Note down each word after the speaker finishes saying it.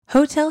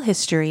Hotel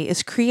History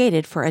is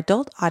created for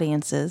adult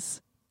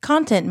audiences.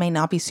 Content may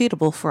not be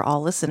suitable for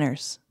all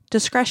listeners.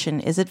 Discretion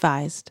is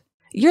advised.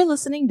 You're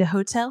listening to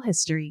Hotel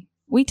History.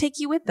 We take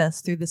you with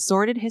us through the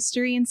sordid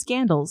history and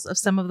scandals of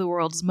some of the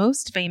world's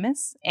most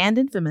famous and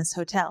infamous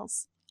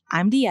hotels.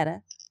 I'm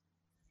Dieta.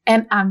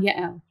 And I'm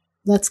Yael.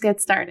 Let's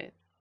get started.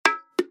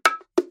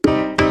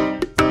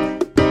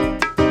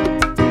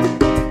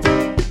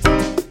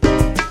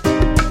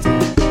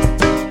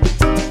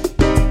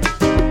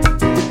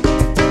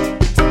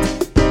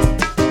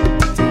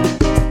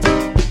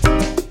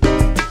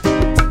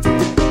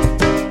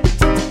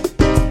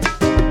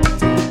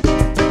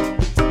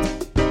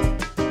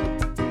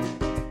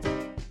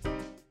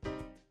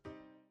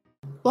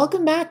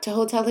 Welcome back to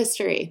Hotel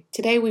History.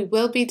 Today we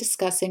will be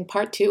discussing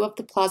part 2 of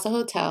the Plaza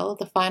Hotel,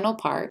 the final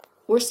part.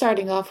 We're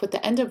starting off with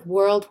the end of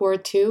World War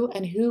II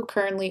and who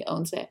currently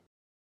owns it.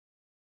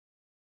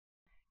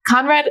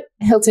 Conrad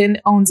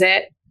Hilton owns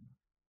it,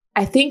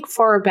 I think,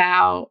 for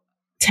about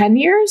 10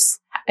 years.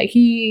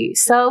 He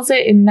sells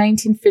it in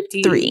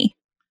 1953.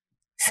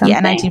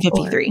 Yeah,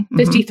 1953.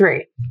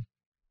 53.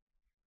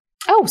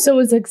 Oh, so it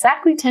was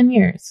exactly 10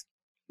 years.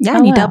 Yeah,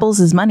 and he doubles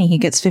his money. He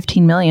gets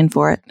 $15 million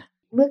for it.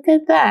 Look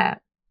at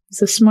that.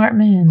 He's a smart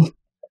man.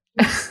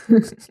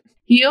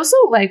 He also,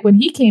 when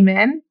he came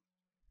in,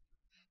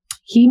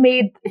 he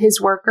made his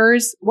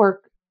workers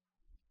work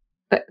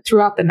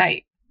throughout the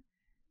night.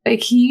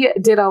 He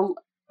did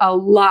a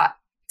lot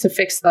to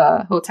fix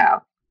the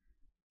hotel.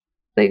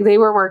 They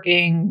were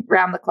working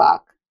round the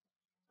clock.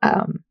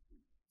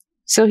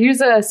 So he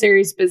was a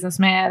serious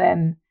businessman,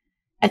 and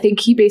I think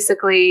he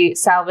basically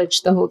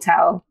salvaged the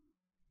hotel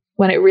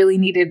when it really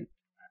needed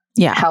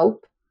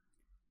help.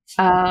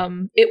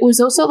 It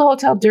was also the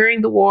hotel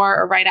during the war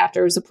or right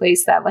after. It was a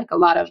place that a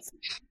lot of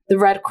the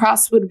Red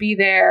Cross would be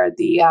there.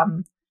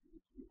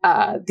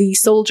 The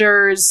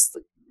soldiers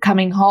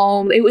coming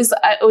home. It was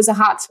a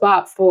hot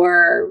spot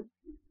for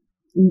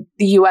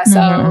the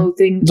USO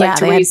things to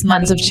raise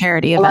money. Tons of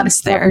charity events. A lot of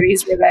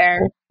celebrities were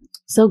there.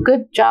 So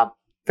good job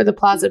for the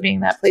Plaza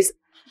being that place.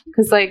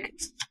 Because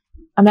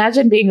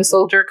imagine being a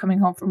soldier coming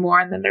home from war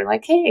and then they're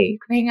like, "Hey, you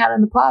can hang out in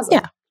the Plaza."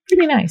 Yeah,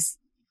 pretty nice.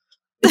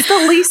 It's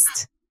the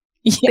least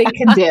they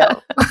can do.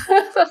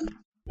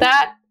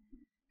 That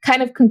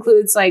kind of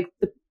concludes the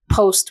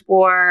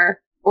post-war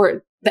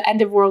or the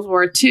end of World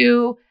War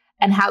II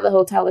and how the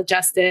hotel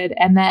adjusted.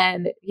 And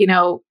then,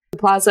 the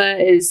Plaza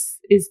is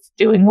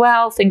doing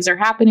well. Things are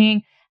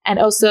happening. And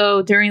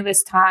also during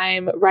this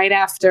time, right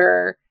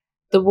after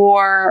the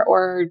war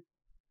or,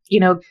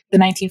 the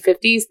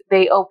 1950s,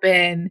 they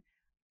open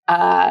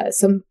a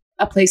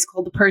place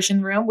called the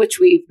Persian Room, which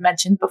we've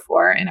mentioned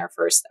before in our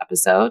first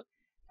episode.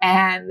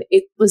 And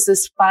it was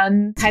this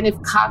fun kind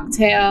of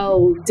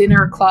cocktail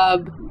dinner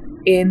club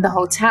in the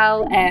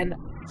hotel. And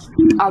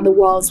on the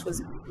walls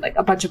was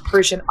a bunch of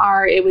Persian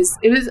art. It was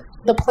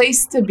the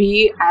place to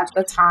be at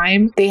the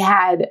time. They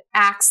had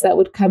acts that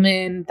would come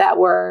in that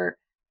were,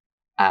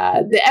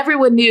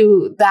 everyone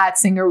knew that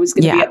singer was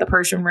going to be at the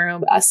Persian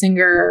Room. A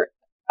singer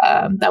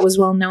that was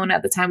well known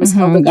at the time was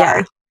Hildegard.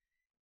 Yeah.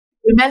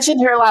 We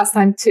mentioned her last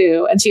time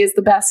too, and she has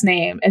the best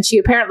name. And she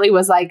apparently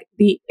was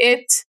the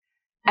it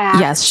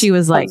act. Yes, she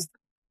was the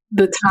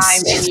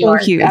time in so New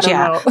York. Huge.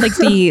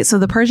 Yeah. So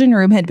the Persian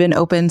Room had been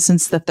open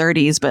since the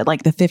 30s, but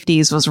the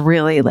 50s was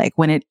really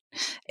when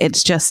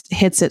it's just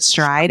hits its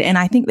stride. And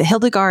I think the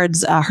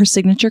Hildegard's, her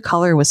signature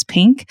color was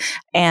pink.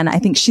 And I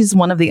think she's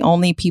one of the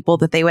only people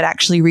that they would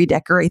actually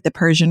redecorate the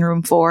Persian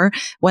Room for.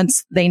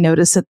 Once they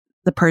noticed that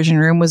the Persian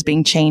Room was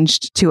being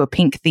changed to a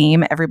pink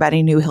theme,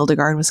 everybody knew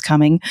Hildegard was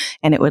coming,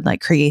 and it would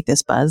create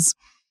this buzz.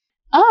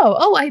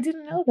 Oh, I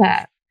didn't know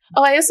that.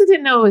 Oh, I also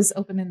didn't know it was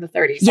open in the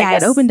 30s. Yeah,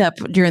 it opened up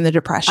during the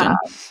Depression.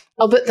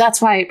 But that's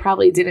why it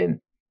probably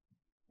didn't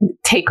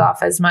take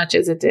off as much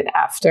as it did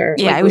after.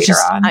 Yeah, it was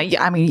just,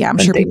 I'm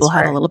sure people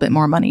had a little bit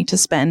more money to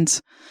spend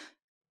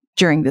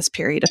during this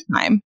period of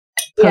time.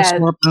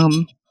 Post-war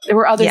boom. There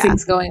were other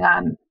things going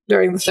on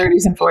during the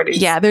 30s and 40s.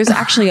 Yeah, there's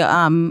actually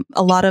a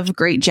lot of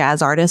great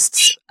jazz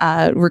artists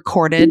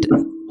recorded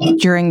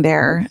during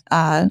their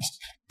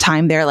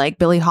time there, like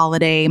Billie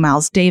Holiday,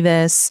 Miles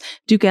Davis,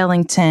 Duke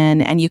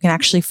Ellington, and you can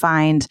actually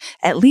find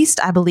at least,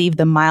 I believe,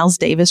 the Miles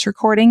Davis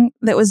recording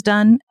that was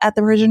done at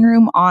the Persian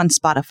Room on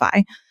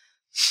Spotify.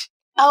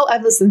 Oh,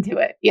 I've listened to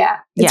it. Yeah.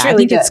 It's really I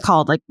think good. It's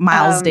called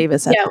Miles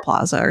Davis at the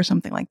Plaza or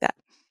something like that.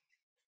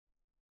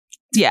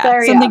 Yeah,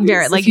 very something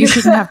obvious. very you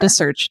shouldn't have to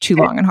search too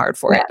long and hard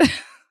for it.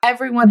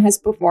 Everyone has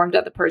performed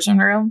at the Persian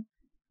Room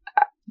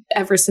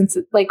ever since,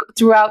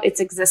 throughout its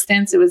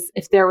existence. It was,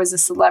 if there was a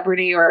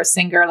celebrity or a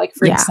singer like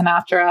Frank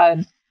Sinatra,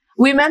 and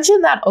we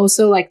mentioned that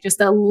also,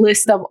 just a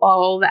list of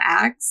all the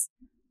acts,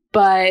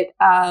 but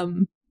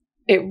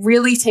it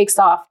really takes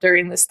off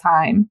during this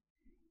time.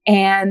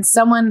 And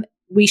someone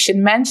we should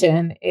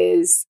mention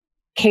is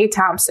Kay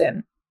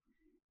Thompson.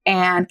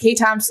 And Kay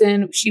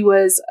Thompson, she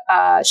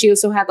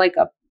also had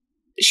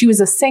she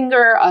was a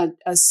singer,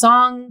 a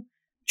song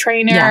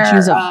trainer, she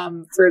was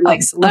for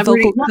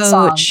celebrity a vocal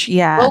coach.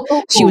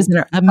 Vocal she was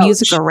a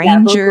music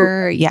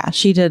arranger.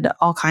 She did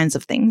all kinds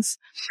of things.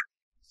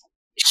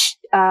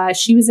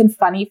 she was in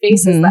Funny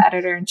Face as the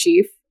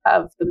editor-in-chief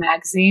of the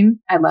magazine.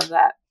 I love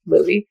that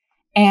movie.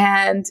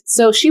 And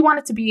so she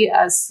wanted to be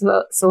a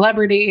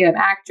celebrity, an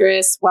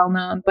actress,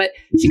 well-known, but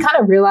she kind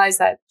of realized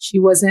that she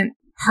wasn't,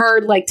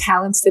 her like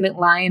talents didn't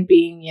lie in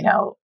being, you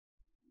know,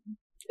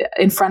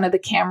 in front of the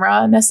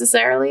camera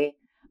necessarily.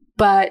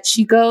 But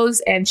she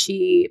goes and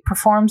she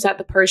performs at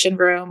the Persian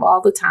Room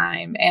all the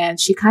time. And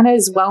she kind of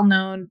is well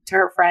known to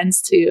her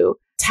friends to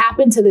tap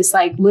into this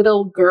like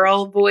little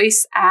girl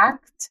voice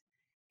act.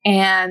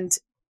 And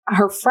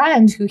her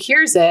friend who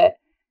hears it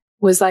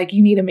was like,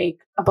 you need to make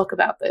a book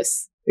about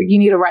this. You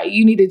need to write,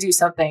 you need to do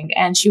something.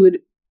 And she would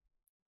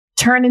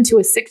turn into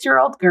a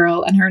 6-year-old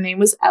girl, and her name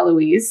was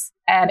Eloise.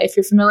 And if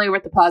you're familiar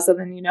with the Plaza,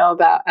 then you know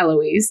about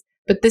Eloise.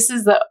 But this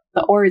is the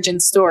origin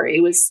story.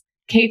 It was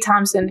Kay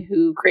Thompson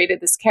who created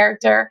this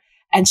character,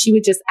 and she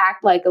would just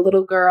act like a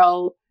little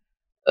girl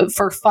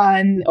for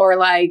fun, or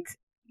like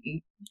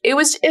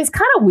it's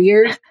kind of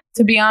weird,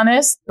 to be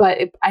honest.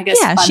 But I guess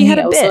funny she had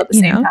a also bit at the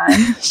same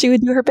time. She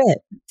would do her bit.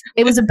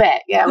 It was a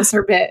bit, yeah, it was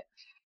her bit.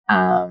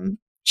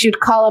 She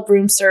would call up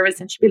room service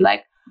and she'd be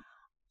like,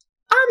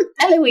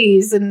 "I'm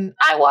Eloise, and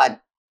I want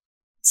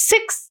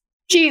 6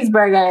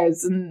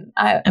 cheeseburgers, and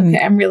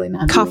I'm really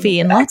not coffee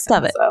and lots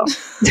of it." So.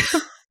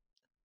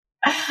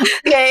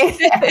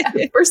 yeah.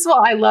 First of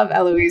all, I love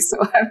Eloise, so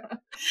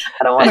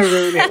I don't want to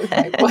ruin it with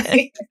my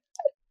point.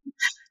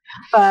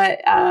 But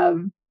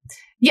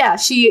yeah,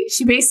 she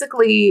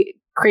basically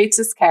creates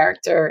this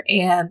character,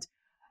 and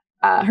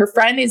her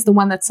friend is the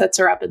one that sets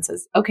her up and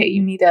says, "Okay,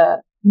 you need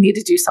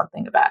to do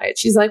something about it."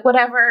 She's like,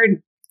 "Whatever,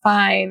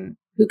 fine,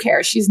 who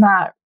cares?" She's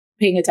not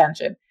paying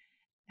attention.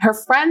 Her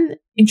friend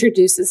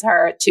introduces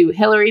her to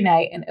Hilary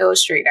Knight, an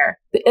illustrator,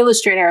 the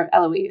illustrator of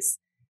Eloise.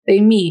 They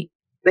meet,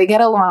 they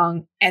get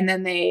along, and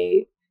then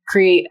they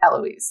create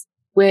Eloise,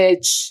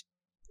 which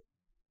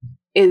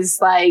is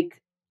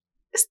like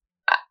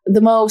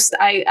the most,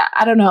 I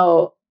don't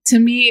know, to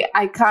me,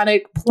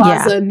 iconic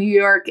Plaza, New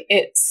York,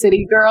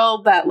 city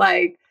girl that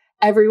like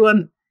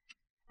everyone,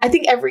 I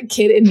think every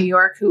kid in New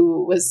York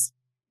who was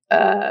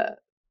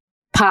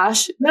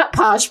posh, not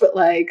posh, but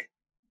like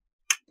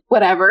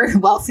whatever,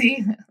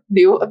 wealthy,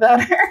 knew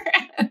about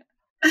her.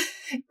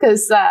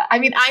 Because I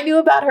mean, I knew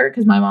about her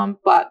because my mom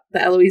bought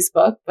the Eloise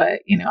book,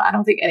 but you know, I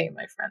don't think any of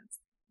my friends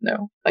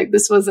know. Like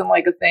this wasn't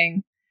like a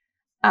thing.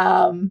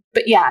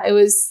 But yeah,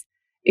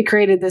 it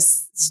created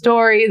this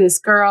story, this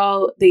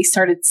girl. They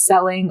started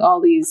selling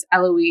all these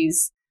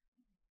Eloise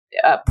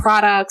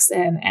products,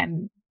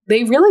 and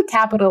they really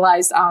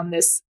capitalized on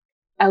this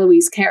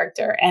Eloise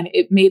character, and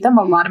it made them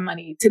a lot of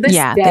money. To this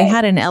day, they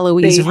had an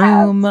Eloise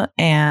room,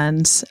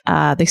 and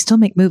they still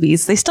make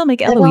movies. They still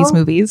make Eloise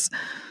movies.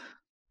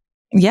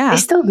 Yeah, they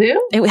still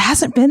do. It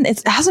hasn't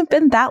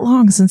been that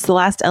long since the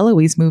last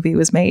Eloise movie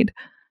was made.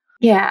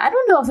 Yeah, I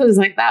don't know if it was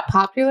like that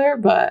popular,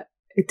 but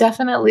it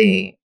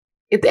definitely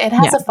it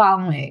has a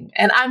following,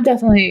 and I'm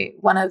definitely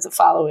one of the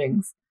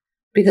followings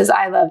because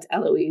I loved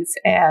Eloise.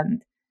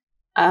 And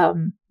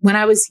when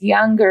I was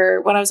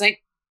younger, when I was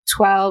like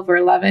 12 or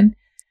 11,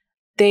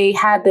 they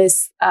had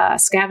this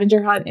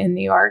scavenger hunt in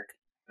New York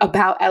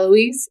about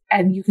Eloise,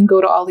 and you can go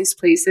to all these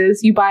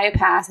places. You buy a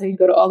pass and you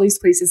go to all these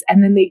places,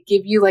 and then they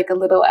give you like a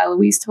little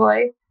Eloise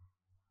toy.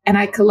 And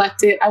I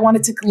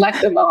wanted to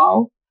collect them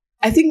all.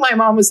 I think my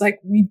mom was like,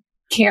 "We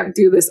can't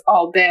do this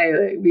all day.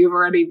 Like, we've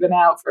already been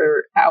out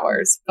for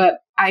hours." But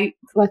I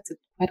collected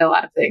quite a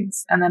lot of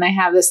things. And then I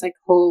have this like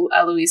whole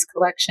Eloise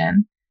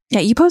collection.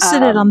 Yeah, you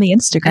posted it on the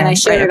Instagram. And I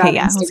shared it on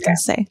Instagram. I was going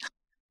to say.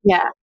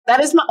 Yeah,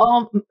 that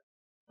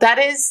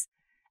is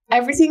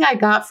everything I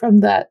got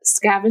from the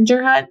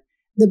scavenger hunt.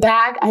 The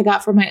bag I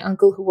got from my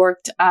uncle who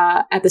worked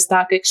at the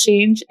stock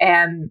exchange,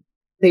 and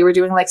they were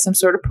doing like some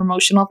sort of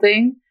promotional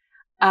thing.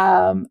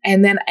 And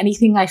then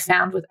anything I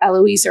found with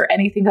Eloise or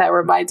anything that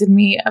reminded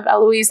me of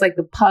Eloise, like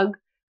the pug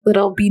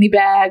little beanie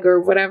bag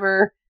or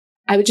whatever,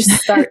 I would just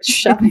start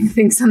shoving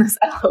things in this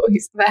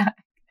Eloise bag.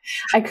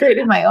 I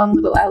created my own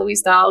little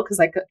Eloise doll because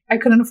I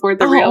couldn't afford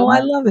the real one.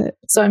 I love it.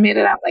 So I made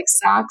it out like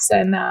socks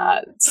and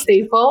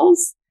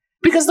staples,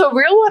 because the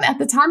real one at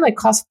the time like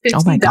cost $50.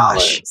 Oh my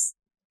gosh.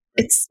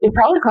 It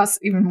probably costs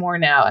even more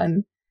now,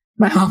 and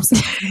my mom's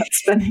not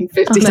spending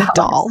 $50 on a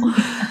doll.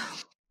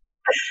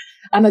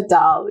 On a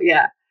doll,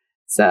 yeah.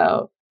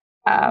 So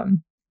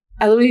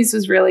Eloise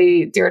was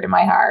really dear to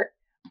my heart,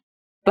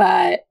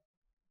 but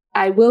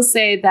I will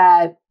say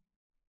that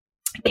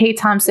Kay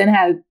Thompson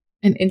had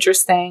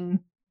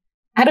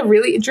a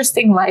really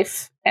interesting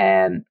life,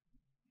 and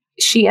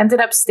she ended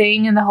up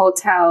staying in the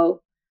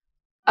hotel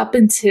up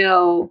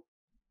until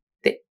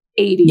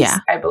 80s,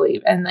 I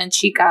believe. And then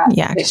she got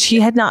she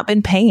had not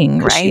been paying,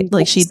 right?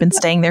 Like she'd been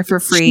staying there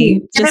for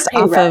free just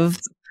off of.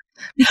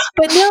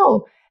 But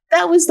no,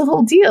 that was the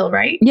whole deal,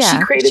 right? Yeah,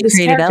 she created this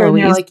character, Eloise. And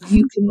they're like,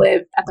 you can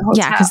live at the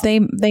hotel. Yeah, because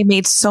they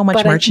made so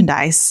much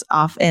merchandise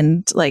off,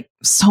 and like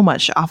so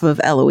much off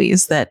of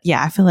Eloise that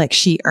I feel like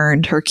she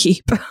earned her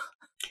keep.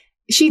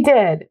 She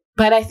did,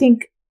 but I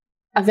think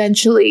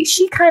eventually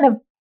she kind of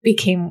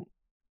became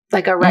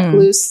like a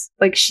recluse.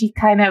 Like she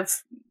kind of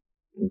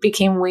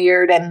became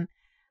weird, and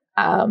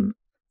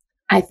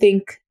I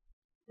think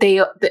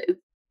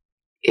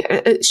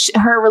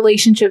her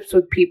relationships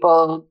with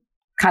people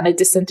kind of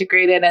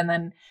disintegrated, and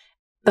then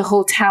the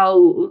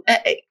hotel,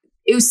 it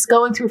was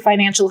going through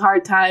financial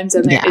hard times,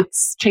 and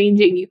it's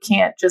changing. You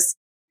can't just,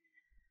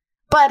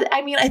 but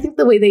I mean, I think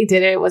the way they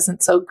did it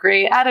wasn't so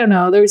great. I don't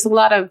know. There's a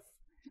lot of,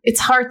 it's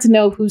hard to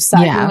know whose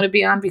side you want to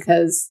be on,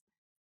 because,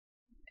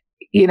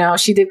 you know,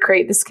 she did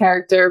create this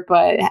character,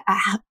 but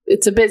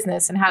it's a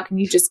business. And how can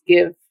you just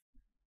give,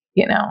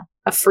 you know,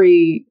 a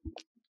free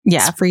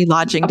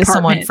lodging to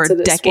someone for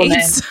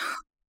decades?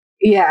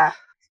 Yeah,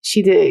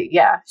 she did.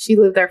 Yeah, she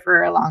lived there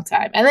for a long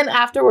time. And then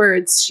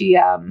afterwards, she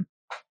I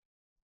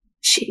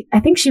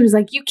think she was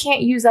like, you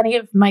can't use any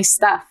of my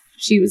stuff.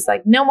 She was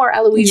like, no more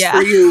Eloise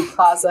for you,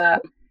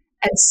 Plaza.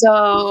 And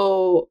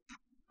so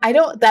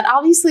that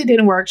obviously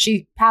didn't work.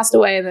 She passed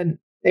away, and then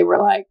they were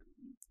like,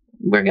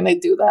 we're going to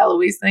do the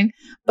Eloise thing.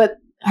 But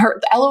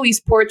the Eloise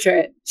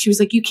portrait, she was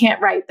like, you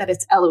can't write that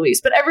it's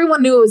Eloise. But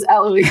everyone knew it was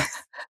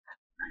Eloise.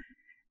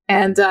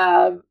 And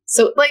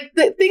so like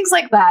things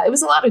like that. It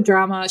was a lot of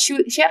drama. She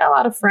had a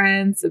lot of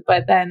friends,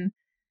 but then,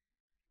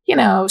 you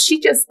know,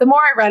 the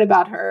more I read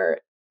about her,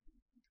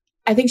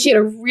 I think she had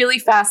a really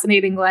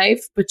fascinating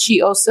life, but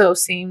she also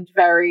seemed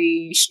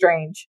very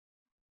strange,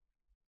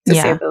 to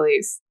say the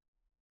least.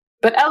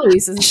 But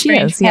Eloise is a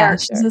strange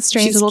character. She's a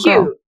strange little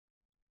girl.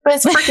 But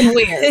it's freaking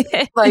weird.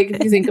 Like,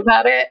 if you think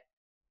about it,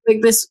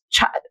 like this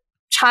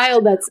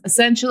child that's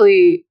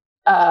essentially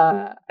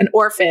an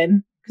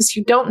orphan, because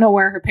you don't know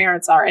where her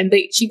parents are, and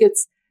she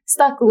gets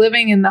stuck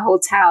living in the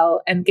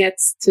hotel and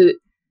gets to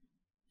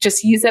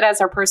just use it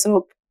as her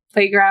personal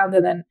playground,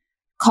 and then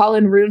call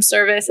in room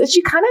service. And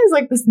she kind of is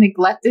like this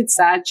neglected,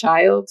 sad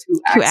child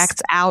who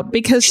acts out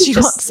because she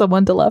wants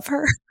someone to love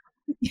her.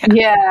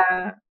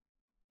 Yeah.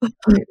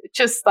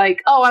 Just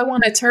like, oh, I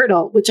want a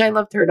turtle, which I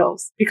love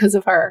turtles because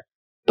of her.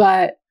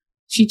 But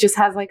she just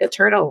has like a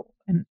turtle,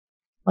 and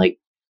like,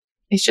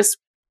 it's just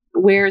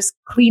wears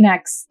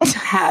Kleenex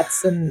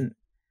hats. And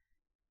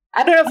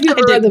I don't know if you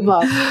ever read the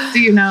book. Do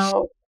you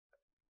know?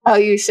 Oh,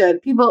 you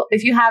should. People,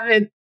 if you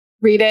haven't,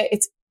 read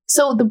it.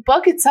 So the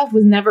book itself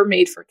was never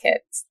made for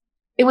kids.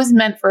 It was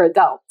meant for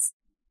adults.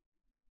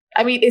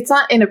 I mean, it's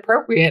not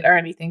inappropriate or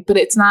anything, but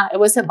it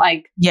wasn't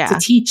like to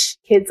teach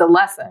kids a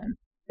lesson.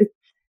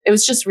 It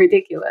was just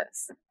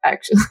ridiculous,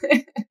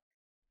 actually.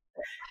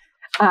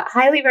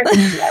 Highly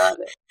recommended. I love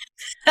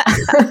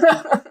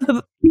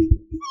it.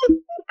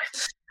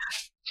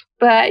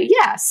 But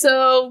yeah,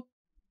 so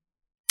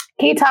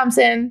Kate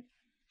Thompson,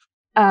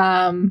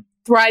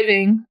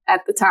 thriving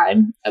at the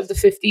time of the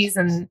 50s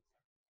and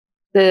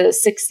the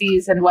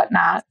 60s and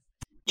whatnot.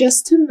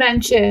 Just to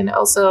mention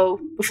also,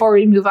 before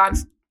we move on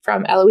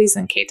from Eloise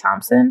and Kate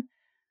Thompson,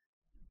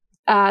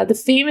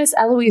 the famous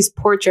Eloise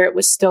portrait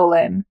was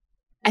stolen.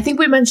 I think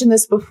we mentioned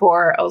this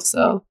before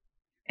also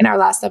in our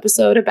last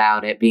episode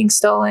about it being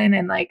stolen.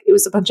 And like, it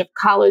was a bunch of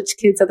college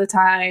kids at the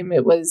time.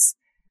 It was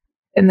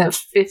in the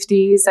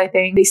 50s, I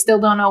think. They still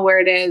don't know where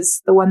it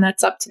is. The one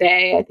that's up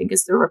today, I think,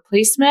 is the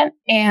replacement.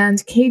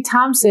 And Kate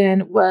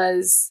Thompson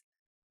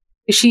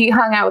she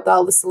hung out with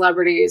all the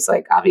celebrities.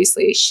 Like,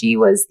 obviously, she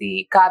was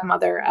the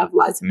godmother of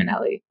Liza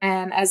Minnelli.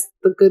 And as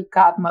the good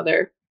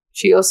godmother,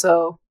 she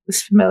also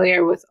was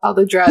familiar with all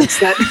the drugs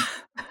that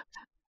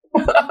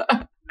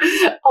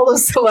all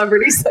those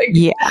celebrities. Like,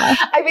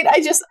 I mean,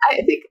 I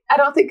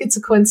don't think it's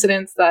a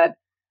coincidence that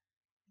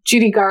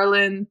Judy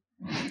Garland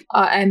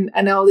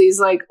and all these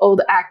like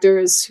old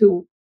actors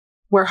who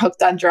were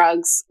hooked on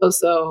drugs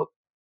also,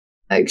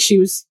 like, she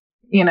was,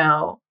 you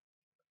know,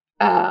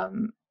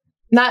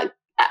 not,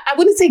 I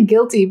wouldn't say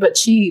guilty, but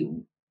she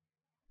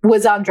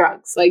was on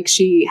drugs. Like,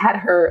 she had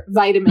her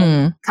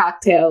vitamin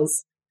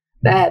cocktails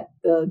that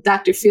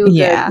Dr.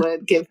 Feelgood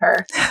would give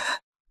her.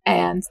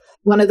 And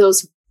one of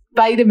those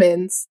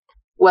vitamins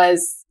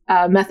was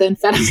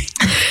methamphetamine.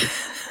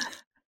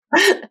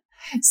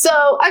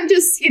 So I'm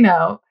just, you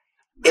know,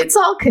 it's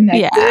all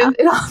connected. Yeah.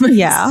 It all makes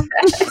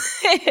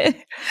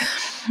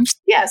sense.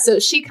 Yeah. So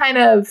she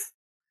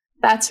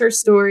that's her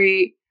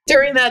story.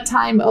 During that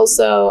time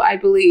also, I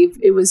believe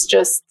it was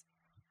just,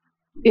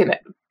 you know,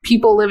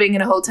 people living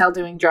in a hotel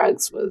doing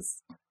drugs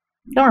was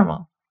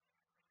normal.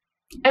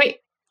 I mean,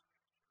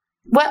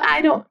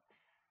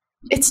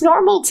 it's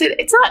normal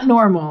it's not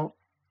normal.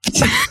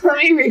 Let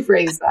me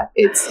rephrase that.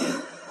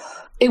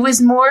 It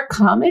was more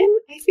common,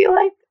 I feel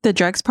like. The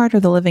drugs part or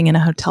the living in a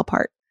hotel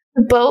part?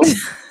 Both.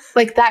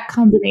 Like, that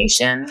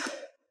combination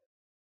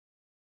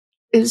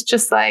is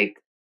just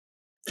like,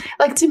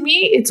 to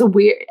me, it's a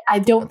weird, I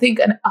don't think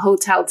a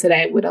hotel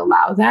today would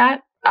allow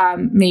that.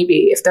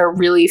 Maybe if they're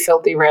really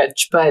filthy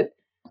rich, but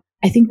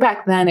I think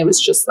back then it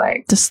was just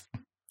like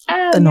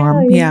the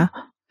norm. Yeah.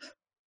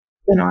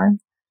 The norm.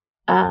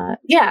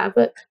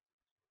 But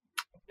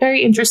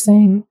very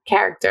interesting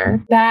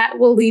character. That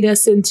will lead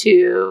us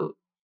into,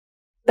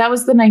 that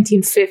was the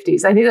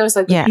 1950s. I think that was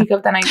like the peak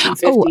of the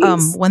 1950s.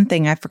 Oh, one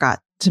thing I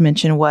forgot to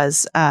mention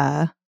was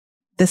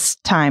this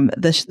time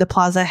the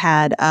Plaza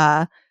had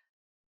a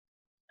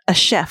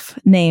chef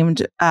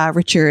named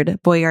Richard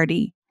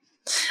Boyardee.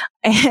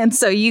 And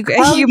so you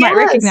Oh, might yes.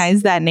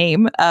 recognize that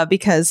name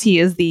because he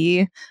is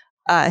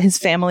his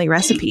family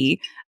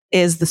recipe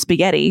is the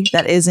spaghetti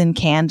that is in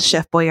canned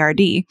Chef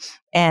Boyardee,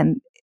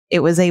 and it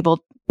was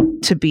able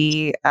to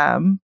be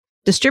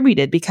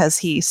distributed because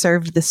he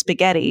served the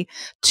spaghetti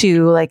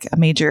to like a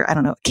major, I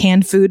don't know,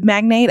 canned food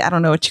magnate. I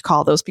don't know what you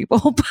call those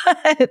people,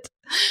 but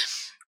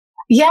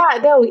yeah,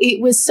 no,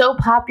 it was so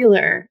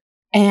popular.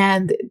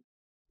 And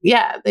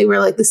yeah, they were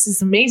like, this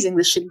is amazing.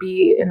 This should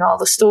be in all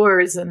the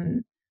stores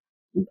and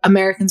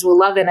Americans will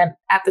love it. And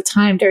at the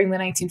time during the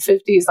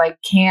 1950s, like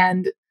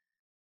canned,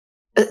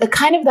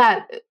 kind of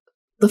that,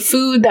 the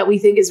food that we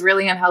think is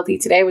really unhealthy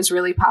today was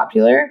really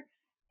popular.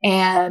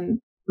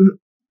 And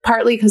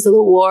partly because of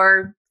the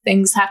war,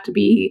 things have to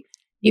be,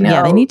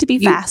 they need to be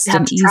fast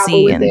and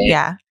easy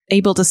and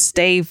able to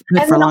stay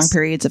good for long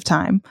periods of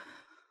time.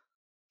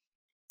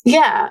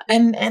 Yeah.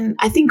 And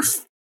I think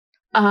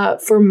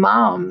for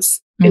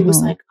moms, it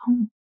was like,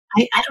 oh,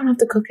 I don't have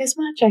to cook as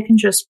much. I can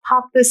just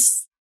pop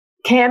this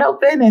can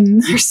open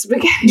and there's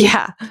spaghetti.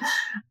 Yeah.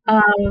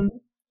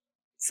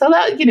 So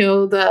that,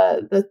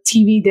 the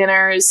TV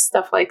dinners,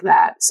 stuff like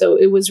that. So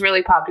it was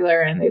really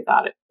popular and they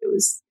thought it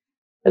was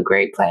a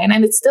great plan,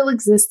 and it still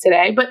exists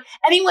today. But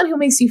anyone who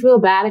makes you feel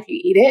bad if you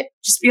eat it,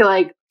 just be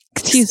like,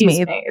 excuse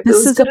me,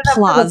 this is a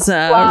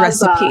Plaza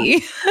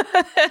recipe.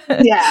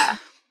 Yeah.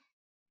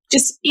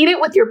 Just eat it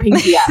with your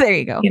pinky out. There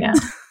you go.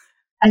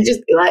 And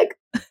just be like,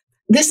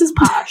 this is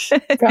posh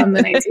from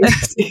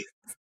the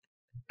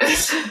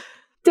 1950s.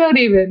 Don't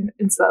even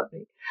insult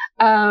me.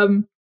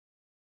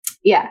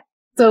 Yeah.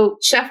 So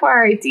Chef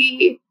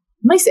Boyardee,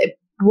 I say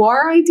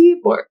Boyardee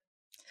or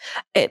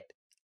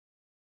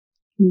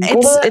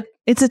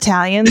it's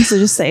Italian, so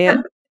just say it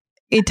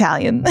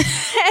Italian.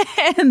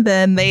 And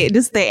then they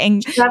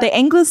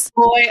anglicized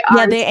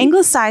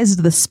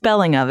the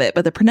spelling of it,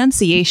 but the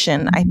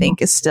pronunciation I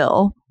think is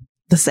still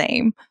the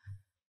same.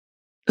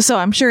 So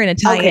I'm sure in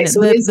Italian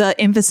the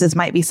emphasis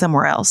might be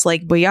somewhere else,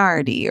 like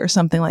Boyardee or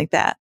something like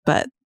that.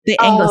 But they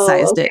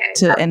anglicized it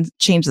and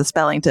changed the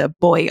spelling to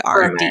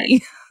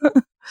Boyardee.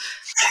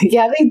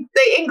 Yeah,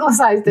 they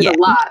anglicized it a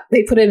lot.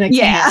 They put in a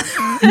can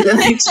and then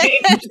they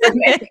changed the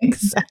name.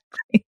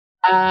 Exactly.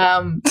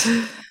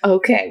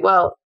 Okay,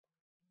 well,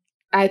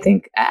 I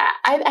think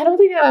I don't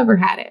think I've ever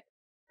had it,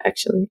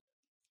 actually.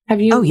 Have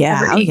you? Oh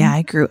yeah,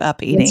 I grew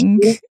up eating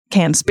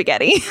canned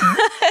spaghetti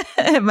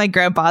at my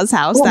grandpa's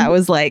house. Well, that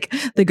was like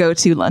the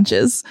go-to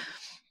lunches.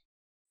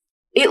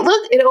 It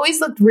always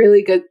looked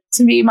really good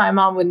to me. My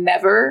mom would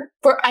never,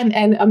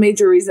 and a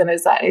major reason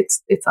is that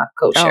it's not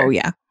kosher. Oh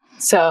yeah.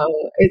 So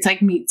it's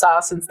like meat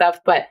sauce and stuff,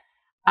 but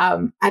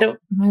my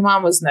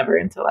mom was never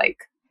into like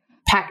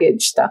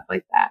packaged stuff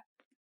like that.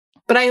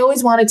 But I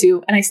always wanted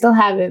to, and I still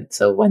haven't.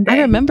 So one day I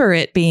remember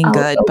it being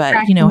good,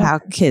 but you know how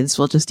kids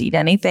will just eat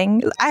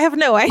anything. I have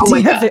no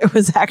idea if it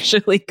was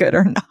actually good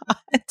or not.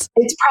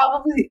 It's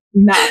probably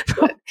not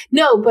good.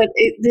 No, but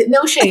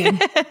no shame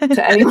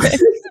to anyone.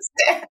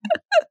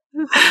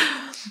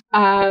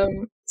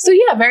 So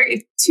yeah,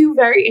 two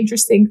very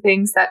interesting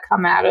things that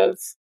come out of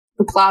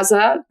the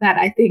Plaza that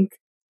I think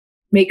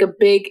make a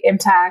big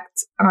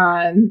impact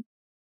on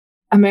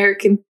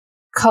American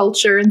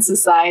culture and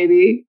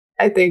society.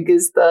 I think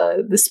is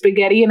the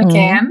spaghetti in a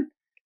can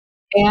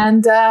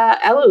and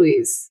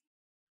Eloise.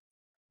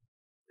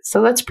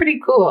 So that's pretty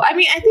cool. I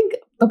mean, I think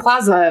the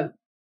Plaza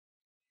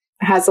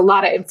has a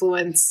lot of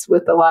influence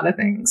with a lot of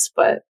things,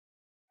 but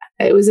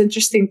it was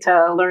interesting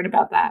to learn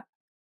about that.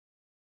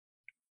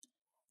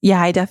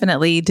 Yeah, I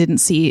definitely didn't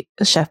see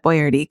Chef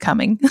Boyardee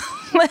coming.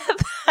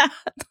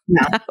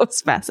 That was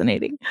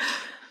fascinating.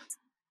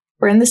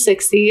 We're in the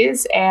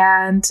 60s,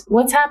 and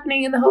what's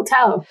happening in the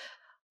hotel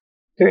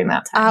during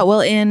that time?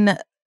 Well, in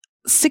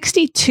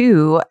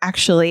 62,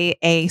 actually,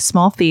 a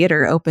small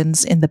theater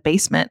opens in the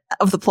basement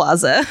of the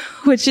Plaza,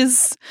 which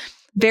is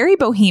very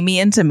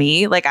bohemian to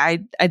me. Like, I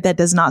that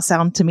does not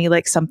sound to me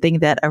like something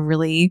that a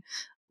really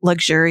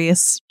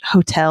luxurious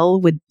hotel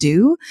would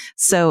do.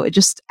 So it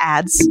just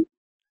adds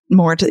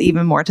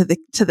even more to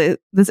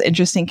this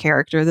interesting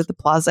character that the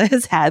Plaza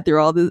has had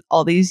through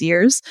all these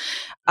years.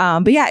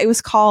 But yeah, it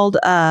was called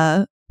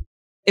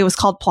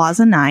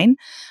Plaza 9,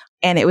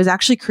 and it was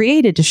actually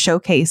created to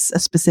showcase a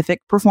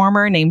specific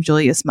performer named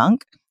Julius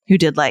Monk, who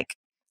did like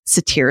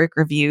satiric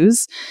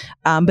reviews.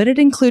 But it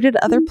included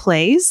other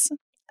plays.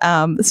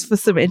 This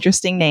was some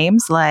interesting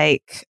names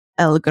like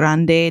El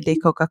Grande de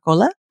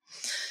Coca-Cola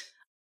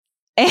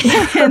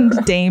and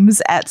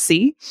Dames at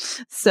Sea.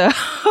 So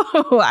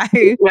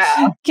I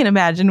can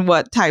imagine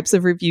what types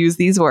of reviews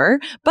these were.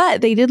 But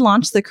they did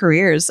launch the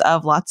careers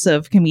of lots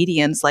of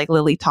comedians like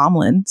Lily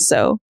Tomlin.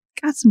 So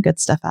got some good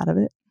stuff out of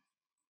it.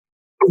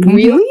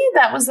 Really?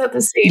 That was at the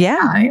same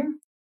time?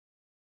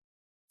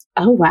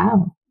 Oh,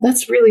 wow.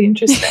 That's really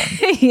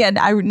interesting. Yeah,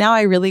 now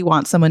I really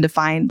want someone to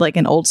find like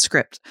an old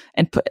script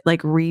and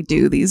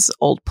redo these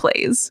old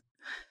plays.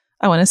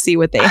 I want to see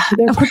what they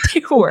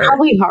were.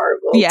 Probably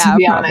horrible, to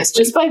be honest,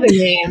 just by the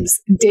names.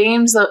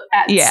 Dames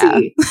at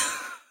Sea.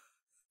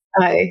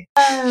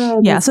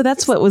 Yeah, so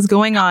that's what was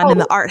going on in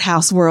the art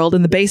house world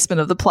in the basement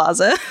of the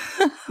Plaza.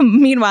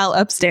 Meanwhile,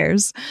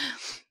 upstairs.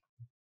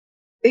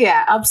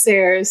 Yeah,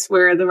 upstairs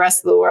where the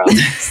rest of the world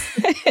is.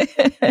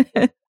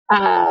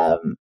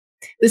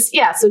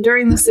 So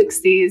during the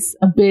 60s,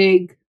 a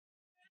big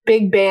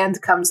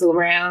band comes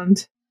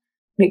around,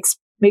 makes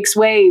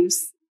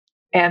waves,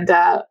 and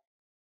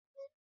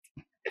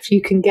if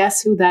you can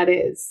guess who that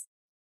is,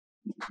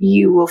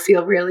 you will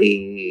feel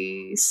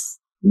really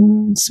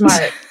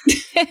smart.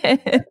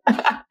 It's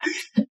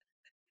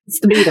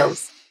the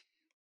Beatles.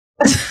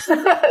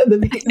 The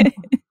Beatles.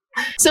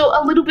 So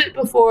a little bit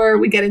before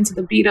we get into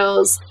the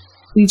Beatles,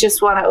 we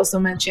just want to also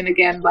mention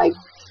again, like,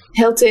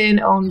 Hilton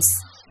owns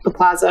the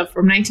Plaza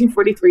from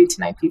 1943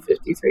 to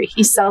 1953.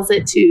 He sells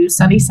it to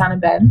Sonny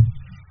Sonabend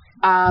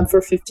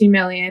for $15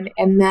 million,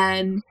 and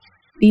then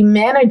the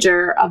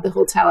manager of the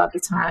hotel at the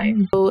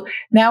time. So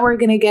now we're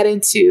going to get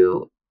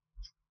into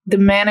the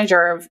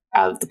manager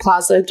of the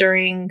Plaza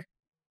during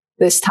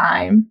this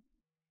time.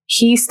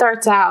 He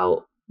starts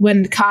out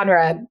when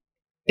Conrad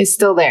is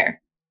still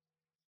there.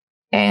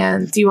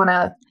 And do you want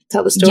to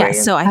tell the story? Yeah,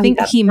 so I think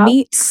he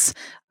meets,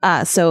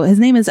 so his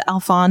name is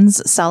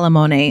Alphonse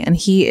Salamone, and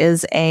he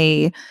is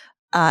a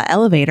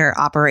elevator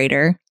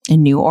operator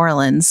in New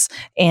Orleans,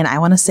 and I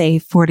want to say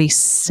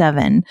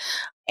 47.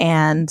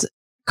 And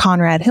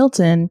Conrad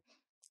Hilton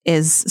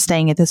is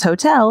staying at this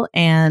hotel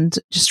and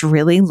just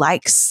really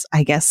likes,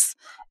 I guess,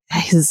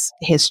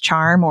 his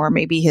charm or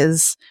maybe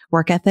his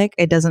work ethic.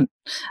 I'm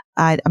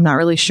not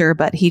really sure,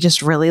 but he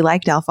just really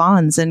liked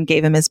Alphonse and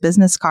gave him his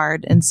business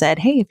card and said,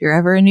 "Hey, if you're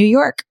ever in New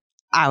York,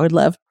 I would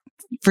love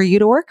for you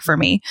to work for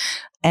me."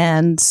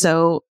 And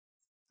so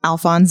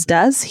Alphonse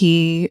does.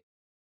 He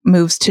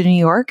moves to New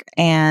York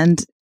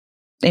and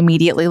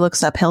immediately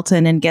looks up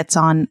Hilton and gets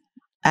on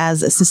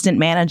as assistant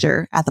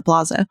manager at the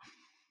Plaza.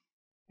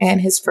 And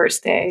his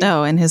first day.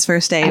 Oh, and his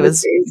first day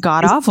was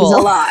god awful.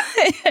 A lot.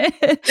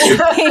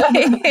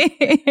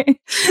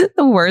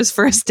 The worst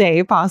first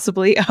day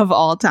possibly of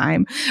all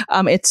time.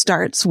 It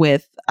starts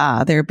with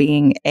there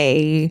being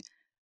a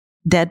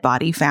dead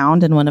body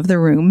found in one of the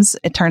rooms.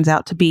 It turns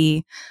out to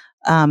be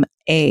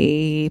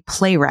a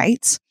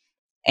playwright,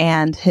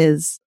 and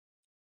his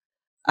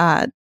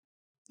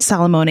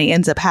Salamone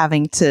ends up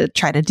having to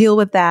try to deal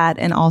with that,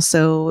 and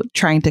also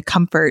trying to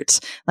comfort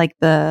like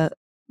the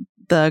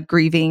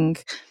grieving,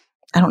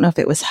 I don't know if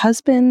it was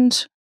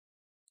husband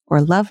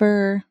or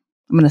lover.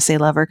 I'm going to say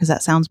lover because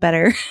that sounds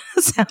better.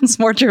 Sounds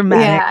more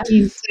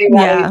dramatic.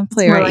 Yeah,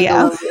 playwright. Like,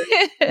 yeah.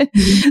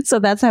 So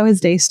that's how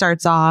his day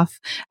starts off.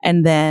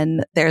 And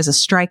then there's a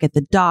strike at the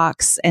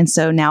docks. And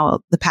so now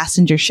the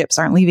passenger ships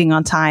aren't leaving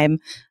on time.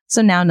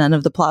 So now none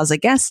of the Plaza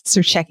guests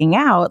are checking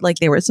out like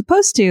they were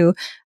supposed to.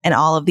 And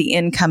all of the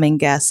incoming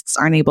guests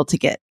aren't able to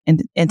get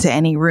into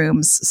any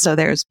rooms. So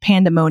there's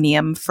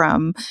pandemonium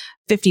from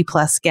 50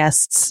 plus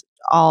guests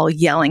all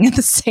yelling at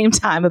the same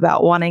time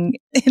about wanting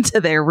into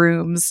their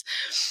rooms.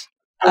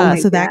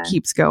 So that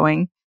keeps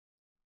going.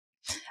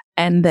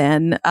 And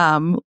then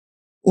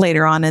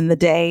later on in the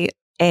day,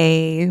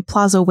 a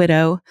Plaza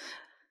widow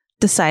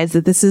decides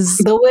that this is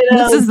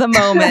the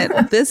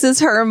moment. This is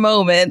her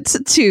moment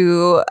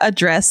to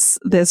address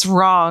this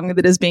wrong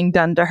that is being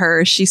done to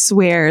her. She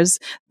swears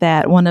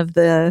that one of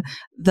the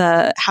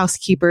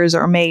housekeepers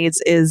or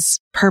maids is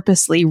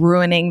purposely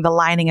ruining the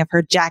lining of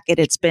her jacket.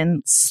 It's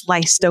been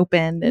sliced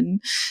open and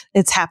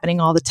it's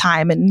happening all the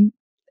time. And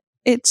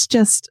it's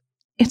just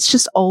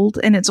old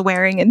and it's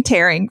wearing and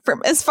tearing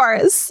from as far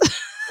as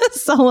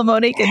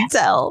Salamone can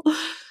tell.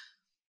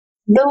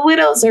 The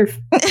widows are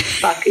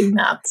fucking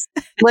nuts.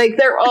 Like,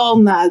 they're all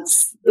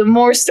nuts. The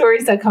more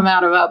stories that come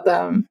out about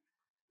them.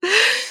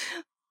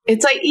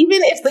 It's like,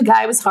 even if the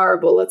guy was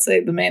horrible, let's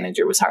say the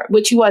manager was horrible,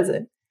 which he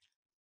wasn't,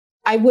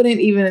 I wouldn't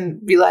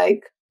even be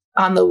like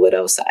on the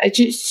widow side.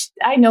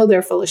 I know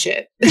they're full of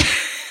shit.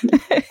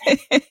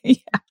 Yeah.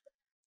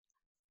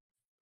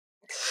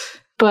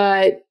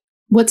 But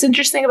what's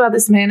interesting about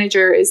this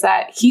manager is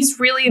that he's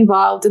really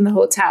involved in the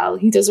hotel.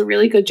 He does a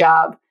really good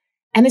job.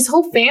 And his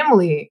whole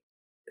family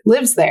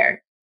lives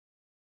there.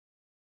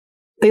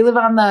 They live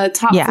on the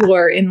top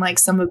floor in like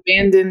some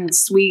abandoned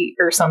suite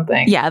or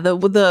something. Yeah,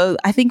 the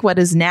I think what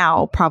is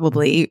now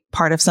probably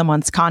part of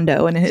someone's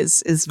condo and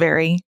is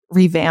very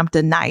revamped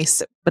and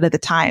nice, but at the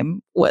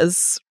time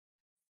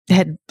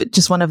had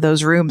just one of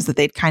those rooms that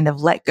they'd kind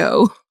of let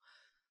go.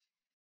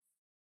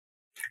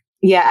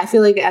 Yeah, I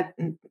feel like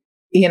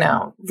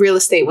real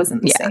estate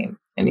wasn't the same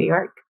in New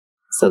York,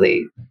 so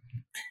they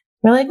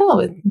were like, "Oh,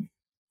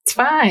 it's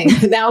fine."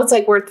 Now it's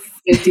like worth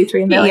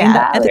 $53 million.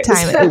 Yeah, at the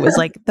time it was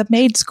like the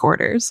maid's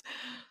quarters.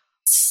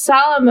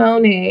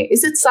 Salamone.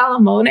 Is it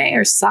Salamone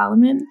or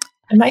Solomon?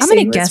 I'm going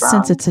to guess wrong?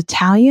 Since it's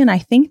Italian, I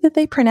think that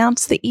they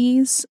pronounce the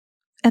E's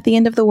at the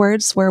end of the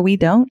words where we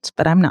don't,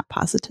 but I'm not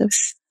positive.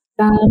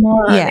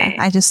 Salamone. Yeah,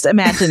 I just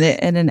imagine it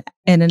in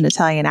an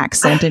Italian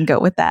accent and go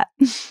with that.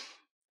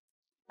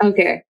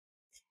 Okay.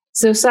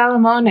 So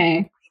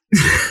Salamone,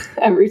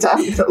 every time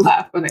I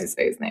laugh when I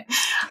say his name,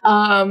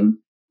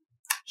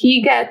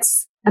 he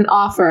gets an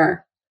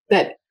offer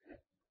that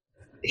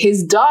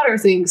his daughter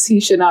thinks he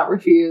should not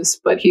refuse,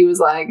 but he was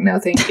like, no,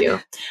 thank you.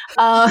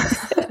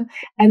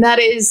 And that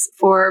is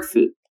for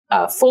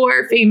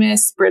 4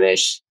 famous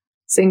British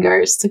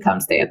singers to come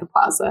stay at the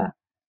Plaza.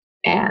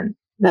 And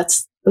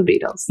that's the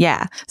Beatles.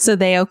 Yeah. So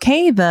they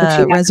okay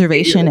the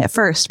reservation at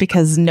first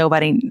because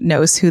nobody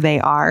knows who they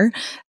are,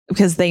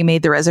 because they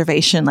made the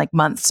reservation like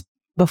months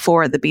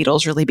before the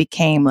Beatles really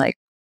became like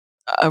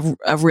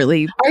a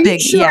really Are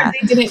big. You sure yeah.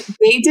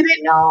 They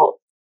didn't know.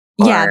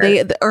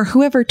 Yeah, or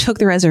whoever took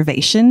the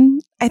reservation,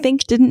 I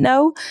think, didn't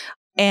know.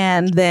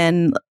 And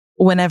then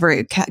whenever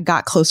it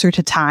got closer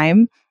to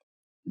time,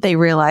 they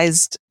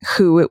realized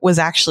who it was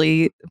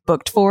actually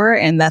booked for.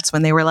 And that's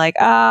when they were like,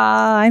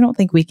 I don't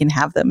think we can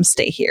have them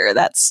stay here.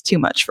 That's too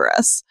much for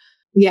us.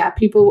 Yeah,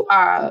 people,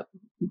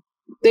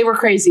 they were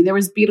crazy. There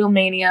was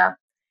Beatlemania.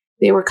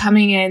 They were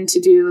coming in to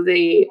do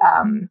the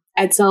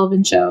Ed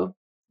Sullivan Show,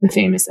 the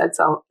famous Ed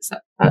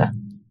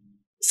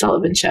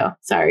Sullivan Show.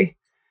 Sorry.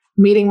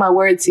 Meeting my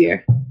words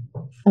here.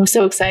 I'm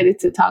so excited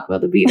to talk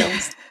about the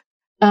Beatles.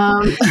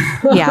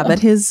 Yeah, but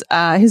his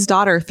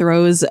daughter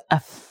throws a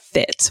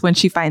fit when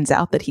she finds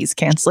out that he's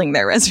canceling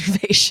their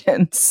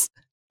reservations.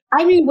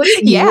 I mean,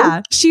 wouldn't you?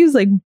 Yeah, she was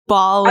like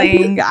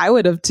bawling. I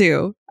would have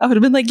too. I would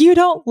have been like, you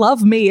don't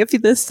love me if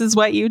this is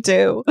what you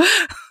do.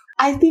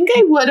 I think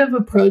I would have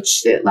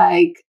approached it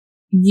like,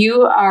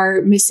 you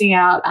are missing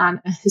out on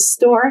a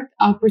historic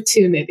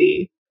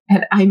opportunity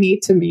and I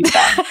need to meet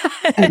them.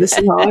 And this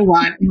is all I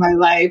want in my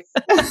life.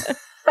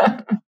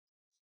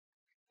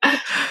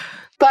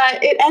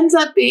 But it ends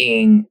up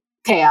being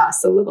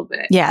chaos a little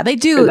bit. Yeah, they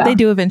do. They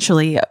do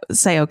eventually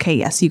say, okay,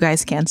 yes, you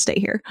guys can stay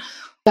here.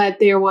 But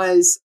there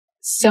was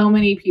so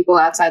many people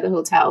outside the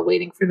hotel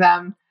waiting for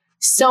them.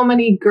 So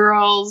many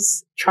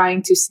girls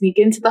trying to sneak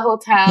into the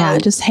hotel. Yeah,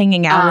 just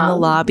hanging out in the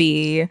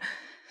lobby,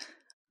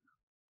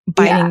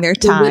 biding their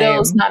time. The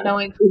widows not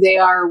knowing who they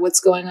are, what's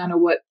going on, or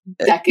what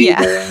decade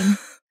they're in.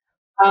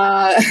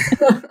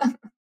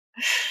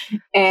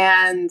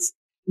 And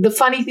the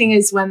funny thing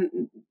is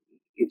when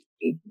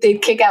they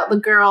kick out the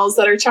girls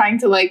that are trying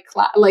to like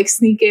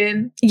sneak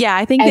in. Yeah,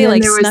 I think they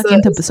like snuck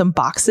into some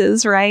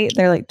boxes, right?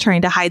 They're like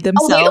trying to hide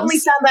themselves. Oh, they only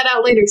found that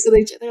out later. So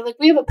they're like,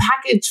 we have a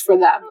package for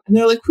them. And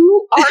they're like,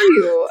 who are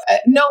you?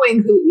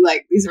 Knowing who,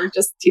 like, these were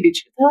just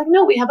teenagers. They're like,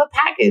 no, we have a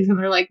package. And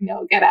they're like,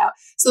 no, get out.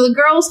 So the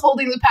girls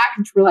holding the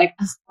package were like,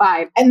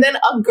 fine. And then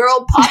a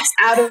girl pops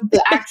out of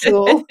the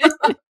actual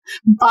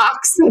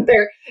box that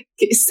they're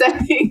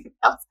setting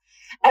up.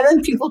 And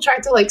then people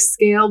tried to like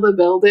scale the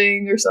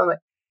building or something.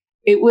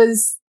 It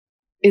was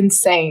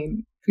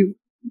insane.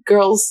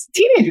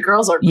 Teenage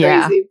girls are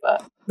crazy,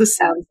 but this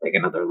sounds like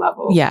another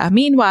level. Yeah.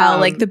 Meanwhile,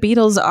 like the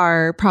Beatles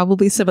are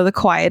probably some of the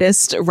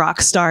quietest rock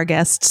star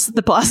guests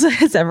the Plaza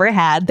has ever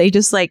had. They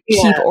just like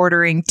keep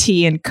ordering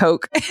tea and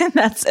Coke,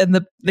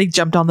 and they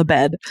jumped on the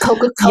bed.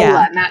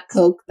 Coca-Cola, not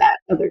Coke, that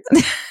other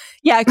Coke.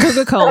 Yeah,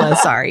 Coca-Cola.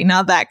 Sorry,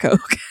 not that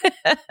Coke.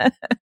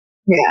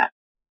 Yeah,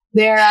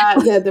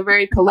 they're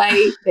very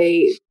polite.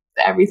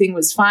 Everything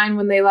was fine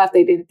when they left.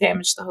 They didn't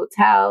damage the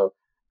hotel.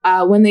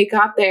 When they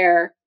got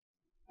there,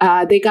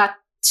 they got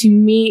to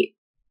meet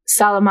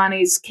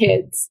Salamani's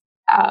kids.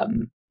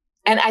 And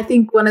I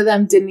think one of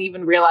them didn't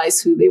even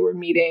realize who they were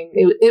meeting.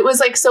 It was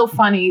like so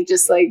funny.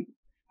 Just like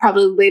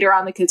probably later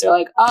on, the kids are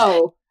like,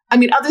 oh, I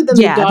mean, other than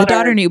the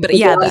daughter knew, but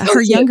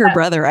her younger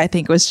brother, I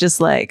think, was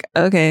just like,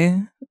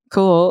 okay,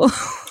 cool.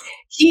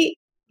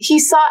 He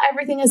saw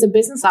everything as a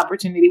business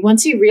opportunity.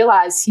 Once he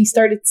realized, he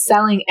started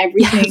selling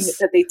everything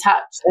that they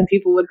touched and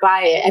people would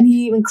buy it. And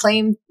he even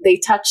claimed they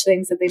touched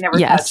things that they never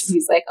touched. And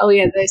he's like, oh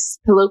yeah, this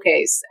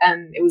pillowcase.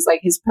 And it was like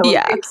his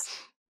pillowcase.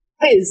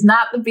 His,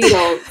 not the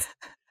Beatles.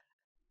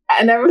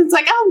 And everyone's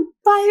like, I'll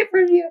buy it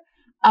from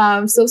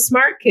you. So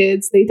smart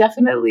kids, they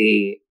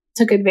definitely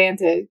took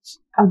advantage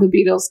of the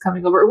Beatles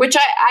coming over, which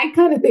I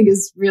kind of think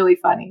is really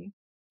funny.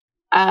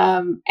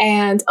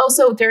 And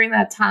also during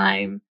that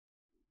time,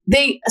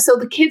 so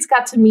the kids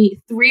got to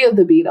meet 3 of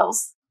the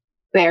Beatles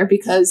there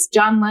because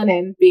John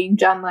Lennon, being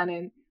John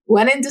Lennon,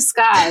 went in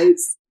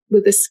disguise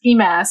with a ski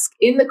mask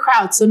in the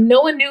crowd. So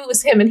no one knew it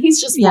was him. And he's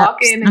just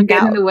walking and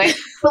getting away.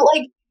 But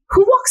like,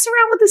 who walks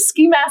around with a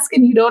ski mask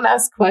and you don't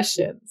ask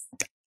questions?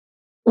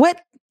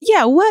 What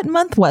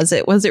month was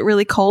it? Was it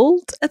really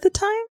cold at the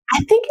time?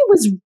 I think it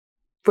was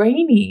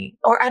rainy.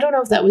 Or I don't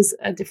know if that was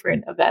a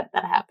different event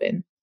that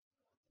happened.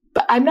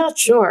 But I'm not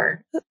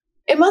sure.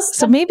 It must.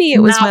 So maybe it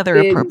was weather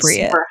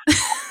appropriate.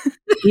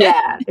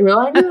 Yeah, they were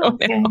like, oh,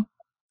 okay.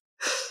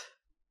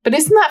 But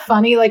isn't that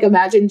funny? Like,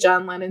 imagine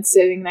John Lennon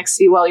sitting next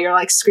to you while you're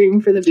like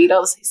screaming for the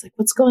Beatles. He's like,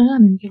 "What's going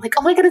on?" And you're like,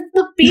 "Oh my god, it's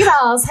the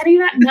Beatles! How do you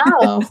not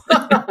know?"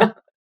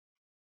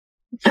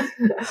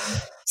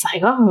 It's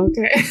like, oh,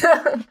 okay.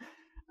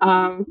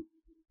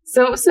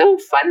 So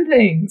fun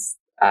things.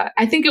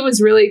 I think it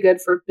was really good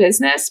for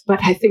business, but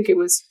I think it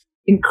was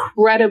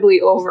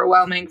incredibly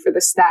overwhelming for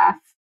the staff.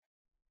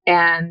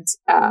 And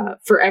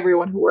for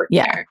everyone who worked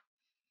there.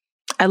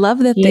 I love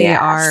that they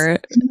are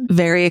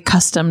very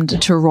accustomed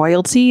to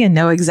royalty and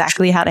know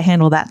exactly how to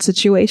handle that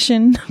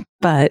situation.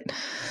 But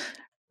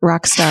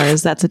rock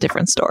stars, that's a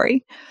different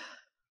story.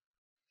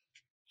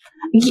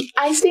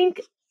 I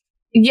think,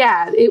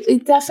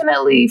 it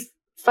definitely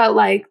felt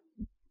like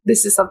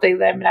this is something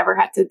that I've never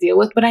had to deal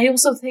with. But I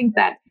also think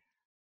that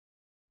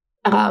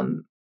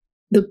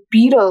the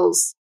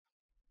Beatles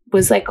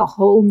was like a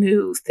whole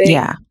new thing.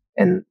 Yeah.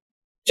 And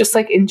just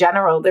like in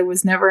general, there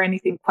was never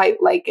anything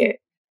quite like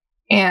it.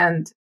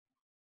 And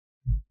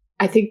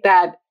I think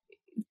that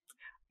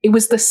it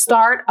was the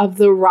start of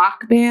the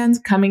rock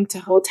band coming to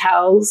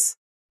hotels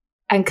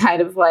and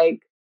kind of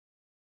like,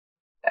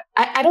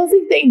 I don't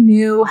think they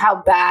knew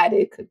how bad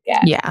it could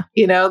get. Yeah.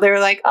 You know, they were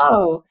like,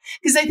 oh,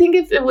 because I think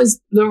if it was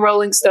the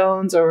Rolling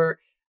Stones or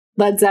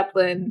Led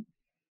Zeppelin,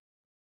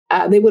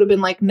 they would have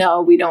been like,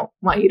 no, we don't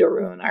want you to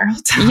ruin our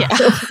hotel. Yeah.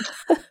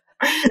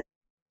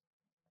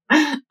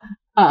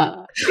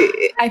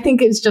 I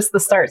think it's just the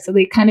start. So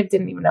they kind of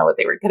didn't even know what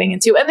they were getting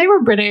into. And they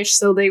were British,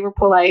 so they were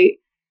polite.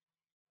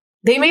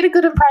 They made a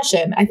good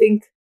impression. I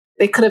think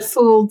they could have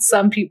fooled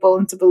some people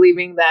into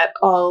believing that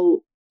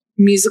all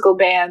musical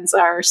bands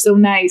are so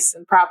nice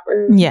and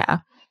proper. Yeah.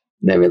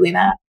 They're really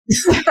not.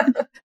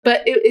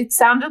 But it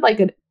sounded like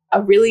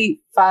a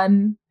really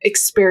fun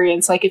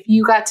experience. Like if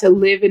you got to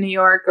live in New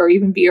York or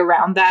even be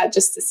around that,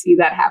 just to see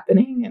that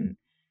happening. And,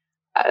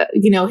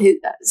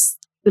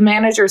 the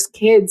manager's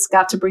kids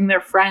got to bring their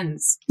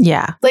friends.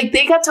 Yeah. Like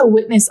they got to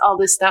witness all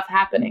this stuff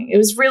happening. It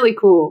was really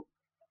cool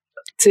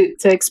to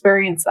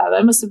experience that.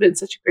 That must have been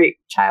such a great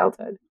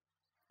childhood.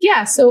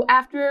 Yeah. So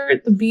after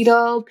the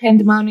Beatle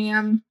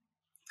pandemonium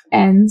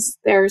ends,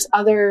 there's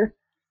other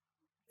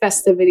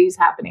festivities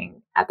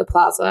happening at the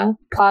Plaza.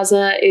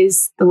 Plaza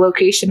is the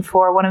location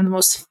for one of the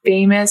most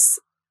famous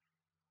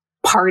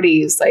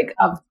parties like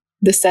of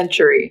the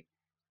century.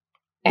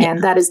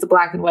 And that is the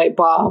Black and White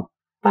Ball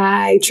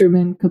by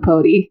Truman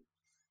Capote.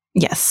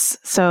 Yes.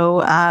 So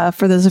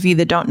for those of you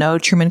that don't know,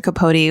 Truman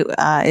Capote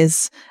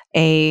is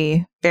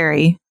a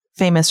very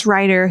famous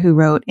writer who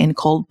wrote In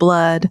Cold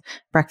Blood,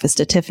 Breakfast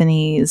at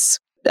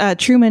Tiffany's.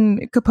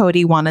 Truman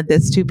Capote wanted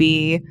this to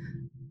be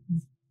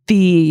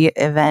the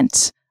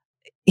event.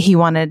 He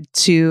wanted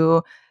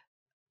to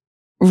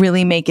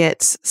really make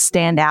it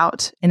stand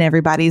out in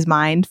everybody's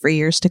mind for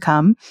years to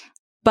come.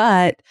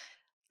 But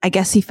I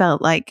guess he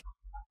felt like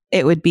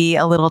it would be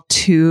a little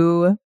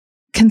too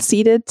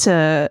conceited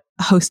to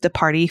host a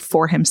party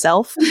for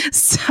himself.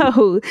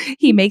 So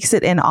he makes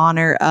it in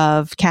honor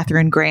of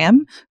Katharine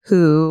Graham,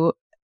 who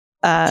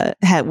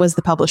was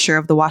the publisher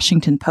of the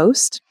Washington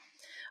Post.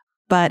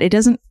 But it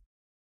doesn't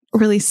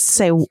really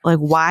say like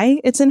why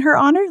it's in her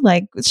honor.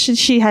 Like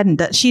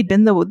she'd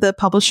been the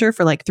publisher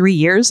for like 3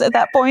 years at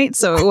that point,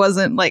 so it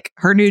wasn't like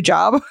her new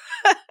job.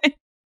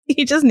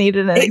 He just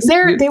needed an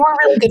excuse. They were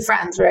really good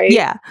friends, right?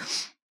 Yeah.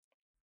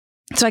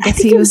 So I guess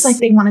he was like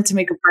they wanted to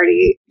make a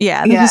party.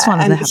 Yeah, they just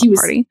wanted to have a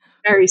party.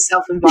 Very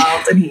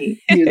self-involved, and he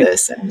knew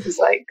this, and he was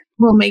like,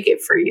 "We'll make it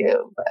for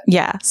you." But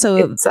yeah,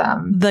 so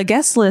the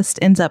guest list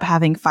ends up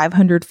having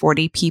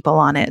 540 people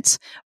on it.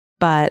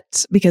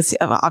 But because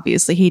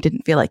obviously he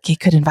didn't feel like he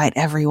could invite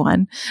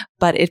everyone,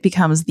 but it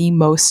becomes the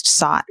most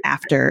sought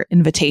after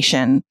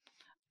invitation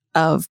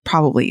of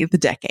probably the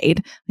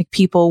decade. Like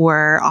people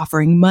were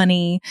offering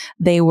money.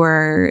 They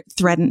were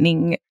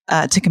threatening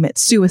to commit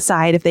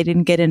suicide if they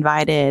didn't get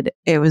invited.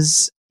 It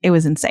was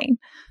insane.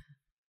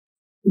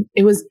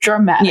 It was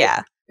dramatic.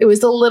 Yeah. It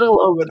was a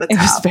little over the top. It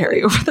was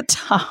very over the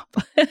top.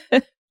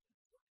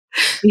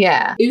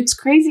 Yeah. It's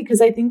crazy because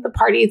I think the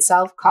party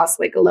itself cost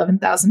like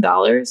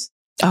 $11,000.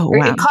 Oh,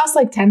 wow. It cost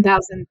like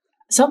 $10,000,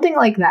 something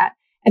like that.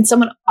 And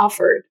someone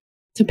offered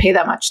to pay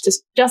that much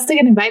just to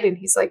get invited.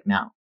 He's like,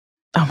 no.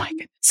 Oh my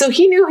goodness. So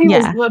he knew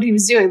what he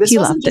was doing. This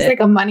wasn't just like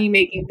a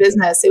money-making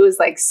business. It was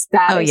like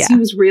status. Oh, yeah. He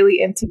was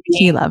really into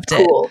being He loved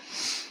cool. it.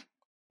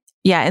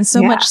 Yeah. And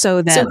so much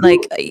so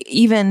that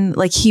even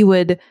like he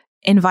would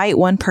invite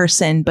one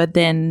person, but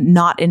then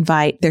not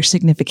invite their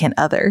significant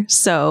other.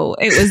 So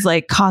it was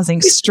like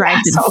causing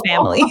strife in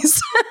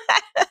families.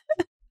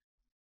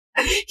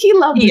 He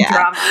loved the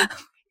drama.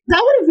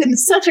 That would have been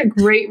such a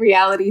great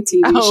reality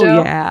TV show.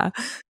 Oh, yeah.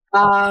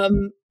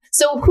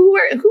 So who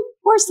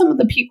were some of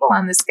the people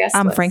on this guest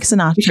list? Frank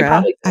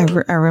Sinatra.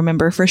 I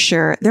remember for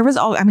sure. There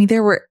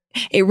were,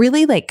 it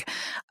really like,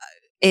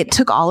 it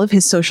took all of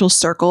his social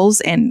circles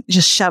and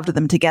just shoved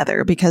them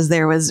together because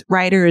there was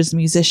writers,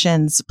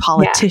 musicians,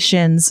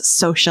 politicians,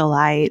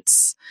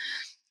 socialites.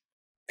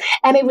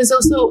 And it was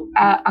also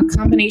a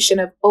combination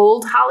of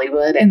old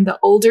Hollywood and the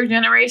older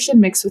generation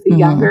mixed with the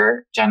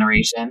younger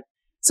generation.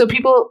 So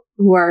people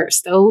who are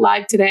still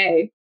alive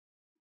today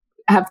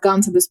have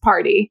gone to this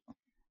party.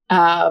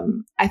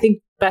 I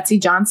think Betsy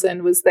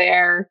Johnson was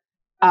there.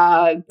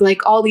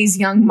 Like all these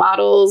young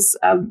models.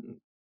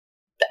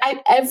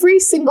 Every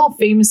single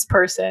famous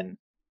person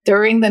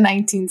during the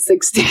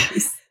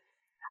 1960s.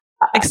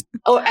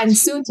 And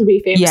soon to be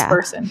famous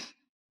person.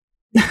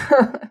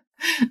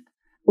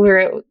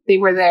 Where they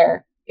were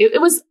there. It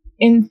was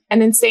an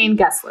insane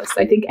guest list.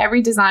 I think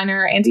every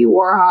designer, Andy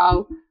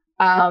Warhol,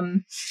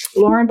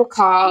 Lauren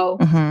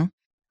Bacall,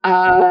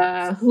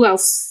 who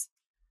else?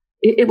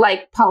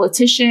 Like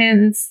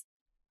politicians,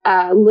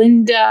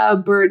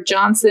 Linda Bird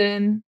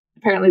Johnson.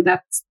 Apparently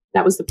that's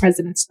That was the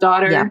president's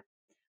daughter. Yeah.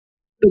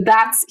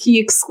 But he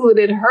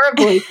excluded her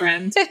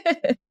boyfriend,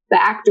 the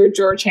actor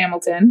George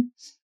Hamilton.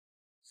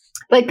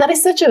 Like, that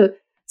is such a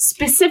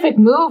specific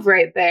move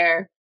right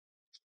there.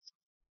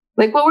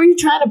 Like, what were you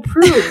trying to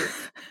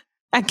prove?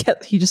 I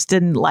guess he just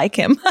didn't like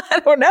him.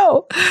 I don't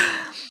know.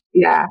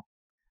 Yeah.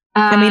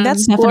 I mean,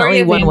 that's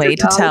definitely Gloria one way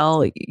to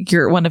Vanderbilt.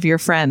 tell one of your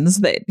friends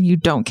that you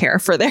don't care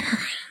for their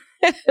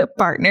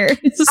partners.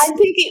 I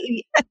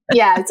think,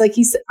 it's like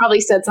he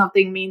probably said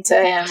something mean to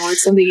him or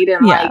something he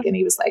didn't like. And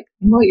he was like,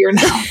 well, you're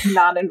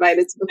not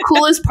invited to the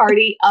coolest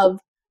party of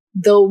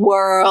the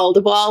world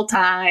of all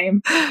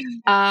time.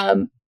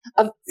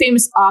 Of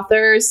famous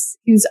authors.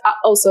 He was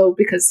also,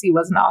 because he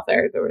was an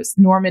author, there was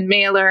Norman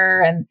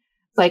Mailer and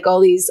like all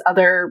these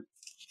other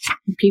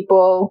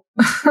people,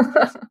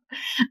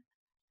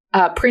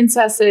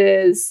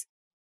 princesses.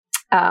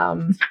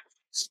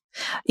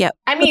 Yeah.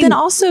 I mean, but then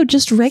also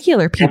just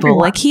regular people.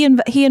 Everyone. Like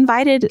he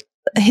invited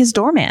his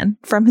doorman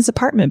from his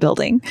apartment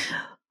building.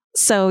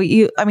 So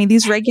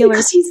these regular,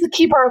 because he's the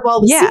keeper of all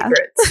the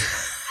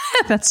secrets.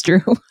 That's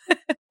true.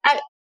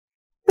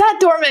 That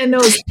doorman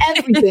knows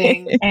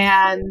everything.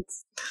 And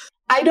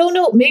I don't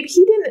know, maybe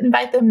he didn't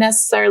invite them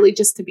necessarily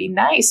just to be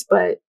nice,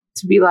 but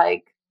to be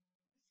like,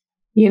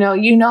 you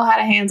know how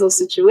to handle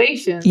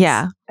situations.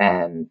 Yeah.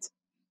 And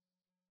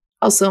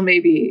also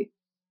maybe,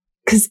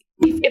 because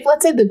if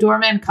let's say the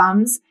doorman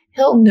comes,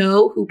 he'll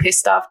know who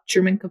pissed off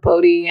Truman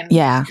Capote and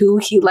who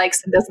he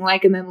likes and doesn't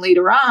like. And then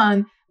later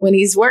on, when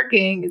he's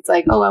working, it's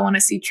like, oh, I want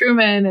to see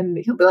Truman. And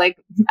he'll be like,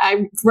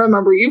 I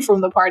remember you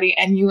from the party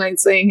and you ain't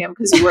seeing him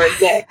because you were a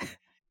dick.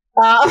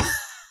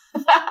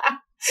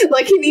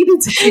 Like he needed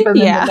to keep him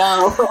in the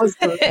know.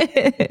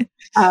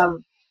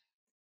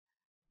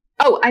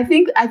 I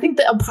think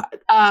that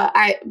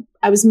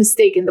I was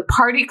mistaken. The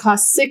party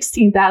cost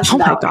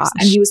 $16,000,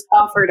 and he was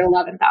offered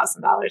 $11,000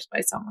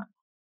 by someone.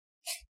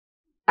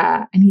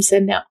 And he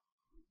said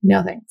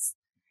no thanks.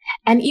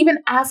 And even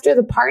after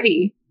the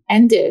party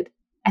ended,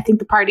 I think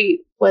the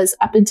party was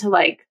up until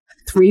like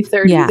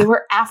 3:30. Yeah. There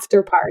were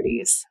after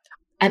parties.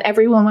 And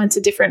everyone went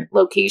to different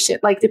locations,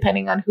 like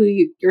depending on who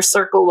your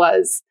circle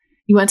was.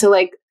 You went to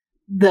like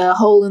the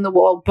hole in the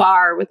wall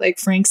bar with like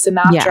Frank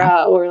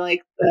Sinatra or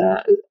like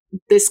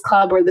this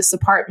club or this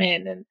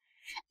apartment. And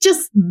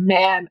just,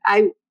 man,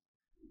 I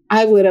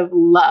would have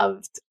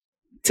loved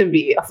to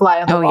be a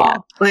fly on the wall. Yeah.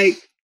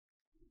 Like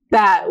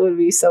that would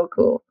be so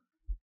cool.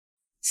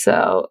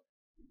 So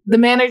the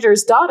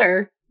manager's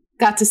daughter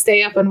got to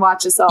stay up and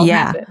watch us all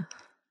happen.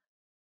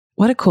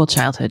 What a cool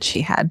childhood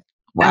she had.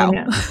 Wow.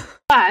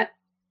 But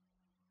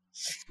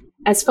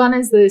as fun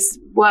as this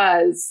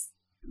was,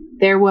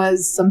 there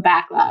was some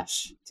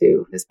backlash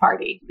to his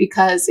party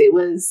because it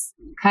was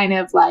kind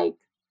of like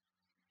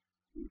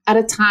at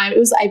a time, it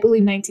was, I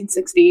believe,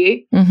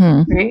 1968,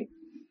 right?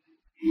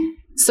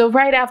 So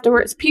right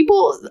afterwards,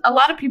 a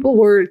lot of people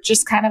were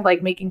just kind of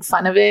like making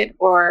fun of it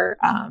or,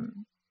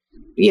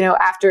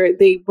 after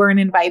they weren't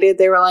invited,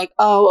 they were like,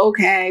 oh,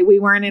 okay, we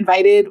weren't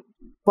invited.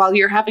 While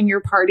you're having your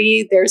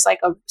party, there's like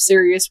a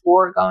serious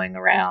war going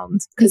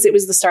around because it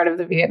was the start of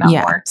the Vietnam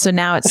War. So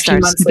now it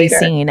starts to be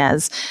seen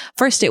as,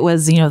 first it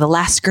was, the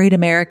last great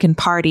American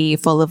party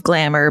full of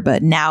glamour,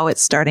 but now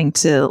it's starting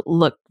to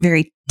look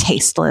very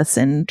tasteless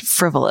and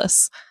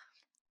frivolous.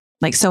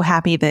 Like, so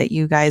happy that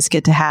you guys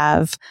get to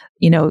have,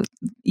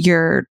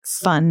 your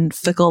fun,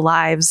 fickle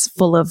lives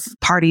full of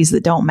parties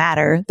that don't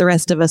matter. The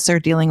rest of us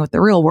are dealing with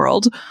the real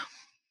world.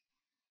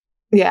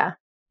 Yeah.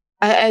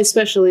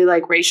 Especially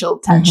like racial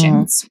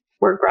tensions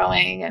were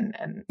growing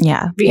and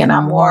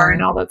Vietnam War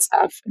and all that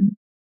stuff.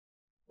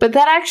 But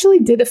that actually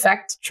did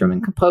affect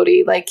Truman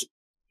Capote. Like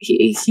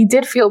he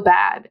did feel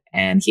bad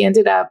and he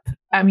ended up,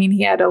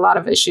 he had a lot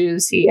of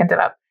issues. He ended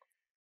up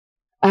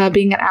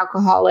being an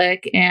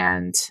alcoholic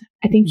and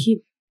I think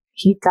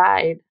he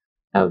died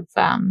of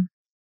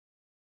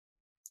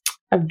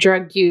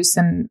drug use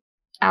and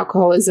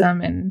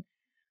alcoholism. And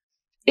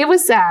it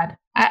was sad.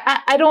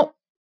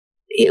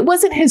 It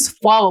wasn't his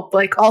fault.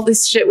 Like all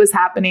this shit was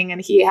happening and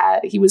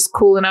he was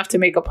cool enough to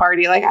make a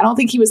party. Like, I don't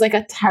think he was like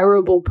a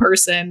terrible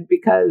person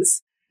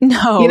because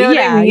no, you know what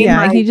I mean?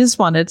 Yeah. Like, he just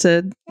wanted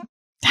to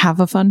have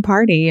a fun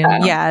party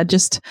and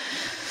just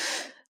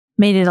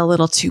made it a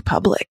little too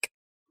public.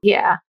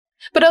 Yeah.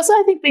 But also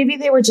I think maybe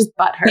they were just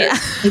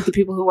butthurt, like the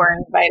people who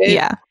weren't invited.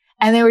 Yeah.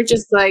 And they were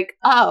just like,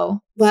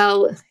 oh,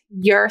 well,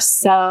 you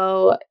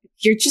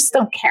just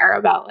don't care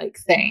about like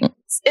things.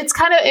 It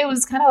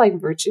was kind of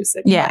like virtue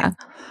signaling. Yeah.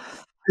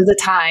 The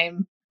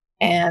time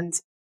and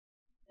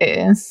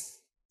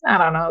I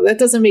don't know, that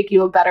doesn't make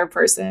you a better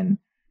person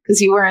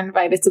because you were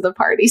invited to the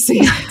party, so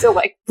you have to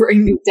like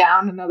bring you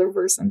down another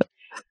person.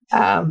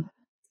 But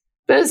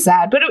it's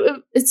sad, but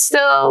it's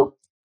still,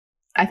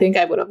 I think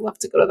I would have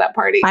loved to go to that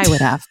party. I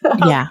would have.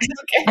 Yeah,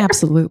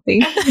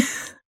 absolutely.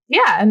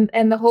 Yeah.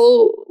 And the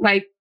whole,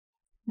 like,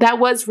 that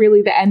was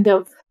really the end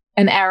of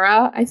an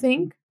era. I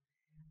think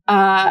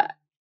the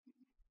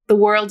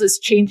world is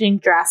changing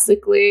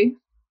drastically.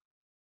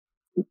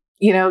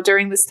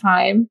 During this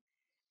time,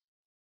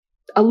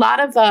 a lot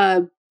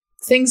of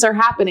things are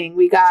happening.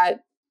 We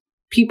got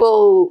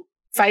people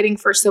fighting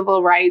for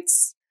civil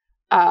rights.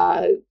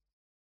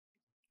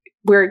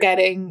 We're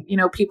getting,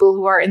 people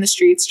who are in the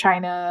streets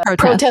trying to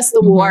protest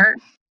the war.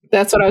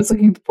 That's what I was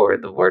looking for,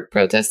 the word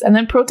protest. And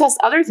then protest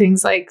other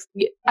things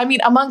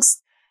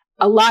amongst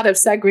a lot of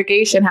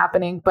segregation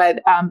happening.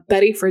 But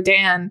Betty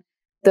Friedan,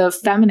 the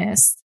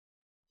feminist,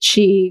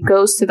 she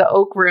goes to the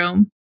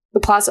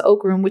Plaza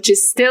Oak Room, which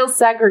is still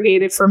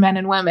segregated for men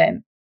and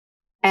women,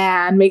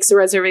 and makes a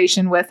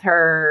reservation with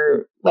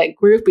her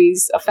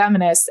groupies of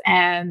feminists.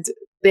 And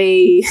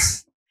they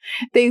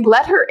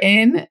let her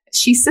in.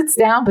 She sits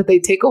down, but they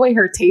take away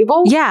her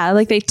table. Yeah,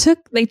 they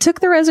took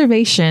the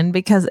reservation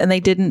and they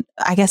didn't,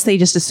 I guess they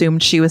just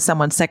assumed she was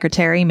someone's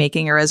secretary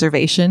making a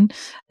reservation.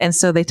 And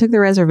so they took the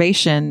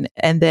reservation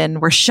and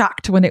then were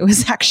shocked when it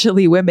was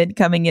actually women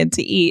coming in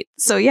to eat.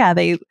 So yeah,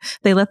 they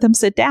let them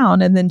sit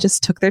down and then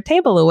just took their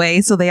table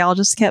away. So they all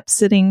just kept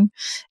sitting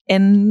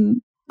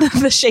in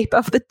the shape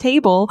of the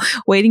table,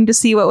 waiting to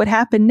see what would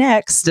happen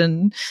next.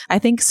 And I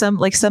think some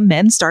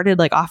men started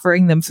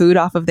offering them food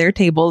off of their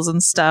tables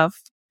and stuff.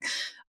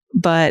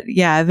 But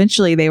yeah,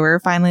 eventually they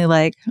were finally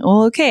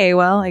well, okay,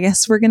 well, I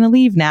guess we're gonna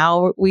leave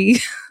now.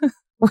 We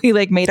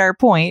made our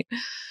point.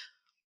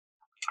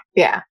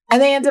 Yeah,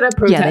 and they ended up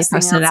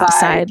protesting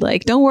outside.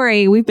 Don't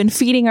worry, we've been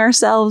feeding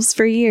ourselves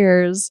for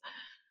years.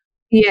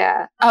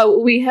 Yeah.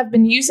 Oh, we have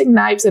been using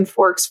knives and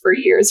forks for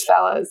years,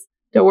 fellas.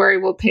 Don't worry,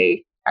 we'll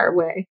pay our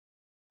way.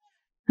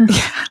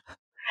 Yeah.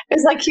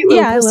 It's cute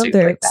little I love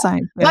their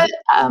sign. But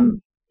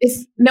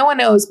if no one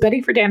knows,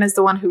 Betty Friedan is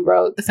the one who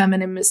wrote the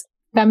Feminine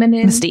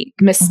Mystique.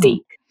 Mm-hmm.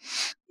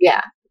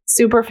 Yeah,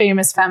 super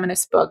famous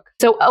feminist book.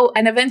 So,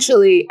 and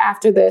eventually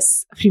after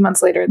this, a few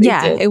months later,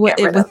 it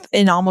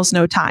within almost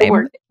no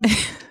time.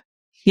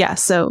 Yeah,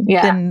 so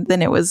then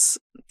it was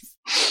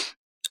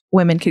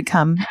women could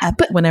come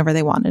whenever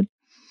they wanted.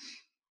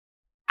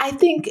 I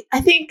think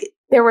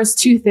there was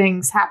two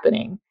things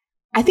happening.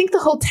 I think the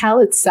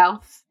hotel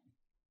itself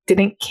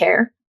didn't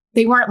care.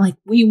 They weren't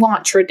we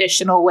want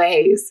traditional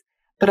ways,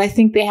 but I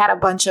think they had a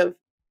bunch of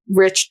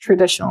rich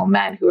traditional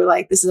men who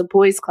were this is a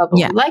boys' club and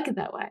we like it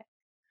that way.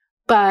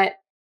 But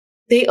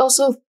they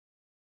also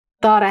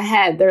thought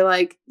ahead.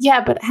 They're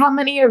yeah, but how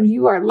many of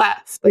you are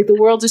left? The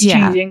world is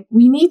changing.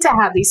 We need to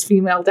have these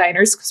female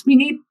diners because we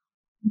need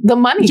the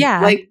money.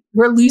 Yeah.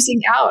 We're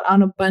losing out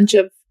on a bunch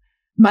of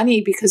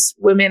money because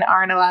women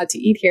aren't allowed to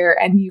eat here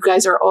and you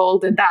guys are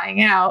old and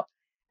dying out.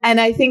 And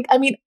I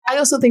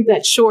also think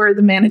that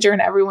the manager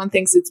and everyone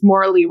thinks it's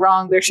morally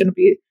wrong. There shouldn't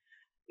be,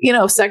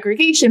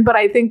 segregation. But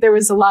I think there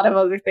was a lot of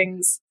other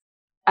things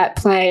at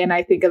play. And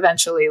I think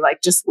eventually,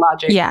 just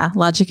logic. Yeah,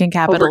 logic and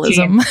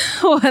capitalism.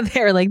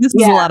 They're this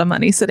is a lot of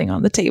money sitting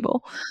on the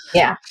table.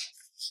 Yeah.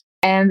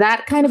 And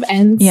that kind of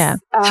ends. Yeah.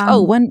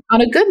 On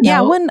a good note.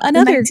 Yeah.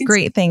 Another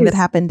great thing that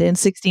happened in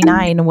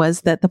 '69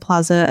 was that the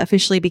Plaza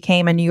officially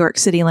became a New York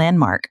City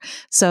landmark.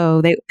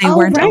 So they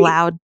weren't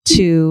allowed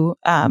to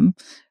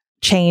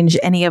change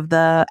any of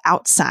the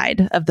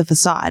outside of the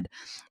facade.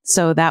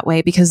 So that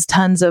way, because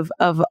tons of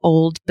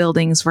old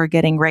buildings were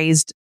getting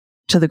razed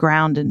to the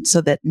ground, and so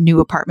that new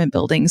apartment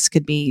buildings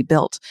could be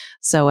built.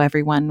 So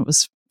everyone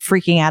was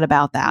freaking out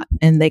about that,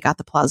 and they got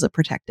the Plaza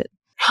protected.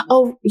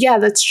 Oh, yeah,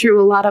 that's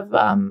true. A lot of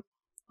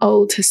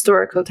old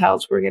historic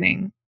hotels were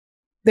getting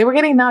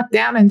knocked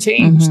down and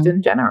changed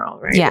in general,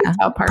 right? Yeah,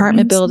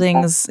 apartment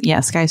buildings,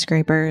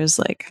 skyscrapers,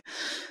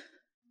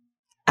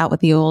 out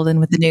with the old and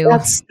with the new.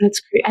 That's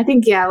great. I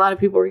think, a lot of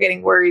people were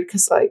getting worried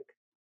because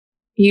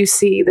you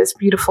see this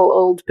beautiful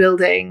old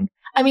building.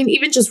 I mean,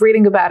 even just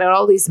reading about it,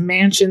 all these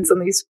mansions and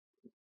these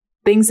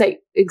things that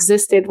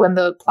existed when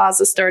the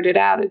Plaza started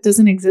out, it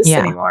doesn't exist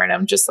anymore. And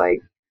I'm just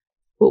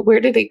well,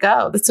 where did it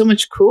go? That's so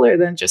much cooler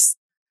than just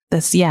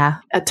this. Yeah.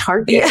 A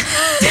Target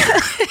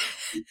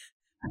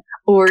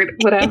or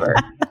whatever.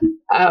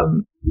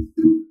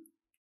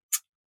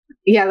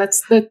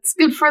 That's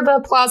good for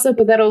the Plaza,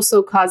 but that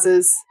also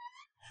causes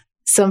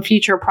some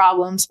future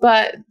problems,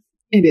 but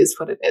it is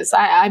what it is.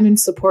 I'm in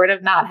support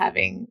of not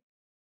having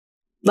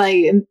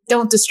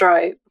don't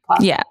destroy the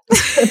Plaza. Yeah.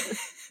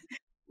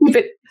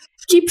 But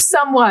keep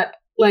somewhat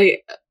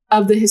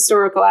of the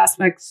historical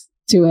aspects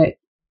to it.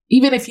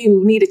 Even if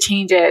you need to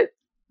change it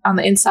on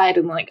the inside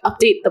and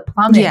update the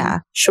plumbing. Yeah.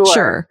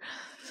 Sure.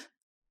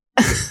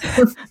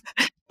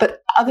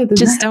 But other than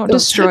just don't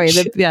destroy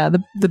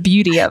the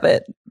beauty of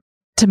it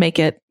to make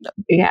it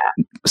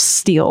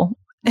steel.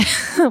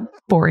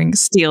 Boring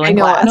steel and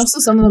glass. And also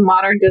some of the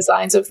modern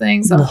designs of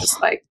things. I'm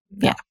just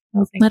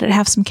no, let it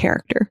have some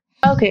character.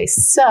 Okay,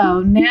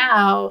 so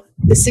now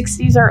the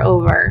 60s are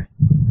over.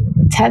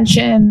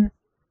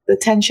 The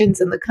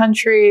tensions in the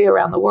country,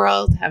 around the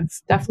world, have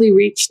definitely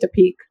reached a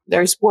peak.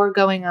 There's war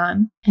going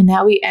on, and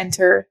now we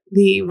enter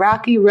the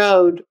rocky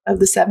road of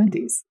the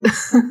 70s.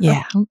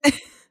 Yeah,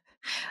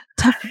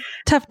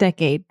 tough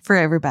decade for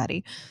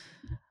everybody.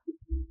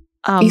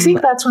 You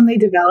think that's when they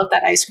developed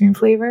that ice cream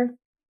flavor?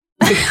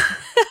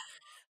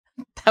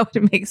 That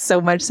would make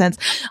so much sense.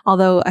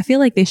 Although I feel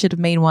like they should have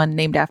made one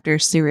named after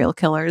serial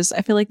killers.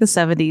 I feel like the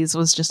 70s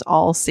was just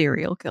all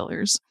serial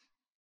killers.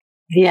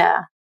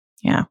 Yeah.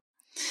 Yeah.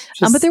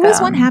 But there was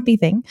one happy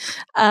thing.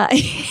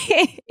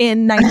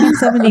 In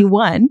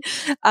 1971,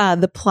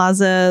 the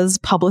Plaza's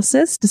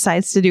publicist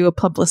decides to do a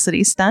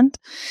publicity stunt.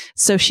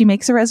 So she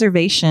makes a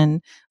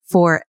reservation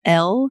for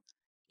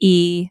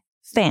L.E.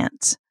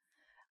 Fant.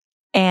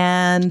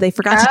 And they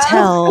forgot to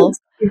tell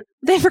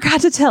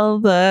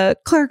the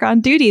clerk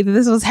on duty that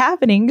this was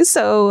happening.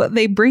 So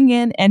they bring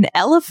in an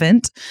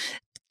elephant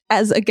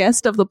as a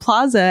guest of the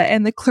Plaza,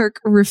 and the clerk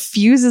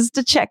refuses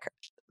to check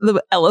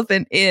the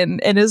elephant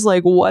in and is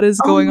like, what is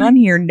going on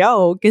here?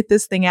 No, get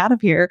this thing out of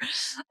here.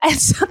 And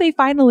so they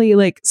finally,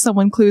 like,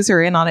 someone clues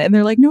her in on it, and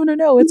they're like, no,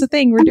 it's a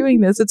thing. We're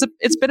doing this.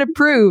 It's been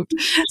approved.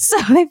 So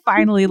they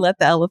finally let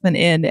the elephant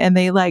in, and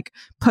they like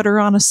put her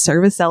on a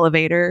service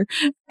elevator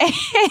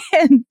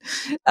and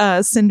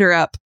send her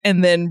up,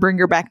 and then bring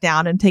her back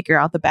down and take her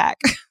out the back.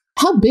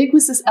 How big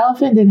was this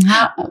elephant, and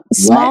how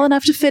small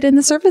enough to fit in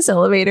the service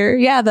elevator?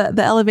 Yeah,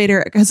 the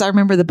elevator, because I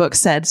remember the book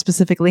said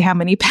specifically how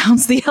many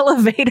pounds the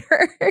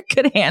elevator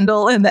could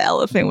handle, and the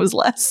elephant was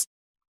less.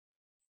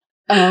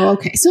 Oh,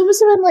 okay. So it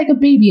must have been like a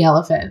baby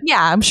elephant.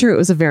 Yeah, I'm sure it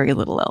was a very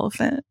little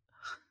elephant.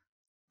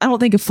 I don't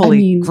think a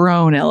fully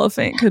grown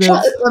elephant could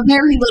have. A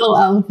very little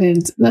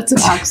elephant. That's an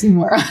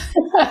oxymoron.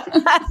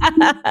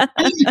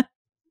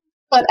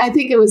 But I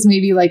think it was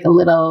maybe like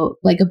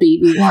a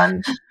baby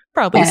one.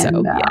 Probably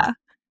so. Yeah.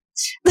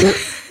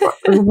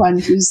 or one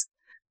who's,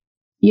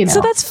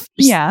 so that's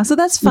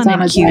fun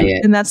and cute,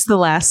 diet. And that's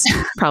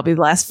probably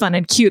the last fun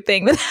and cute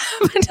thing that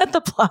happened at the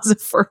Plaza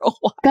for a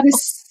while. That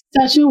is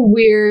such a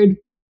weird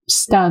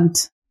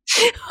stunt.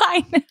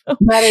 I know.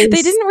 They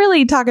didn't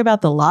really talk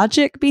about the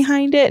logic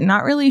behind it.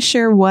 Not really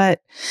sure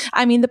what.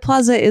 I mean, the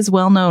Plaza is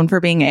well known for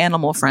being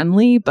animal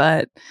friendly,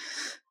 but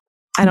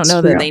I don't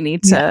know that they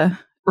need to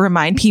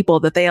remind people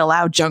that they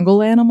allow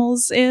jungle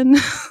animals in,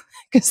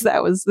 because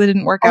that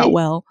didn't work out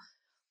well.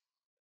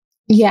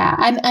 Yeah,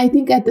 and I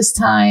think at this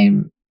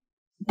time,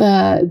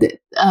 the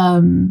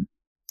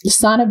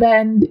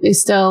Sonnabend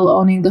is still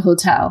owning the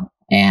hotel,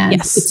 and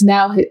it's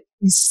now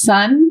his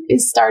son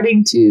is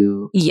starting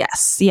to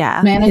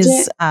manage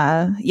it.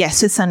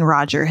 His son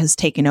Roger has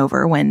taken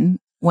over when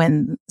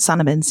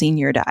Sonnabend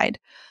Sr. died.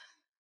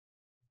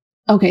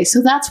 Okay,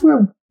 so that's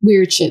where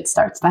weird shit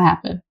starts to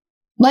happen.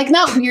 Like,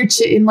 not weird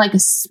shit in like a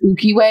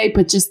spooky way,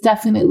 but just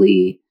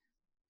definitely.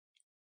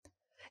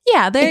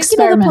 Yeah, they're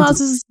the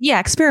Plaza's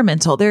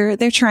experimental.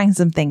 They're trying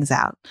some things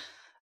out.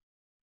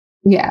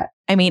 Yeah.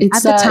 I mean,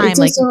 at the time,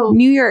 like also,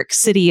 New York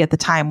City at the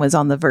time was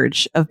on the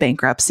verge of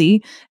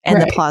bankruptcy,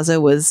 and the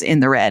Plaza was in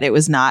the red. It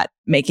was not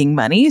making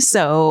money.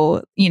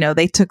 So,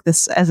 they took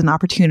this as an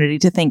opportunity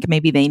to think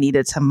maybe they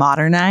needed to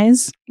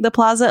modernize the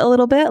Plaza a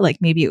little bit. Like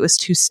maybe it was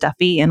too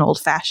stuffy and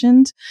old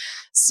fashioned.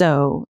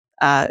 So,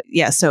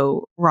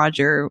 so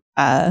Roger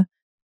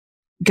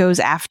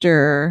goes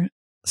after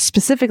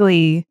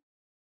specifically.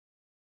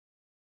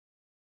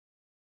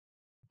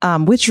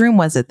 Which room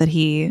was it that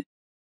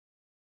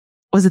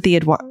was it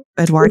the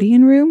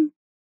Edwardian room?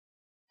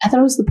 I thought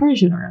it was the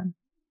Persian room.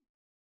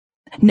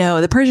 No,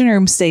 the Persian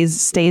room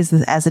stays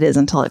as it is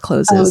until it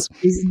closes.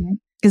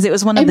 Because it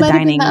was one of the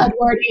dining. The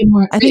Edwardian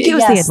room. I think it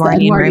was the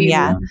Edwardian room.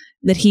 Yeah,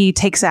 that he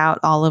takes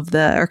out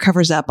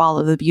covers up all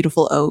of the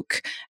beautiful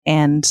oak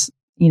and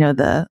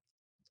the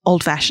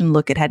old fashioned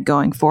look it had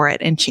going for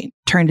it, and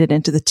turned it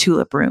into the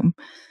tulip room.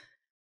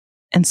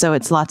 And so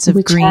it's lots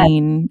of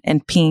green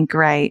and pink,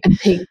 right? And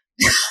pink.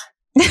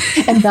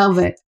 And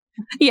velvet.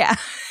 Yeah.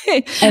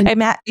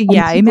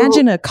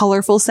 Imagine a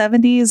colorful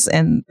 70s,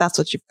 and that's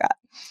what you've got.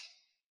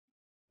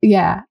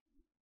 Yeah.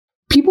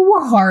 People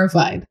were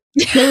horrified.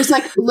 There was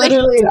like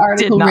literally an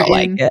article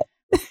written,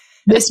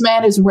 this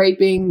man is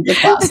raping the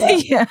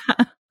Plaza. Yeah.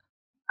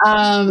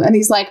 And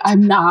he's like,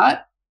 I'm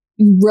not.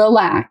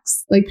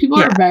 Relax. Like, people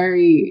are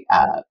very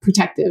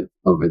protective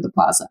over the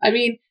Plaza. I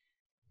mean,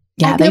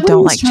 they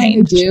don't like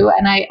change. To do,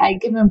 and I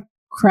give him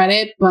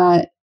credit,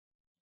 but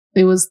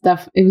it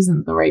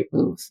wasn't the right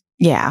move.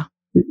 Yeah.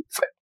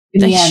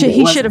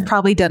 He should have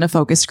probably done a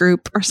focus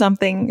group or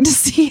something to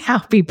see how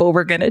people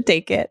were going to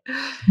take it.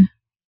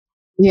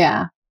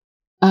 Yeah.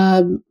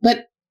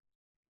 But,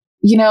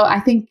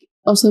 I think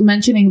also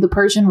mentioning the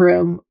Persian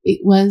room,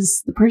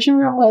 the Persian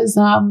room was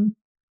not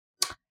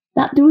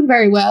doing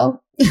very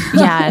well.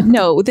 Yeah,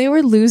 no, they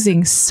were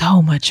losing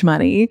so much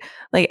money,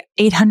 like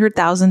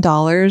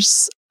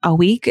 $800,000 a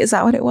week. Is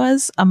that what it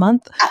was? A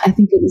month? I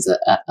think it was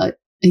a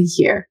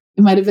year.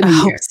 It might have been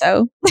a year.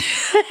 Hope so.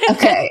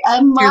 Okay,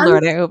 a month. Dear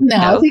Lord, I hope no.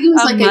 I think it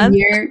was a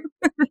year.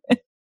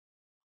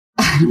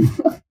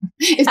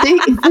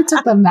 if it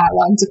took them that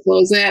long to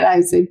close it,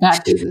 I say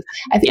bad business.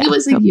 I think it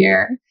was a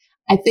year.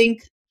 I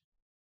think,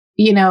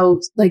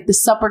 like the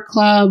supper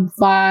club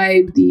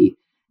vibe, the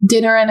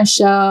dinner and a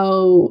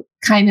show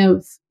kind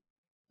of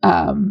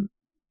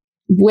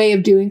way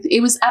of doing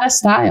it was out of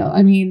style.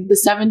 I mean,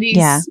 the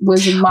 70s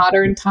was in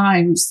modern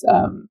times.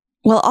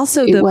 Well,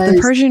 also the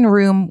Persian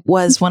room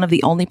was one of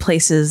the only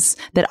places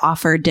that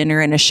offered dinner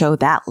and a show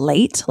that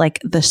late. Like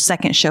the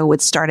second show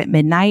would start at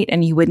midnight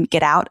and you wouldn't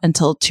get out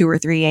until 2 or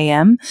 3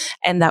 a.m.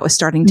 And that was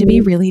starting to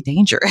be really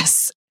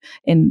dangerous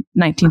in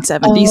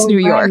 1970s New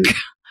York.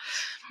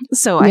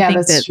 So I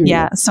think that, true.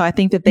 so I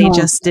think that they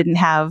just didn't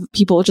have,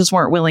 people just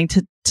weren't willing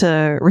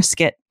to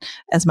risk it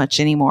as much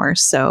anymore.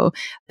 So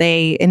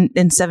they,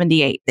 in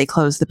 78, they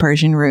closed the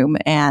Persian Room,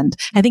 and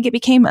I think it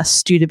became a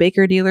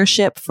Studebaker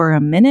dealership for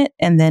a minute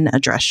and then a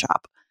dress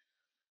shop.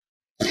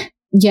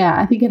 Yeah,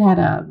 I think it had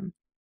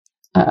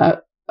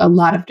a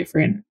lot of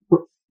different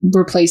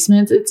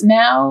replacements. It's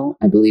now,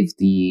 I believe,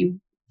 the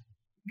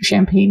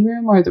Champagne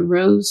Room or the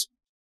Rose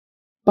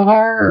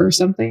Bar or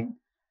something,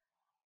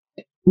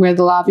 where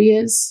the lobby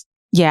is.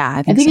 Yeah,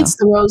 I think so. It's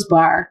the Rose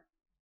Bar.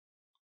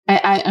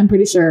 I'm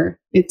pretty sure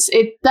it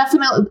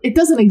definitely, it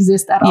doesn't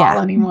exist at all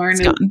anymore. It's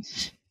gone.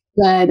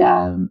 But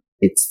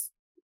it's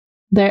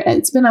there.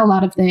 It's been a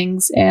lot of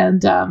things,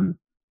 and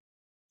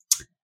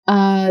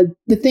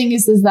the thing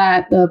is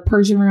that the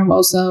Persian Room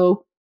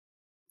also,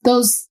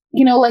 those,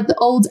 like the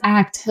old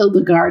act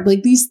Hildegard,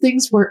 like these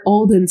things were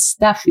old and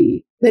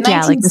stuffy. The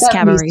 1970s, like this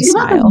cabaret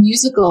style. A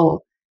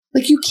musical,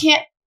 like you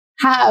can't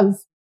have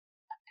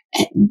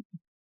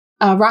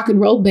rock and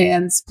roll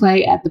bands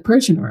play at the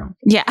Persian Room.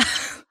 Yeah.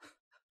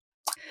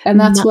 And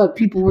that's what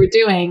people were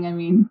doing. I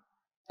mean,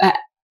 at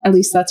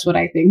least that's what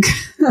I think.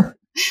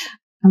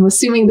 I'm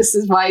assuming this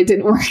is why it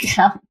didn't work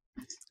out.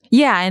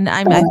 Yeah, and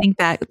I think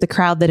that the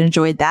crowd that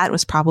enjoyed that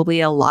was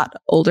probably a lot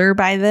older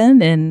by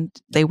then, and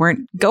they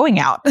weren't going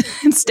out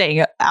and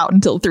staying out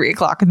until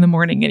 3:00 in the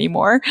morning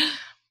anymore.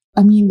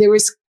 I mean, there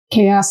was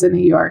chaos in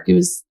New York. It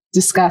was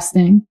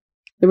disgusting.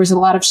 There was a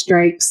lot of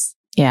strikes.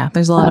 Yeah,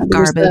 there's a lot of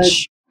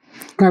garbage.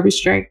 Garbage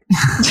strike.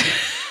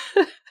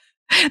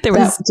 There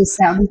was that just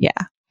sounded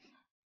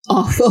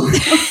awful.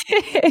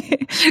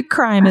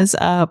 Crime is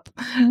up.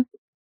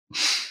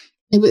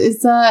 It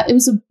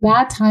was a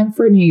bad time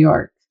for New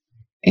York.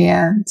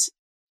 And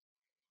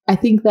I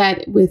think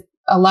that with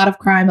a lot of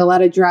crime, a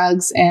lot of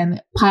drugs,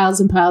 and piles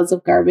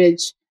of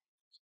garbage,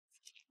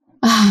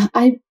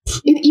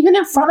 even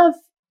in front of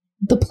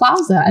the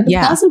Plaza, and the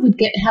Plaza would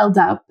get held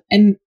up,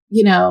 and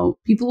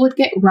people would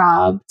get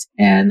robbed,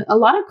 and a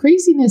lot of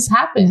craziness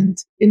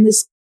happened in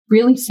this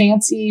really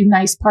fancy,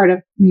 nice part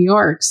of New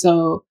York.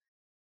 So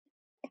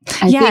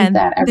I think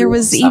that there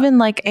was even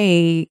like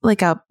a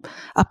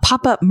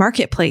pop-up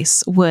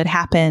marketplace would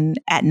happen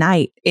at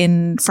night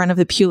in front of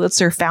the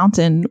Pulitzer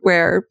Fountain,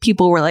 where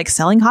people were like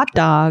selling hot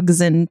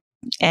dogs and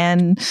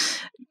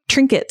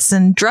trinkets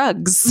and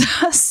drugs.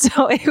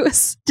 So it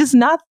was just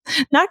not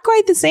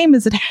quite the same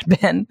as it had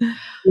been.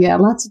 Yeah,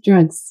 lots of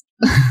drugs.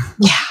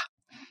 Yeah.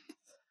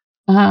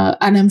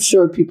 And I'm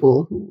sure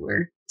people who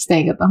were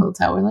staying at the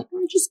hotel were like,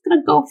 I'm just going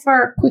to go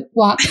for a quick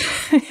walk,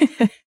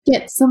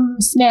 get some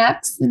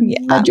snacks and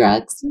my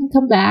drugs, and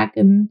come back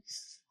and,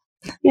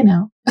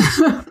 have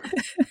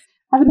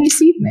a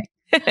nice evening.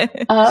 I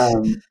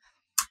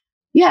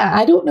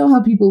don't know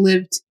how people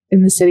lived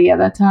in the city at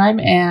that time.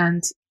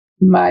 And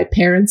my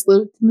parents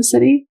lived in the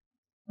city.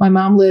 My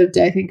mom lived,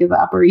 I think, in the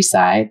Upper East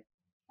Side,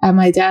 and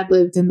my dad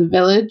lived in the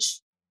Village.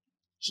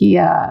 He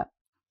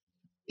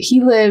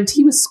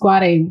was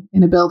squatting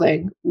in a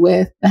building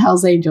with the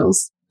Hells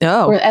Angels.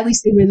 Oh. Or at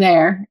least they were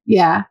there.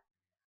 Yeah.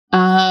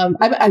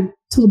 I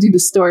told you the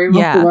story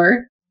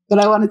before, but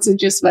I wanted to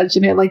just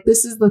mention it. Like,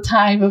 this is the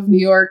time of New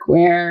York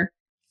where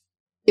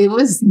it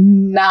was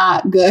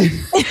not good.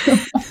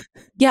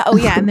 Yeah. Oh,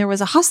 yeah. And there was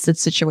a hostage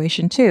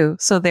situation, too.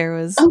 So there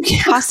was a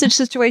hostage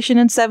situation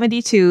in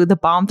 72. The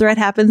bomb threat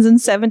happens in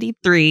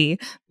 73.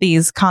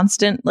 These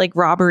constant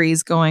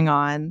robberies going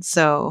on.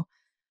 So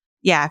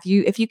yeah,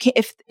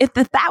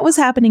 if that was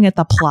happening at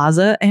the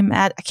Plaza,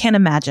 I can't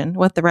imagine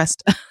what the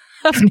rest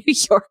of New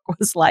York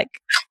was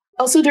like.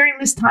 Also, during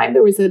this time,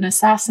 there was an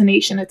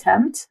assassination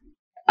attempt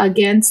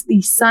against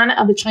the son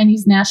of a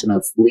Chinese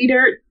nationalist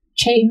leader,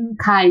 Chiang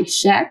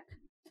Kai-shek.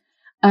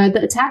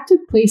 The attack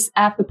took place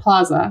at the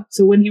Plaza.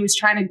 So when he was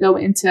trying to go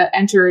into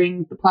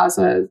entering the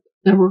Plaza,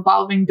 the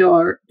revolving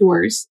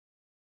doors,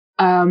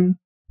 a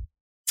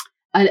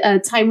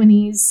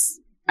Taiwanese,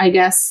 I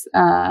guess,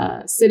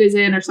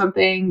 citizen or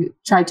something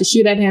tried to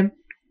shoot at him.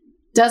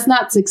 Does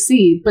not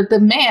succeed. But the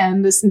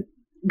man, this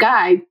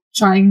guy,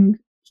 Chiang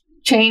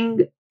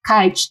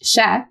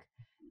Kai-shek,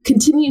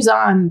 continues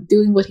on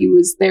doing what he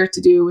was there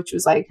to do, which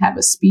was have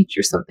a speech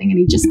or something. And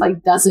he just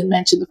doesn't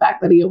mention the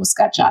fact that he almost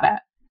got shot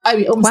at. I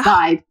mean, almost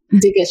died. He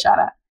did get shot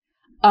at.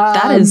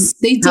 That is.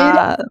 They did,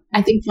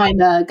 I think,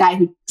 find a guy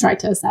who tried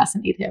to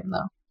assassinate him,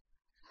 though.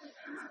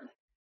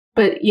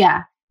 But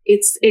yeah,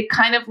 it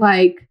kind of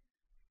I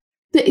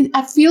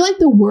feel like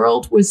the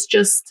world was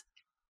just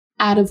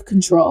out of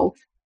control.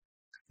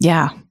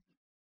 Yeah.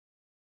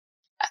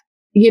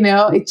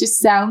 It just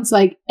sounds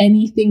like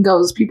anything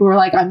goes. People were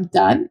like, I'm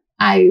done.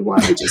 I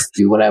want to just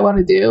do what I want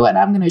to do, and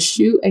I'm going to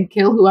shoot and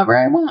kill whoever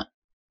I want.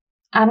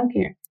 I don't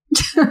care.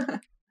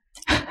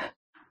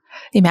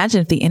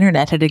 Imagine if the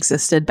internet had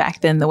existed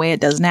back then the way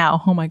it does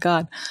now. Oh my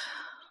God.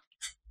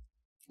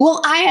 Well,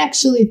 I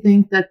actually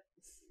think that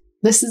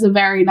this is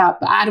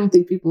I don't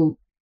think people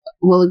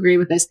will agree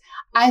with this.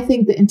 I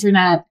think the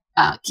internet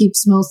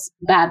keeps most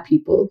bad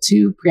people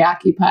too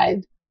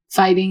preoccupied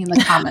fighting in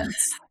the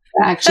comments.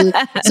 Actually,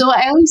 so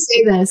I always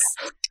say this.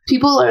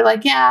 People are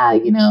like,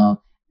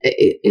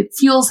 it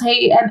fuels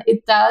hate, and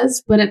it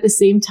does. But at the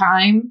same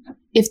time,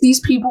 if these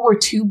people were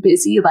too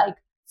busy, like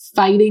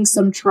fighting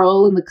some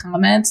troll in the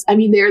comments, I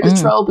mean, they're the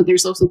troll, but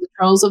there's also the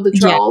trolls of the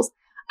trolls. Yeah.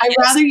 I'd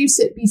rather you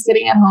be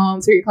sitting at home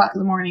 3 o'clock in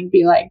the morning,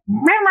 be like,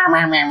 meh,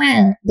 meh, meh,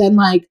 meh, than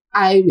like,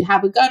 I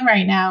have a gun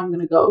right now, I'm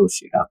going to go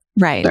shoot up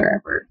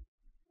wherever.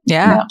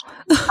 Yeah.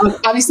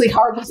 Obviously,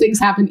 horrible things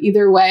happen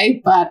either way,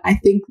 but I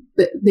think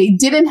that they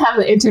didn't have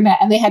the internet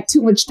and they had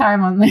too much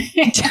time on there.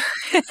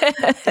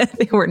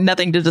 They were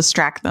nothing to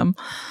distract them.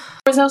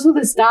 There was also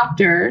this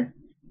doctor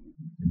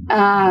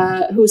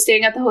who was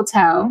staying at the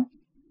hotel,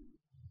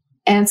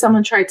 and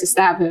someone tried to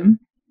stab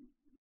him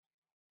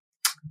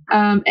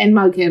and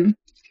mug him.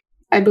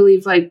 I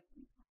believe, like,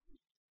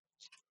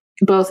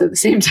 both at the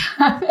same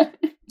time.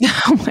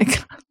 Oh my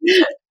God.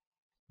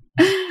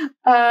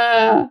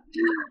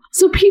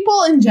 So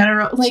people in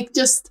general, like,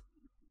 just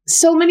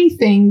so many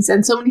things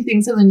in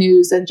the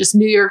news, and just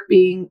New York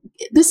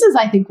this is,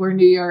 I think, where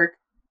New York,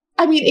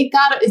 I mean, it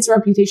got its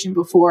reputation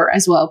before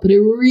as well, but it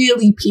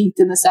really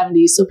peaked in the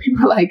 70s. So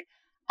people are like,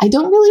 I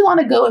don't really want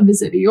to go and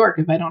visit New York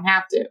if I don't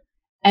have to.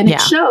 And it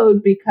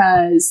showed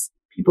because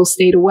people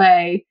stayed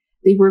away.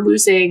 They were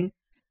losing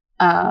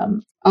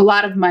a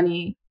lot of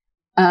money.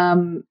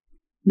 The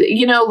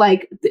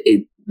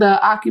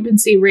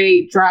occupancy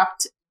rate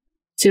dropped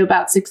to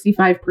about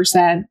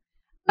 65%.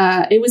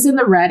 It was in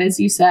the red, as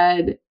you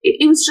said.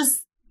 It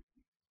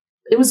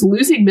was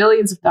losing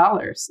millions of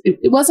dollars.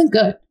 It wasn't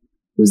good.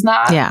 It was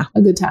not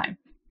a good time.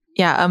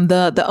 Yeah.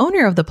 The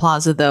owner of the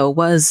plaza, though,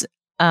 was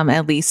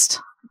at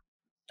least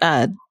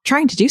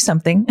trying to do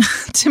something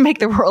to make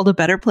the world a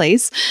better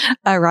place.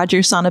 Roger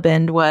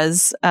Sonnabend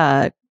was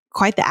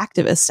quite the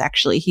activist,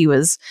 actually. He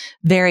was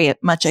very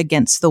much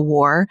against the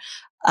war,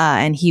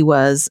 and he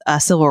was a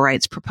civil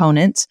rights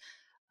proponent.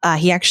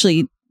 He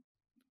actually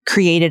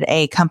created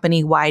a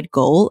company-wide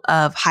goal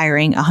of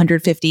hiring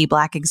 150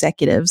 Black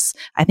executives,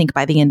 I think,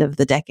 by the end of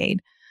the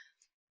decade.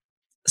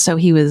 So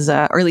he was,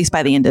 or at least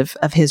by the end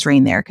of his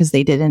reign there, because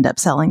they did end up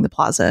selling the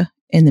plaza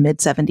in the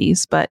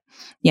mid-70s. But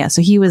yeah,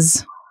 so he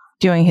was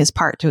doing his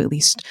part to at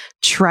least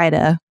try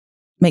to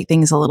make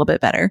things a little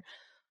bit better.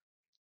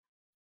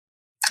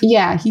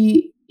 Yeah,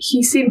 he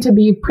seemed to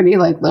be pretty,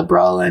 like,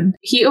 liberal, and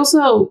he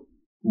also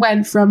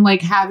went from,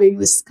 like, having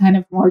this kind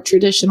of more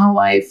traditional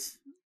life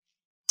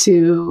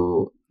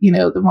to, you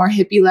know, the more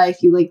hippie life.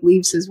 He, like,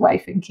 leaves his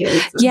wife and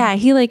kids. And,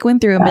 he, like,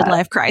 went through a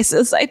midlife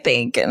crisis, I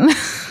think. And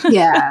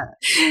yeah,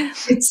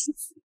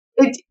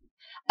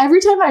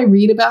 every time I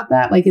read about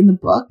that, like in the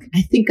book,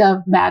 I think of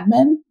Mad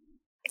Men.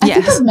 I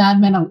think of Mad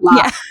Men a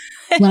lot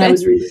when I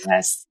was reading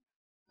this.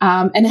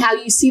 And how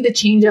you see the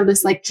change of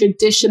this, like,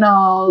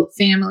 traditional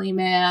family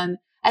man,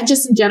 and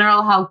just in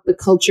general, how the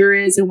culture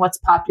is and what's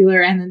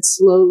popular. And then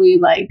slowly,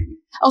 like,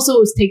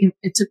 also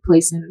it took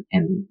place in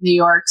New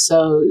York.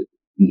 So,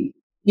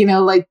 you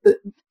know, like,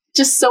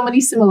 just so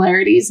many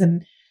similarities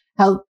and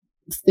how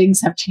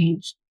things have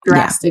changed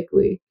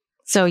drastically.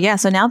 So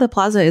now the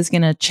plaza is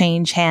going to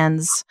change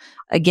hands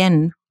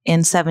again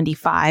in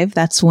 75.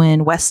 That's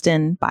when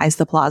Weston buys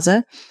the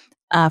plaza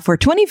for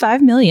 $25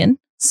 million.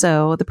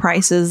 So the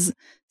price is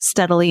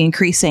steadily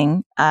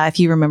increasing. If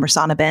you remember,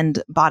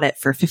 Sonnabend bought it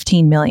for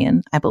 $15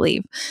 million, I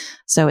believe.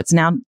 So it's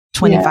now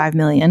 $25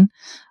 million.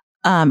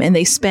 And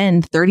they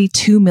spend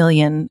 $32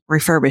 million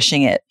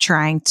refurbishing it,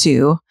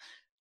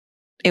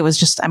 it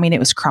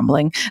was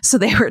crumbling. So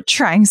they were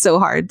trying so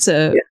hard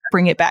to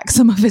bring it back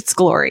some of its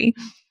glory.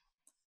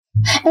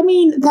 I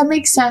mean, that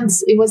makes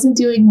sense. It wasn't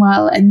doing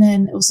well. And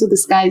then also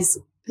this guy's,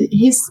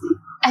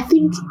 I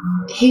think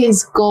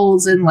his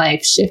goals in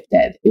life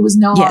shifted. It was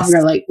no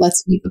longer like,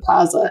 let's meet the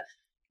plaza.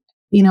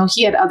 You know,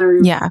 he had other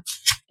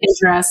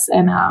interests,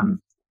 and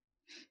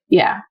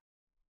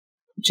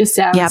just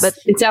sounds,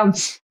 it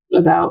sounds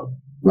about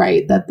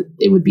right that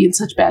it would be in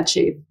such bad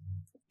shape.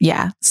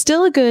 Yeah.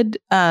 Still a good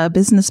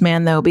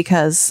businessman, though,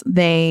 because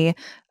they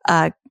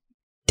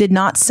did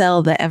not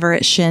sell the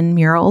Everett Shin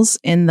murals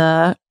in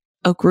the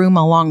Oak Room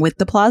along with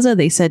the plaza.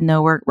 They said,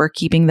 no, we're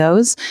keeping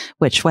those,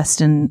 which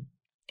Weston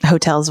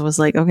Hotels was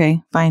like,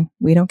 okay, fine,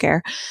 we don't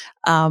care.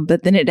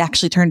 But then it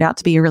actually turned out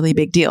to be a really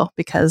big deal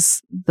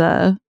because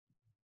the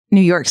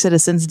New York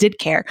citizens did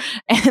care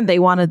and they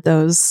wanted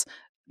those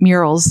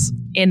murals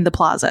in the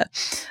plaza.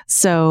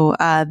 So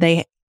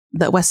that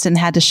Weston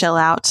had to shell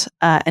out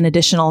an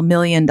additional $1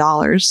 million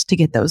to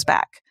get those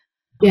back.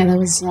 Yeah, that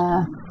was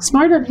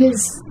smart of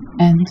his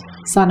end,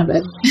 son of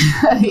it.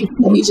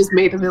 He just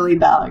made $1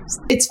 million.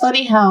 It's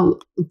funny how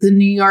the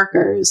New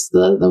Yorkers,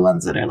 the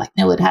ones that are like,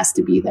 no, it has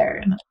to be there.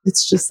 And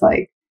it's just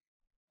like,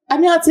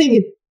 I'm not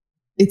saying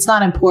it's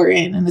not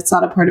important and it's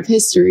not a part of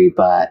history,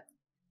 but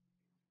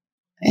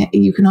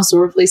you can also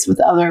replace with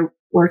other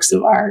works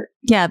of art.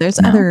 Yeah, there's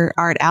other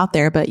art out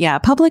there, but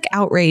public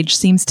outrage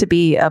seems to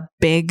be a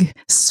big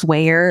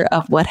swayer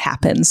of what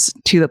happens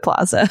to the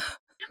plaza.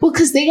 Well,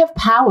 because they have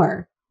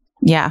power.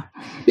 Yeah.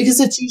 Because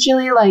it's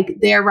usually like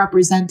they're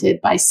represented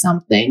by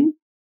something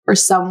or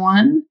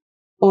someone,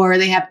 or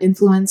they have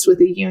influence with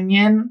a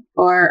union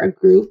or a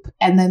group.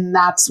 And then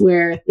that's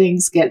where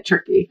things get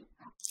tricky.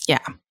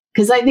 Yeah.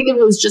 Because I think if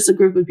it was just a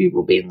group of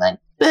people being like,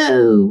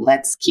 boo,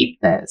 let's keep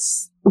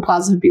this, the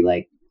Plaza would be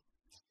like,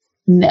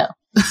 no.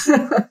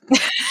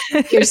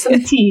 Here's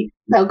some tea.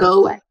 They'll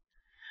go away.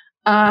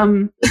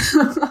 But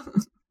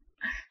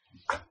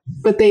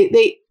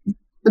the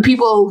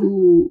people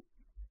who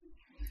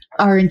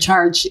are in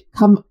charge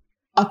come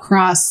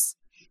across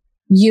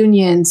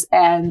unions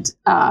and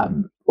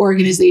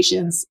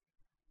organizations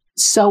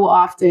so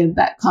often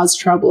that cause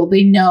trouble.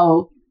 They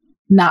know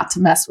not to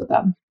mess with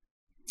them.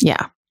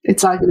 Yeah.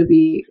 It's not going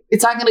to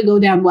go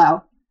down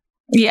well.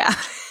 Yeah.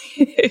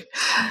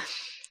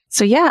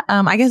 So yeah,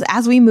 I guess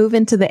as we move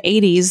into the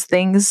 80s,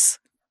 things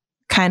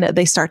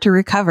they start to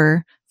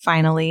recover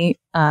finally.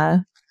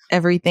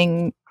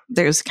 Everything,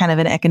 there's kind of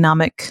an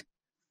economic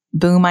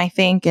boom, I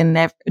think, and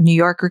New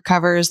York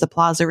recovers, the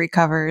Plaza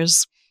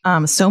recovers,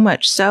 so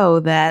much so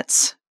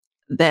that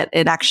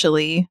it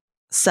actually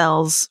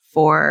sells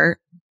for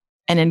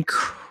an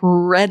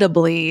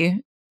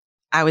incredibly,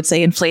 I would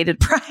say, inflated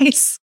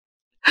price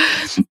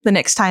the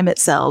next time it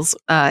sells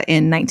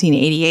in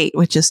 1988,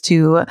 which is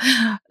to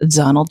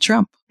Donald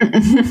Trump.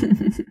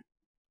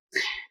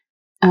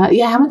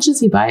 How much does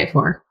he buy it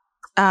for?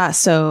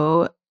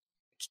 So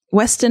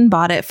Weston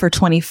bought it for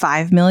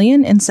 $25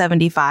 million in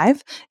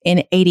 75.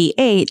 In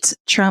 88,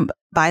 Trump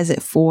buys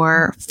it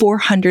for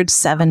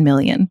 $407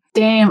 million.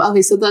 Damn.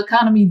 Okay, so the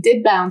economy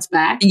did bounce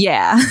back.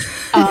 Yeah.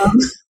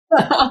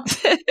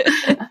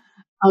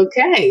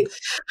 Okay.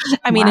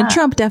 I mean, and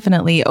Trump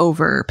definitely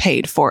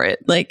overpaid for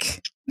it.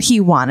 Like, he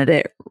wanted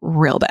it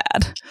real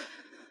bad.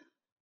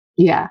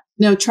 Yeah.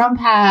 No, Trump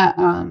had,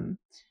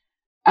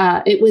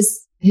 it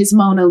was his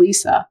Mona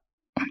Lisa.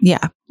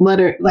 Yeah.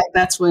 Letter, like,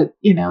 that's what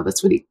he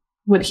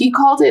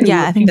called it.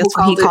 Yeah, I think that's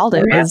what he called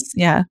it.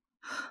 Yeah.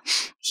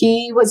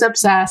 He was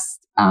obsessed.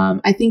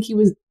 I think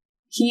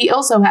he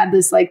also had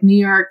this like New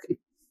York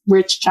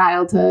rich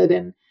childhood,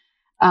 and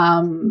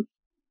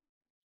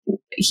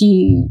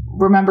he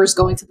remembers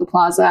going to the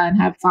Plaza and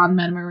have fond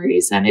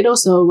memories. And it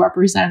also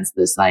represents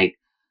this, like,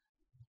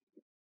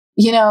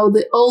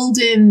 the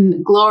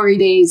olden glory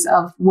days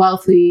of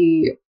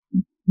wealthy,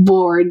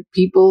 bored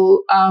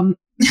people. I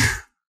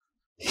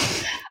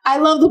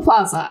love the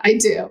Plaza. I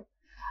do.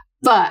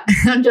 But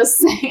I'm just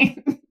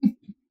saying,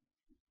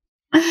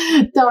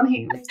 don't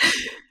hate me.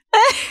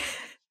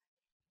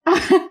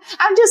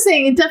 I'm just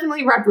saying it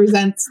definitely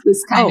represents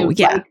this kind of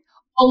like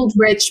old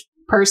rich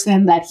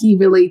person that he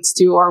relates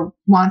to or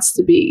wants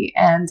to be.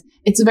 And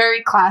it's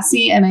very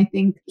classy. And I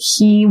think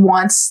he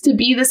wants to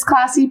be this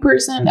classy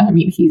person. I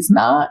mean, he's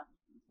not,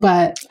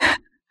 but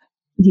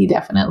he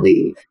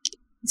definitely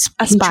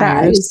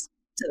aspires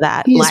to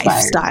that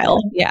lifestyle.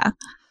 Yeah.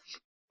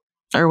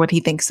 Or what he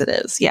thinks it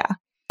is. Yeah.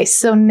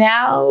 So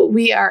now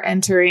we are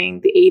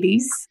entering the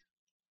 80s,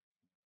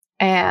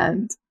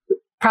 and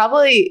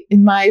probably,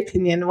 in my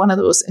opinion, one of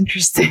the most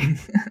interesting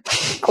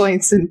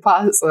points in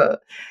the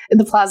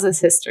Plaza's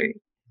history.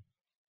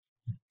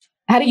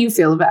 How do you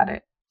feel about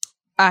it?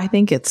 I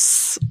think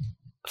it's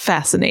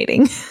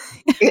fascinating.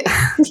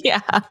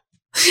 Yeah.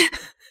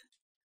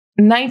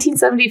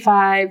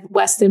 1975,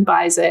 Weston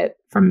buys it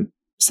from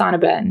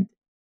Sonnabend,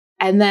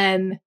 and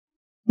then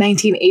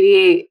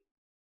 1988,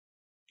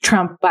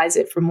 Trump buys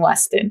it from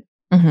Weston.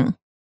 Mm-hmm.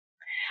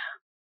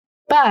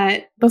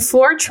 But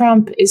before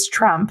Trump is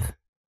Trump,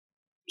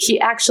 he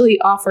actually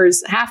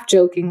offers, half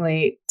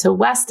jokingly, to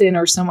Weston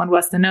or someone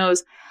Weston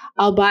knows,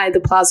 I'll buy the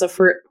Plaza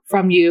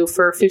from you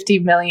for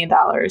 $50 million.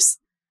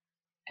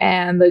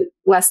 And the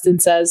Weston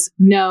says,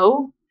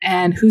 no.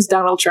 And who's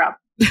Donald Trump?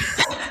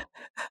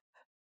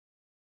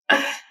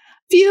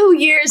 Few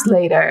years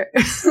later.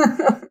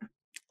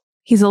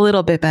 He's a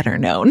little bit better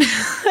known.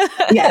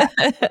 Yeah.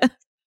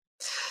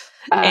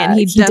 And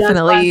he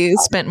definitely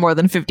spent more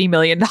than $50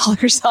 million on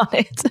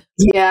it.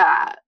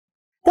 Yeah.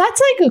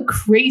 That's like a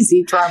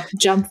crazy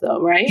jump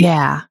though, right?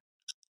 Yeah.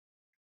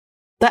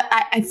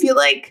 That I feel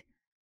like,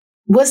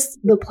 was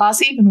the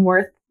Plaza even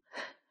worth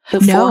the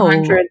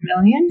 $400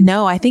 million?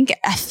 No, I think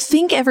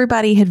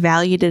everybody had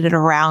valued it at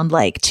around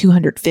like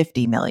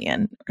 $250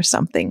 million or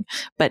something,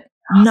 but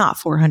not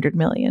 $400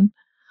 million.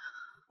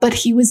 But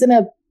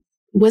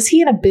was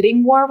he in a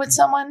bidding war with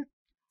someone?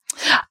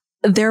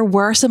 There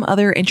were some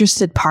other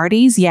interested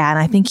parties. Yeah. And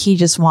I think he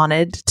just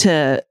wanted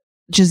to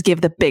just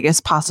give the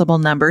biggest possible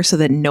number so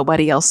that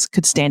nobody else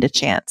could stand a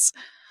chance.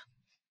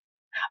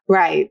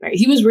 Right.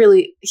 He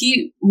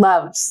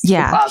loves the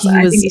Plaza.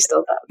 I think he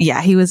still does.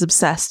 Yeah, he was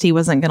obsessed. He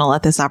wasn't going to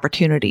let this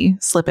opportunity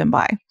slip him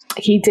by.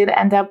 He did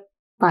end up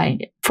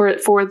buying it for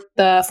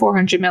the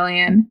 $400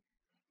 million.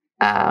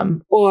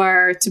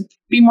 Or to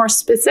be more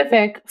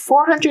specific,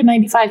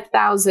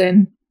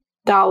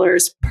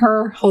 $495,000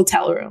 per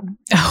hotel room.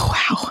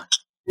 Oh, wow.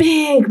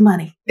 Big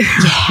money.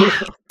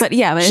 Yeah. But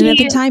at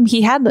the time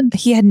he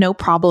had no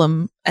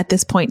problem at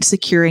this point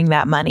securing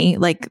that money.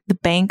 Like, the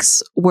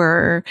banks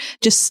were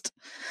just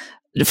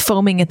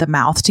foaming at the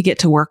mouth to get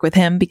to work with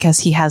him because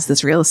he has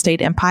this real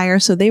estate empire.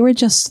 So they were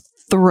just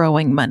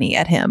throwing money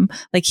at him.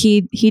 Like,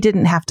 he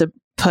didn't have to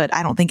put,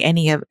 I don't think,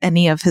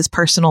 any of his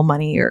personal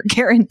money or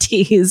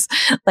guarantees.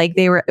 Like,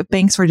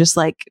 banks were just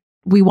like,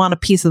 we want a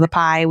piece of the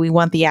pie. We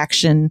want the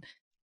action.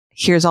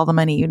 Here's all the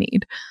money you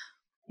need.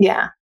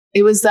 Yeah.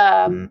 It was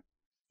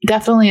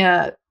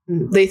definitely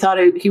they thought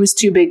he was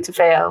too big to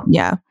fail.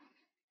 Yeah.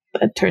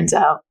 But it turns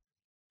out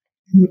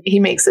he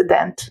makes a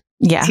dent.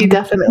 Yeah. He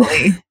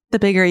definitely. The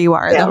bigger you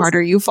are, the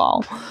harder you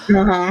fall.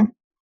 Uh-huh.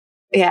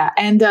 Yeah.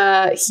 And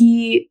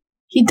he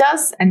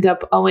does end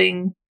up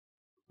owing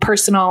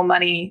personal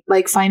money.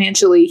 Like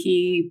financially,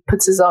 he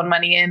puts his own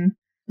money in.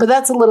 But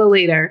that's a little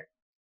later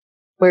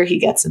where he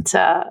gets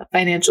into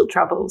financial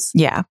troubles.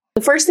 Yeah.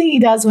 The first thing he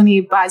does when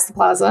he buys the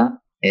plaza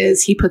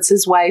is he puts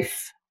his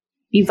wife,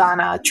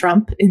 Ivana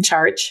Trump, in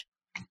charge.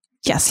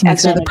 Yes, he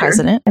makes her the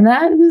president. And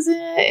that was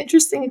an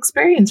interesting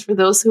experience for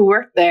those who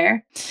worked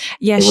there.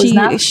 Yeah, she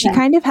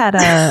kind of had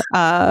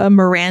a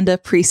Miranda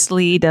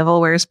Priestley Devil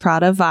Wears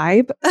Prada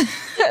vibe,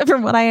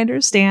 from what I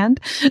understand.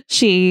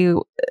 She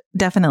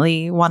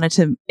definitely wanted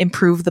to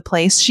improve the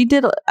place. She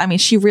did. I mean,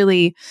 she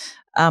really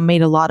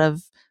made a lot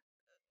of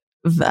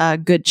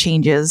good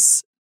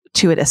changes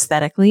to it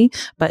aesthetically,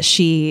 but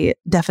she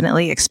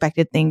definitely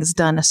expected things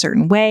done a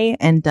certain way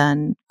and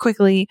done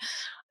quickly.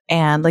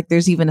 And like,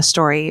 there's even a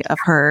story of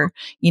her,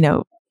 you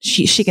know,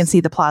 she can see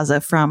the plaza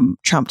from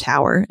Trump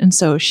Tower. And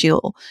so she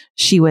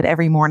would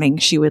every morning,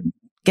 she would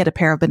get a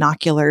pair of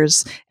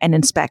binoculars and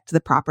inspect the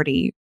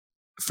property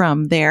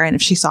from there. And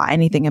if she saw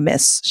anything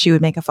amiss, she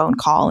would make a phone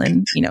call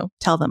and, you know,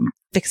 tell them,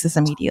 fix this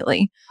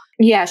immediately.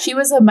 Yeah, she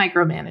was a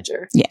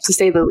micromanager, to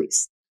say the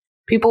least.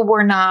 People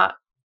were not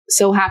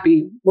so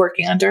happy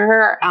working under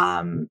her.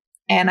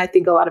 And I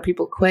think a lot of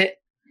people quit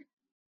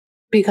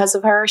because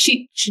of her.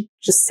 She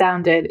just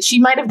she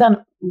might have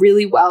done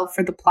really well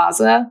for the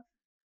plaza,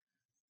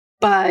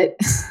 but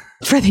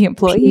for the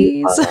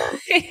employees,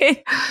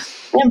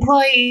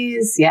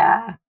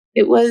 yeah,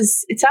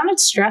 it sounded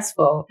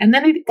stressful. And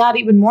then it got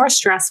even more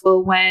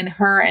stressful when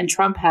her and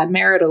Trump had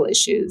marital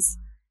issues.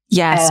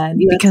 Yes,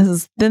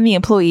 because then the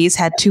employees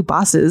had two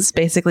bosses.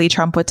 Basically,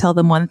 Trump would tell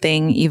them one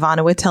thing,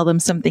 Ivana would tell them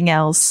something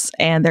else,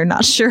 and they're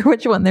not sure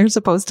which one they're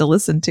supposed to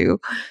listen to.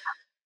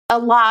 A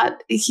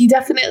lot. He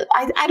definitely,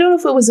 I don't know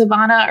if it was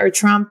Ivana or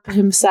Trump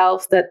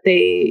himself that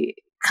they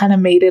kind of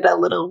made it a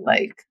little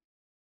like,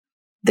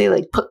 they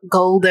like put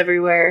gold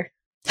everywhere.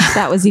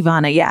 That was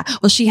Ivana. Yeah.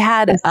 Well, she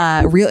had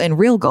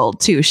real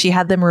gold too. She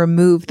had them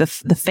remove the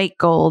fake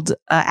gold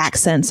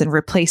accents and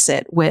replace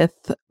it with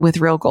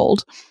real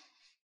gold.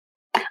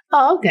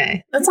 Oh,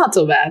 okay. That's not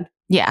so bad.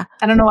 Yeah.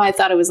 I don't know why I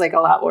thought it was like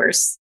a lot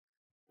worse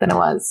than it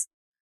was.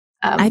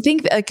 I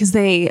think because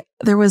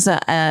there was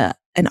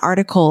an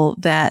article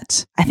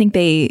that I think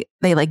they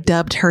like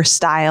dubbed her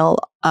style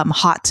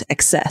hot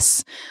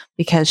excess,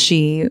 because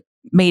she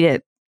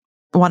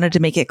wanted to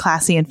make it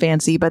classy and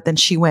fancy, but then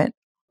she went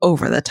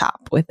over the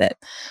top with it.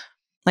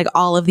 Like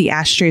all of the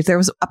ashtrays, there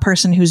was a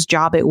person whose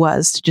job it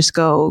was to just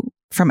go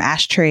from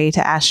ashtray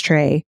to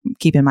ashtray.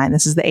 Keep in mind,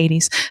 this is the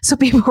 80s. So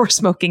people were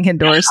smoking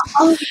indoors.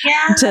 Oh,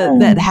 yeah.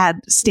 That had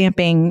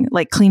stamping,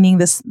 like cleaning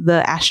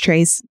the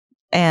ashtrays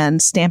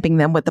and stamping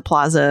them with the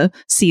Plaza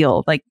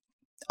seal, like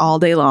all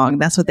day long.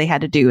 That's what they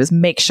had to do, is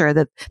make sure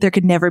that there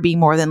could never be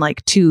more than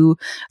like 2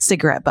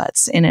 cigarette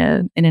butts in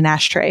an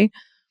ashtray.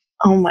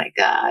 Oh my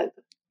God.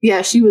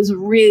 Yeah, she was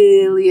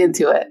really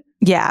into it.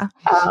 Yeah.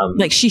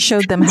 Like she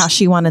showed them how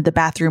she wanted the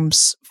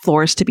bathroom's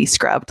floors to be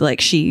scrubbed. Like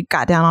she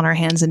got down on her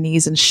hands and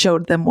knees and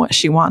showed them what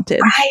she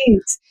wanted.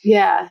 Right.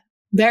 Yeah.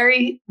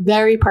 Very,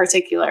 very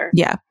particular.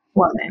 Yeah.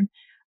 Woman.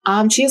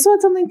 She also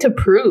had something to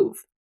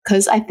prove,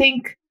 because I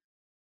think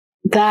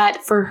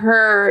that for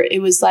her,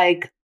 it was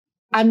like,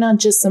 I'm not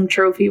just some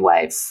trophy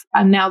wife.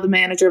 I'm now the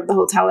manager of the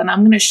hotel, and I'm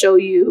going to show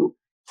you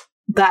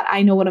that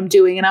I know what I'm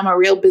doing and I'm a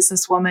real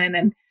businesswoman.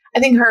 And I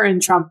think her and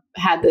Trump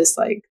had this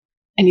like,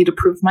 I need to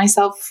prove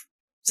myself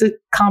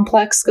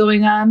complex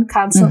going on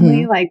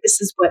constantly. Mm-hmm. Like,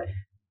 this is what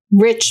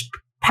rich,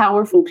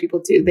 powerful people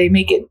do. They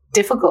make it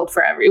difficult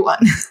for everyone.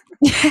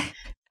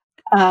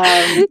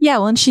 Yeah,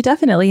 well, and she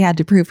definitely had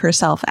to prove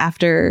herself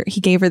after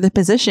he gave her the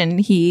position.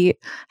 He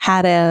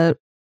had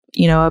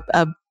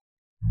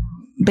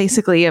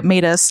basically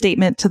made a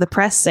statement to the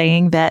press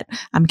saying that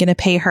I'm going to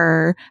pay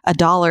her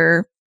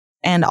 $1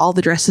 and all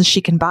the dresses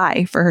she can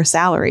buy for her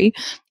salary.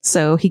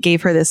 So he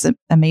gave her this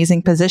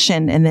amazing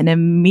position and then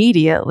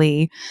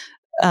immediately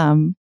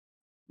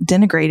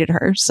denigrated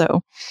her.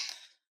 So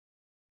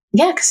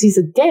yeah, because he's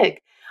a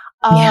dick.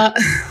 Yeah.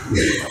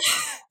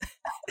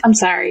 I'm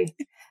sorry.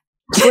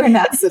 We're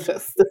not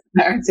supposed to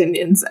our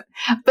opinions,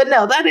 but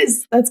no,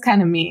 that's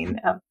kind of mean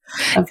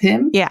of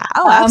him. Yeah.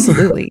 Oh,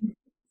 absolutely.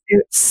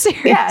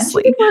 Seriously. Yeah, she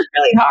worked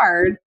really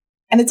hard.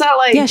 And it's not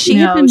like, she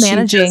had been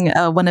managing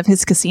one of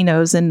his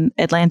casinos in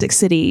Atlantic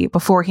City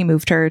before he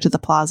moved her to the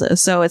Plaza.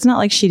 So it's not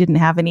like she didn't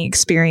have any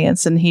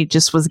experience and he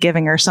just was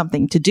giving her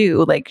something to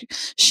do. Like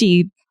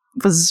she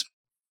was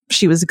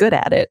good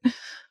at it.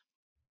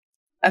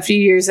 A few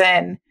years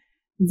in,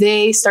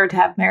 they start to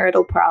have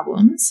marital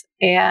problems.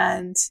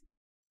 And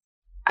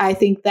I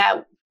think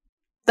that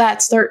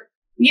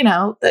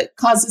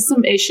causes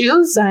some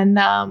issues.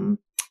 And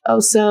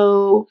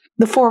also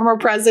the former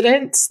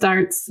president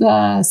starts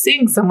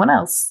seeing someone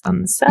else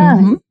on the side.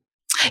 Mm-hmm.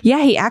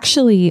 Yeah, he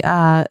actually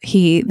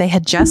they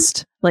had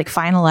just like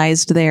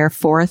finalized their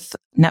fourth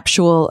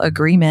nuptial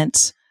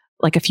agreement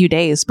like a few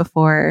days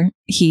before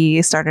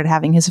he started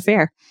having his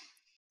affair.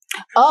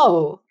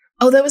 Oh,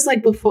 that was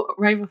like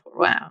right before.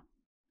 Wow,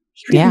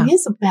 he really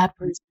is a bad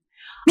person.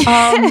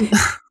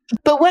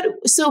 But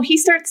so he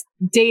starts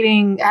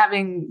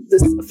having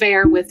this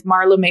affair with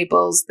Marla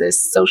Maples,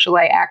 this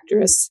socialite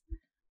actress,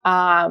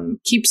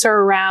 keeps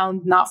her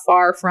around not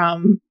far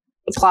from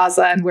the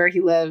Plaza and where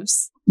he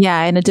lives.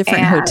 Yeah, in a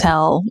different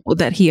hotel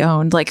that he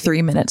owned, like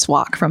 3 minutes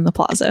walk from the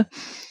Plaza.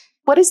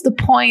 What is the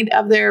point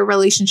of their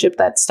relationship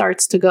that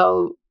starts to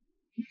go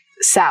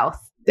south?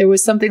 There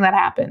was something that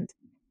happened.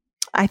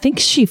 I think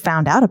she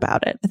found out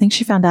about it. I think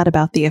she found out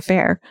about the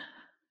affair.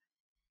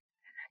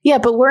 Yeah,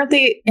 but weren't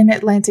they in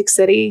Atlantic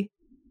City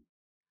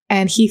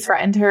and he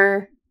threatened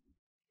her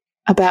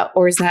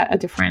or is that a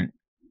different?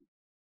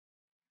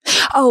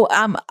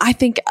 I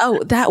think,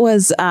 that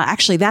was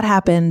actually that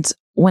happened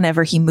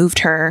whenever he moved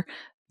her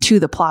to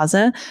the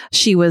Plaza.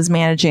 She was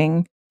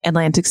managing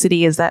Atlantic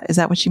City. Is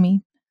that what you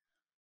mean?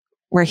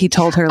 Where he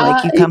told her,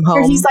 like, you come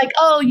home. He's like,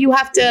 oh, you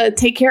have to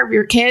take care of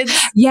your kids.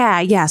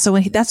 Yeah. So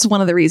that's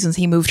one of the reasons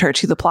he moved her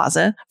to the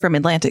Plaza from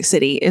Atlantic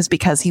City, is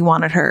because he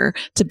wanted her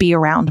to be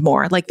around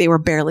more. Like, they were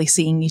barely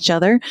seeing each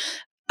other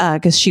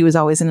because she was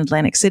always in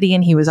Atlantic City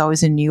and he was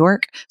always in New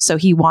York. So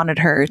he wanted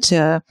her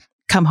to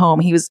come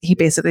home. He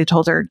basically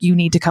told her, you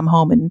need to come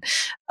home and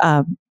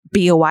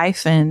be a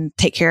wife and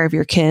take care of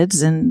your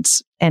kids and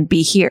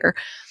be here.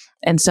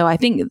 And so I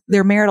think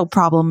their marital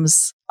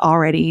problems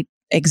already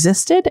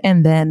existed,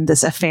 and then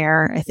this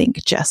affair, I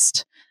think,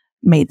 just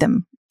made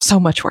them so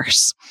much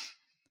worse.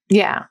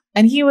 Yeah,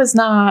 and he was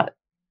not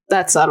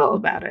that subtle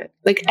about it.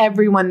 Like,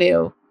 everyone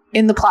knew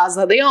in the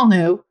Plaza, they all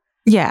knew.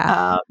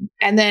 Yeah.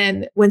 And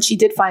then when she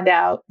did find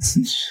out,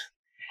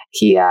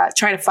 he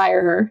tried to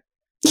fire her.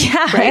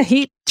 Yeah, right?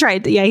 he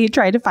tried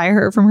to fire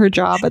her from her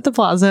job at the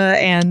Plaza,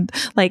 and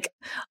like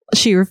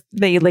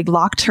they like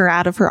locked her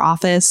out of her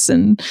office,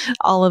 and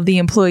all of the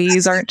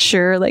employees aren't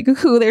sure like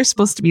who they're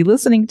supposed to be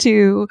listening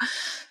to.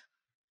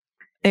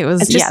 It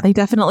was they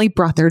definitely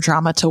brought their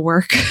drama to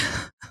work.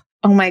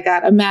 Oh my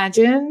God,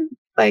 imagine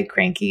like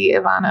cranky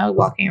Ivana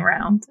walking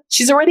around.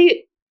 She's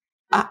already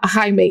a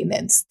high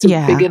maintenance to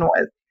begin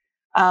with.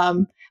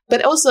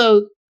 But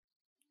also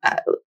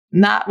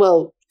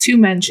to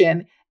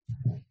mention,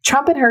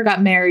 Trump and her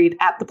got married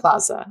at the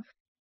Plaza.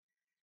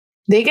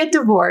 They get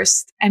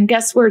divorced, and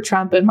guess where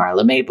Trump and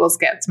Marla Maples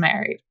gets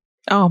married?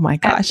 Oh my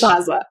gosh.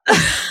 At the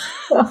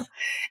Plaza.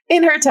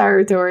 In her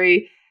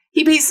territory.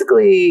 He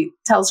basically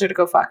tells her to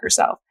go fuck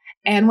herself.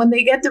 And when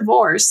they get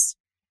divorced,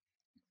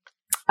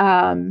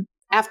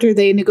 after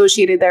they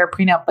negotiated their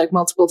prenup like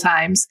multiple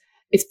times,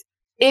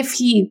 if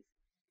he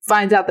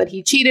finds out that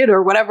he cheated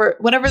or whatever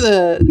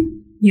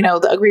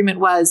the agreement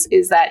was,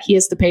 is that he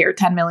has to pay her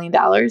 $10 million.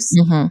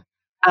 Mm-hmm.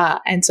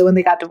 And so when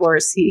they got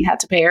divorced, he had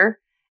to pay her.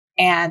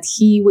 And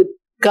he would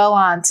go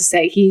on to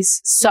say he's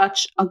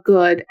such a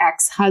good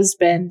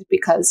ex-husband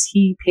because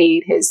he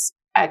paid his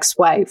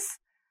ex-wife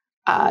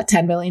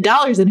 $10 million.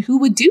 And who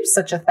would do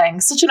such a thing?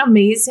 Such an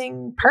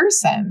amazing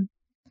person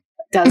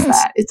does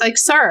that. It's like,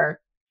 sir,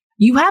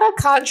 you had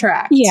a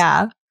contract.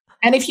 Yeah.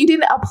 And if you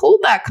didn't uphold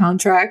that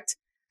contract,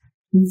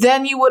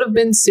 then you would have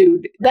been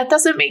sued. That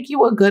doesn't make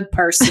you a good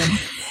person.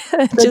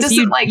 Just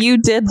you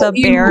did the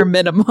bare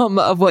minimum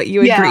of what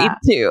you agreed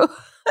to.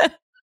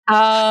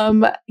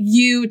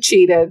 You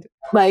cheated.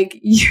 Like,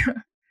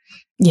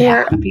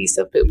 you're a piece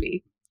of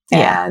poopy.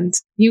 Yeah. And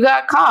you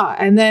got caught.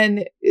 And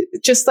then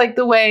just like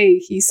the way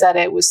he said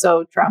it was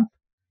so Trump.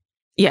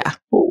 Yeah.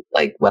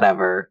 Like,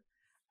 whatever.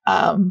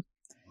 He's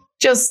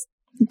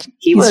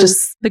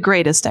just the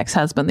greatest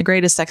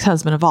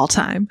ex-husband of all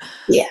time.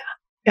 Yeah.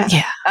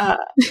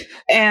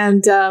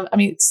 And I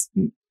mean, it's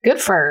good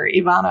for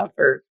Ivana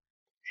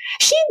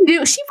she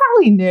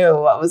probably knew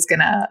what was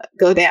gonna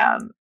go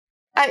down.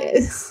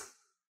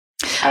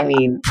 I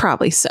mean,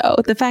 probably so.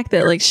 The fact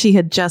that like she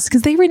had just,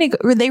 because they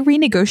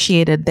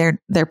renegotiated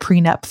their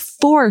prenup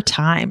 4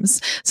 times.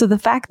 So the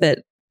fact that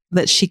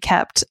she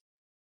kept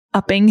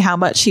upping how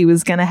much he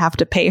was going to have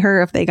to pay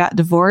her if they got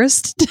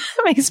divorced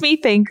makes me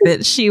think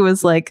that she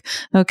was like,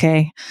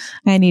 okay,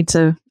 I need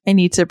to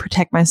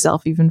protect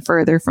myself even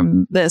further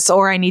from this,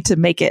 or I need to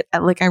make it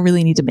like, I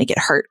really need to make it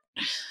hurt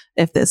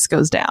if this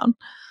goes down.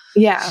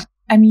 Yeah.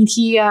 I mean,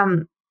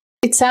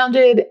 it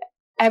sounded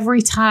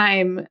every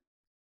time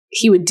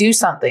he would do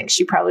something,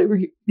 she probably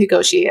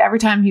renegotiate. Every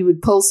time he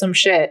would pull some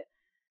shit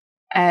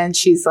and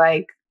she's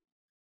like,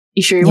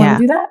 you sure you want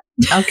to do that?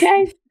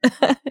 Okay.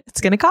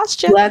 It's going to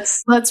cost you.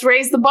 Let's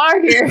raise the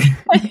bar here.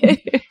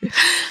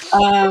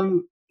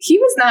 He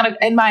was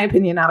in my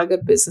opinion, not a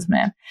good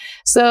businessman.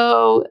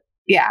 So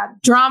yeah,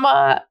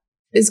 drama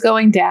is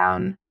going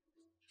down.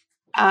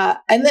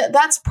 And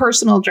that's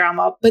personal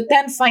drama. But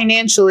then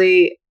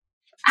financially,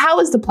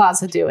 how is the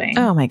Plaza doing?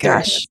 Oh my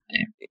gosh.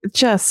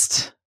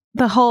 Just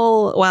the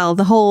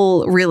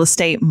whole real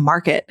estate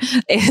market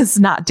is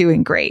not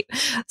doing great.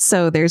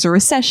 So there's a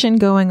recession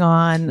going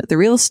on. The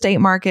real estate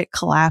market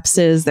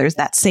collapses. There's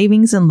that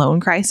savings and loan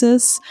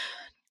crisis.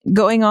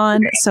 going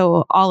on.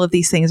 So all of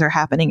these things are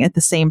happening at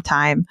the same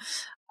time,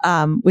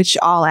 which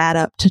all add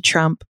up to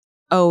Trump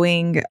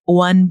owing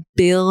 $1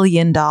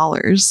 billion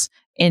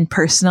in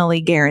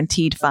personally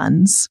guaranteed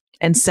funds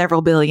and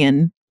several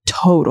billion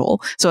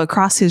total. So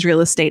across his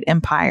real estate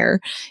empire,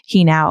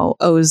 he now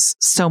owes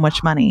so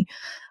much money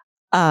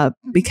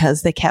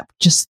because they kept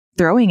just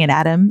throwing it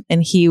at him,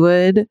 and he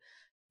would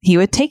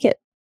take it.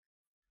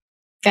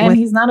 And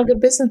he's not a good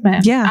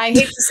businessman. Yeah. I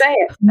hate to say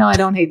it. No, I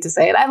don't hate to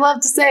say it. I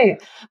love to say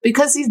it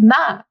because he's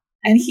not.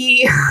 And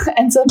he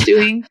ends up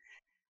doing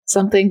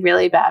something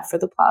really bad for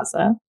the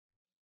Plaza.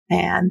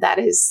 And that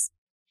is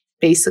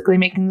basically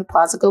making the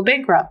Plaza go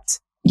bankrupt.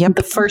 Yep.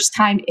 The first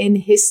time in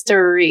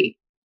history.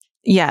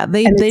 Yeah,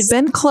 they'd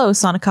been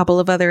close on a couple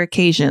of other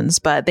occasions,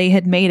 but they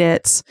had made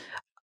it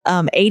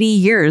 80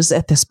 years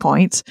at this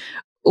point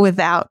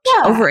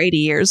over 80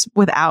 years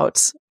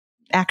without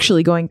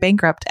actually going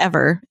bankrupt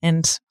ever.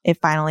 And it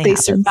finally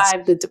happens. They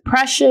survived the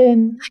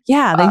Depression.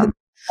 Yeah. A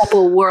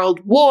couple world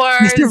wars.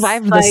 They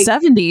survived the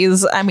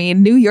 70s. I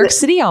mean, New York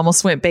City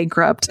almost went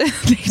bankrupt.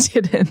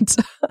 They didn't.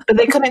 But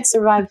they couldn't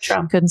survive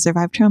Trump. Couldn't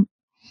survive Trump.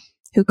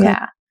 Who could?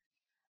 Yeah.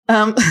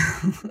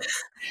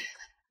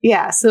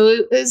 Yeah. So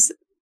it was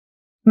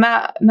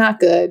not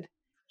good.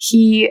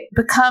 He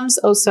becomes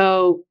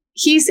also,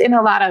 he's in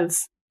a lot of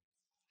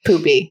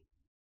poopy.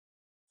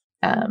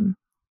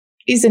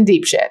 He's in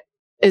deep shit,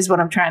 is what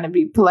I'm trying to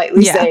be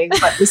politely saying,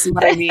 but this is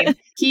what I mean.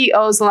 He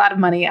owes a lot of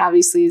money,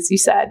 obviously, as you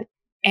said.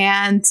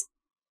 And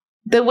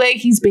the way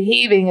he's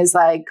behaving is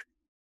like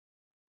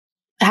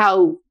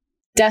how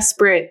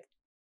desperate,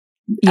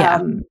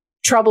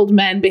 troubled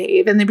men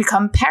behave, and they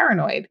become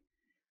paranoid.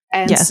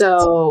 And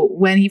so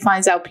when he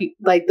finds out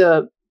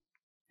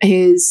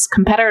his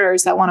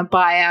competitors that want to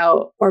buy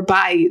out or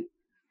buy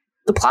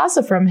the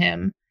Plaza from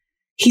him,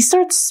 he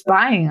starts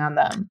spying on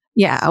them.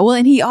 Yeah. Well,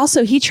 and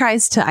he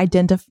tries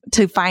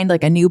to find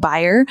like a new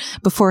buyer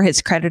before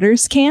his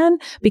creditors can,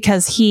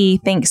 because he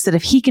thinks that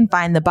if he can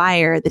find the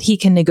buyer, that he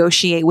can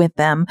negotiate with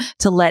them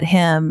to let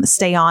him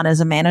stay on as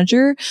a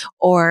manager,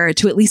 or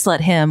to at least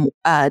let him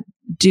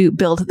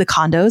build the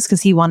condos,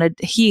 because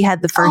he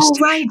had the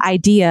first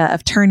idea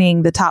of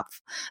turning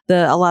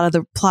a lot of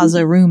the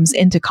Plaza rooms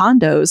into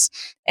condos.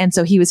 And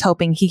so he was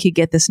hoping he could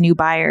get this new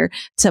buyer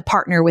to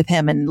partner with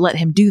him and let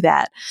him do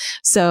that.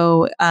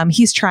 So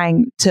he's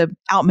trying to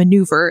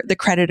outmaneuver the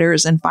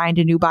creditors and find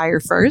a new buyer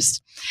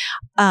first.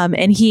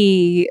 And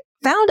he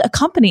found a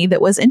company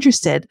that was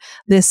interested,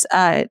 this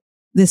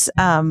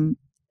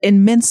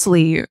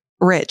immensely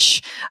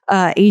rich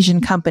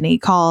Asian company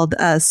called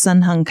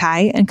Sun Hung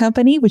Kai and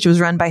Company, which was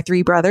run by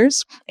three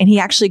brothers. And he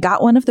actually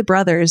got one of the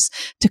brothers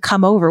to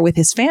come over with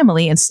his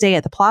family and stay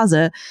at the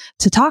Plaza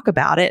to talk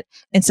about it.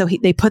 And so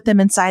they put them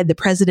inside the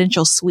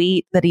presidential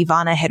suite that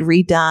Ivana had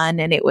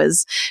redone, and it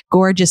was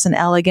gorgeous and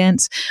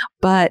elegant.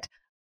 But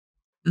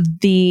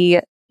the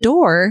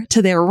door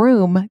to their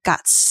room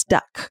got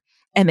stuck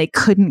and they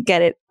couldn't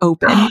get it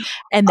open.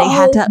 And they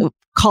had to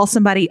call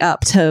somebody up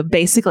to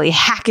basically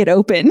hack it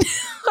open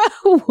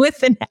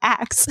with an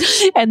axe.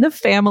 And the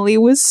family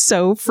was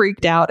so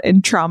freaked out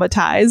and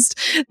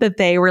traumatized that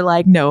they were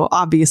like, no,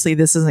 obviously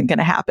this isn't going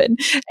to happen.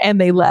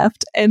 And they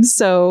left. And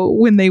so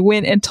when they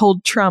went and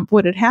told Trump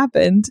what had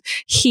happened,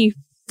 he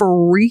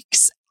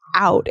freaks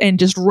out and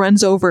just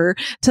runs over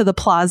to the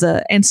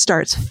Plaza and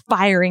starts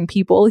firing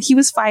people. He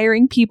was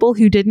firing people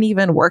who didn't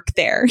even work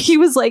there. He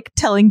was like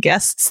telling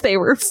guests they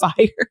were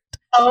fired.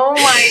 Oh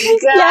my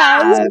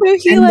God. Yeah,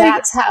 so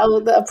that's how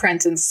The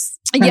Apprentice.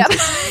 Yep.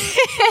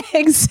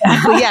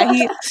 Exactly.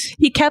 Yeah.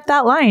 He kept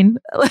that line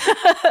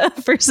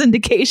for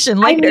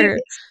syndication later.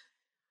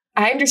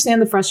 I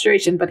understand the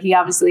frustration, but he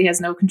obviously has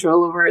no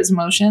control over his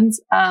emotions.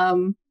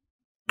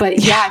 But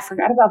I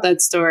forgot about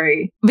that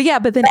story.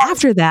 But then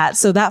after that,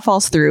 so that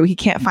falls through. He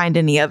can't find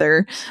any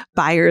other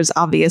buyers,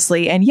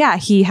 obviously. And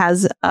he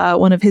has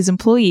one of his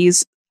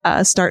employees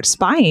start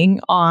spying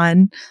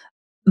on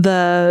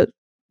the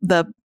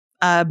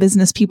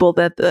business people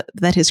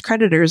that his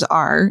creditors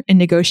are in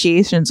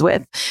negotiations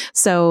with.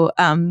 So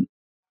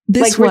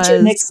this like was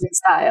Richard Nixon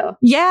style.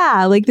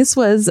 Yeah, like this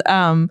was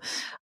a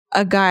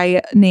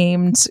guy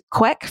named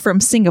Quek from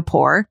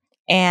Singapore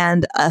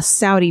and a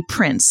Saudi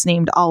prince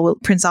named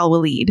Prince Al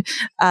Walid.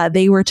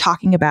 They were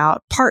talking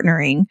about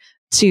partnering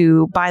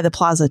to buy the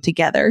Plaza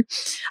together.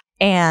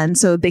 And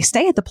so they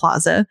stay at the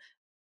Plaza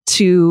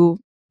to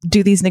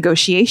do these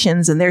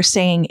negotiations, and they're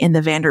staying in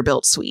the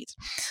Vanderbilt suite.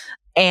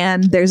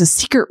 And there's a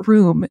secret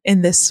room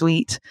in this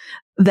suite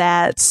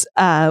that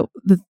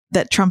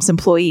that Trump's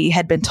employee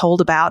had been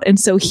told about. And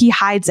so he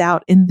hides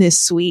out in this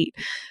suite,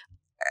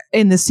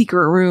 in the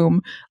secret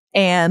room,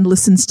 and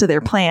listens to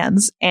their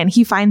plans. And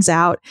he finds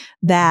out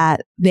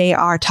that they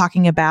are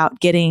talking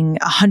about getting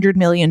 $100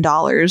 million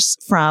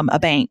from a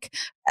bank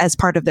as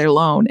part of their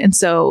loan. And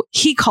so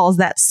he calls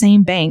that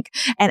same bank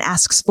and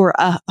asks for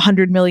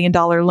 $100 million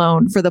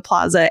loan for the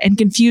Plaza, and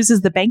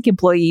confuses the bank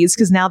employees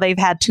because now they've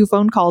had 2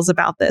 phone calls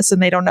about this and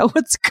they don't know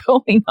what's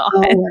going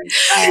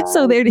on.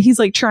 So he's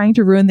like trying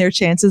to ruin their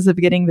chances of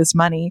getting this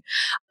money.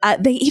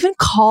 They even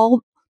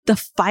call the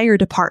fire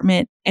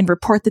department and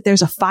report that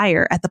there's a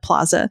fire at the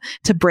plaza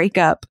to break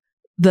up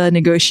the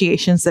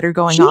negotiations that are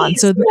going on.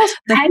 So the most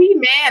petty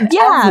man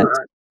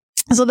ever.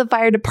 So the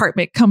fire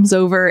department comes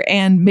over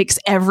and makes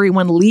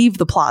everyone leave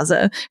the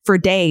plaza for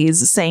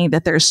days, saying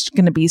that there's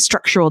going to be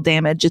structural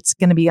damage. It's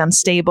going to be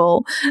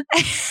unstable.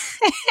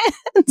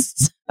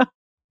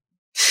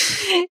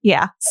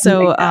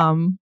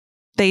 So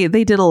they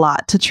did a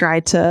lot to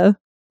try to,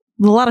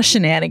 a lot of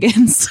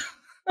shenanigans.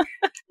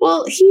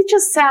 Well, he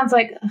just sounds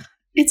like,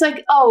 it's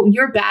like, oh,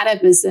 you're bad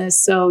at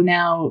business, so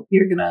now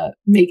you're going to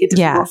make it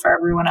difficult for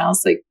everyone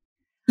else. Like,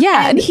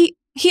 and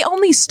he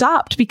only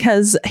stopped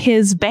because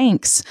his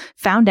banks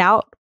found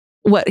out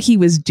what he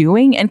was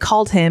doing and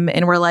called him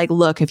and were like,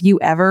 look, if you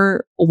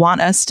ever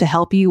want us to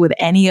help you with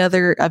any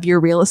other of your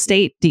real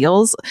estate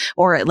deals,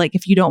 or like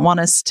if you don't want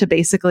us to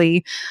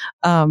basically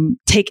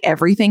take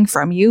everything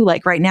from you,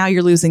 like right now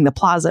you're losing the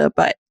plaza,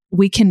 but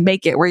we can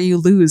make it where you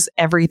lose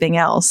everything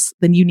else,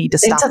 then you need to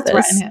stop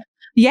this.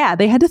 Yeah,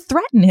 they had to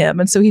threaten him.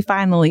 And so he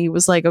finally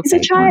was like, okay,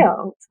 he's a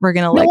child. We're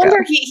going to let go. No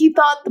wonder he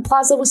thought the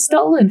plaza was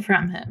stolen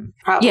from him,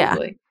 probably. Yeah.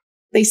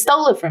 They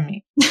stole it from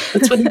me.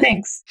 That's what he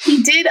thinks.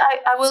 He did.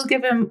 I will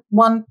give him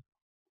one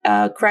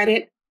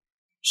credit.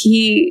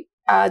 He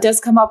does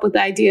come up with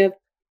the idea of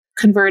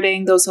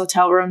converting those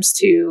hotel rooms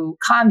to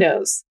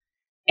condos.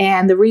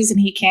 And the reason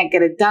he can't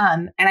get it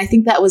done, and I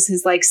think that was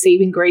his like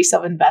saving grace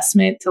of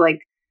investment to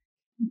like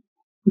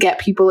get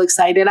people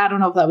excited. I don't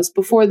know if that was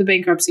before the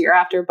bankruptcy or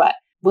after, but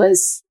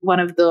was one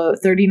of the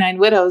 39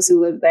 widows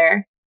who lived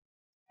there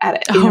in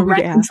a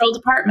rent-controlled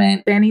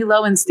apartment, Fanny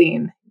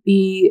Lowenstein.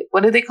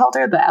 What did they call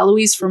her? The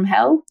Eloise from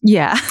hell?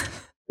 Yeah.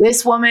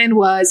 This woman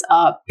was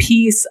a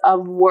piece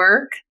of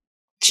work.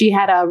 She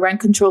had a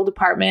rent-controlled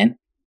apartment,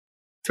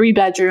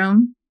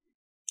 3-bedroom.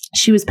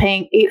 She was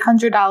paying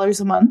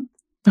 $800 a month.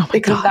 Oh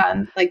they could have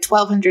gotten like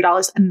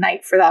 $1,200 a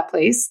night for that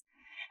place.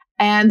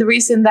 And the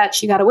reason that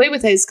she got away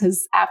with it is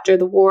because after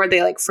the war,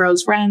 they like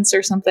froze rents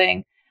or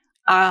something.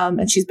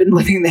 And she's been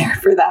living there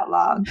for that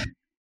long.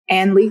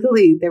 And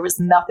legally, there was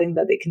nothing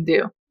that they can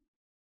do.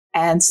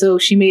 And so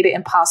she made it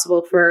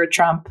impossible for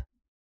Trump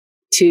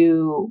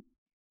to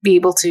be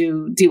able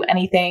to do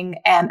anything.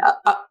 And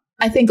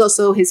I think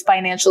also his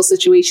financial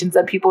situations,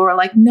 that people were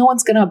like, no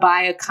one's going to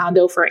buy a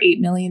condo for $8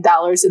 million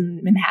in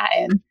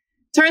Manhattan.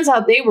 Turns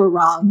out they were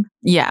wrong.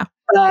 Yeah.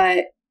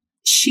 But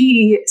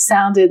she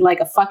sounded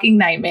like a fucking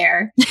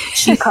nightmare.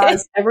 She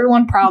caused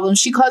everyone problems.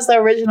 She caused the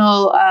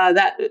original,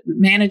 that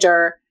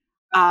manager,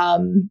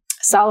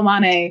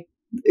 Salamane.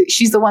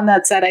 She's the one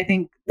that said, I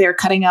think they're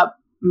cutting up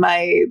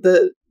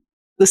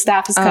the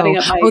staff is cutting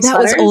up my that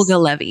sweaters. Was Olga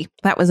Levy.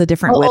 That was a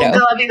different widow.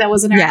 Olga Levy, that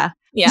wasn't her.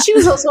 Yeah. She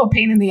was also a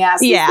pain in the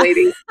ass, this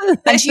lady.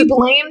 And she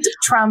blamed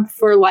Trump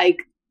for like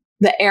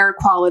the air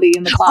quality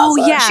in the plaza.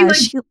 Oh, yeah.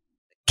 She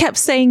kept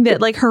saying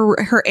that like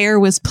her air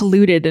was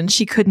polluted and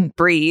she couldn't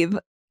breathe.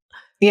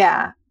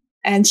 Yeah.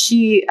 And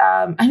she,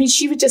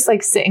 she would just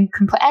like sit and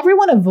complain.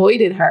 Everyone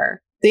avoided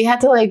her. They had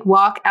to like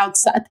walk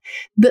outside.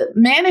 The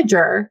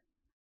manager,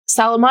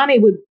 Salamane,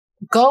 would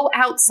go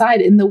outside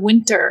in the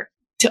winter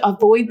to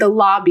avoid the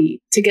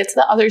lobby to get to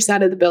the other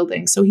side of the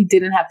building so he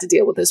didn't have to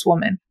deal with this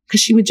woman,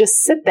 because she would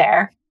just sit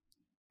there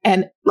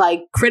and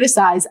like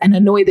criticize and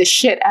annoy the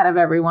shit out of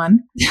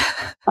everyone.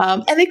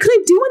 And they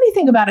couldn't do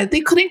anything about it.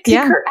 They couldn't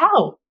kick her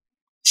out.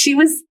 She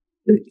was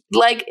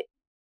like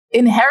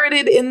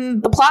inherited in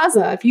the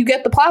plaza. If you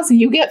get the plaza,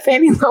 you get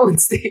Fanny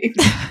Lowenstein.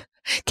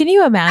 Can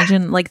you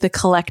imagine like the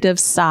collective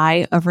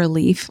sigh of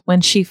relief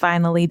when she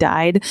finally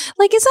died?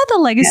 Like, is that the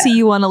legacy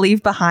you want to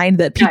leave behind,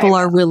 that people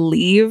are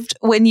relieved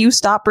when you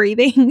stop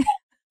breathing?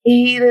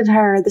 Hated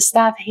her. The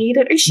staff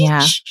hated her. She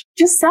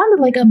just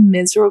sounded like a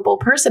miserable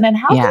person. And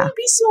how can you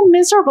be so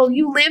miserable?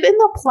 You live in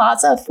the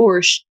plaza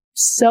for cheap.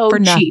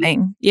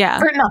 Nothing. Yeah.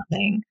 For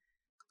nothing.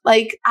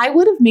 Like, I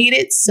would have made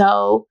it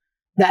so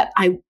that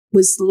I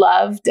was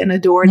loved and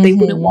adored. Mm-hmm. They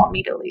wouldn't want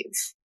me to leave.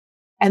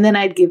 And then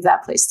I'd give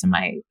that place to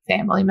my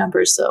family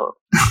members. So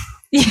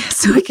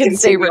so we can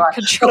stay rent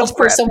control. But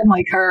for someone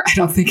like her, I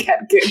don't think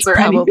had kids or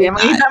any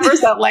family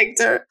members that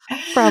liked her.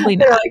 Probably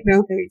not. They're like,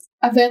 no thanks.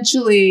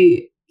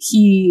 Eventually,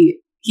 he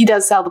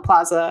does sell the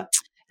plaza.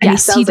 And he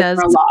sells it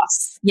for a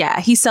loss.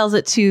 Yeah, he sells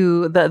it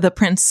to the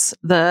prince,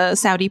 the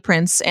Saudi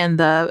prince, and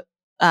the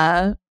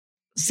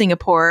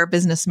Singapore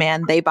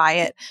businessman. They buy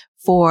it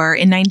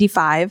in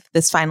 95,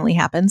 this finally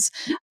happens,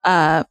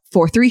 for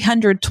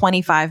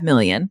 $325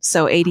 million.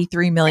 So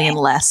 $83 million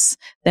less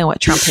than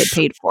what Trump had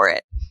paid for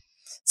it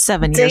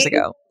 7 years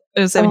ago. It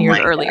was 7 years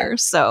earlier.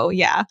 God. So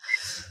yeah.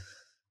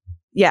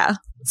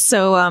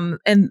 So,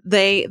 and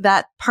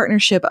that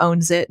partnership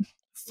owns it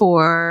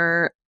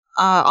for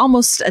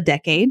almost a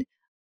decade.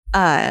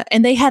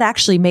 And they had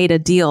actually made a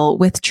deal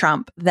with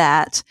Trump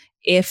that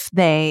if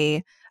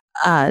they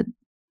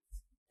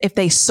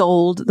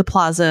sold the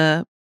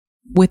plaza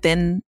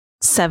within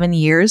 7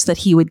 years, that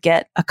he would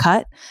get a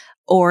cut,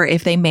 or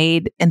if they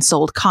made and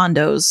sold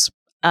condos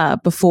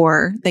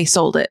before they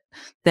sold it,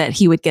 that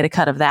he would get a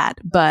cut of that.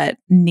 But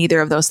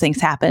neither of those things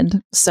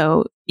happened.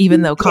 So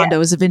even though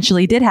condos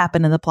eventually did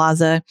happen in the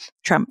plaza,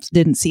 Trump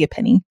didn't see a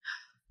penny.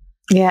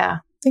 Yeah.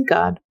 Thank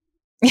God.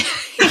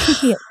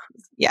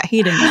 Yeah,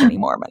 he didn't need any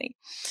more money.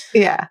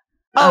 Yeah.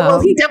 Oh,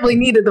 well, he definitely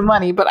needed the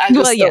money, but I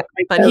just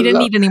but he didn't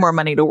need any more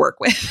money to work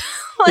with.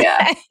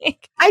 Yeah.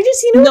 I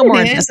just, you know, no what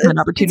more it is? investment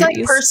opportunities. It's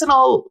like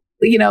personal,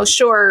 you know,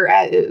 sure,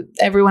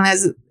 everyone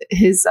has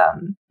his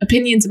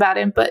opinions about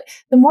him, but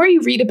the more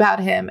you read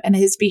about him and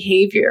his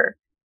behavior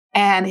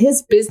and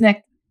his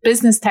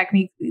business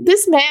technique,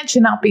 this man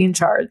should not be in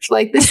charge.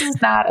 Like, this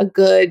is not a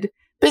good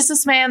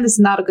businessman. This is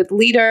not a good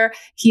leader.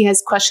 He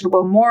has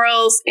questionable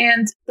morals.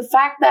 And the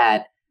fact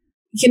that,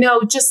 you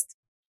know, just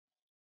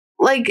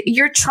like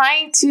you're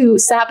trying to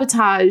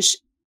sabotage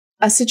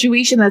a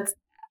situation that's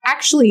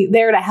actually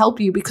there to help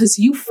you because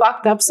you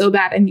fucked up so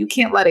bad and you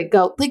can't let it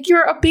go. Like,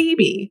 you're a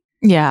baby.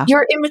 Yeah.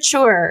 You're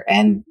immature.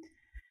 And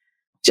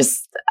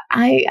just,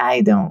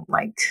 I don't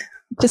like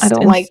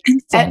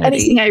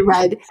anything I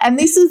read. And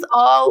this is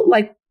all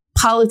like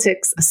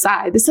politics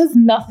aside. This has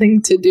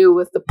nothing to do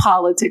with the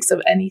politics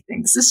of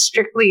anything. This is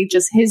strictly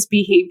just his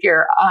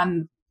behavior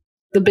on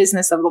the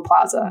business of the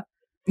plaza.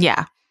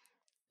 Yeah.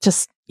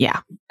 Just,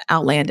 yeah.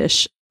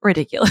 Outlandish.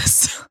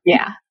 Ridiculous.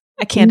 Yeah.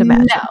 I can't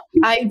imagine. No,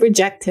 I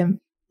reject him.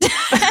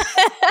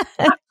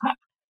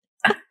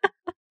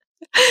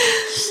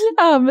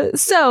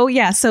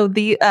 So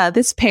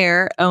this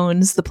pair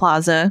owns the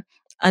plaza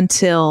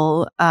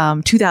until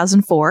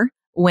 2004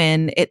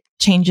 when it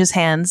changes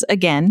hands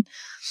again.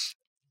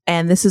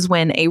 And this is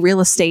when a real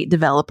estate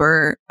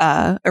developer,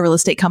 a real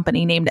estate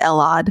company named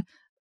Elad,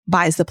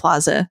 buys the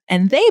plaza,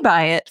 and they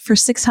buy it for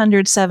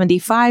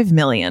 $675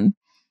 million.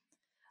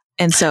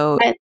 And so,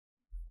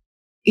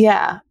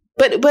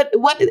 but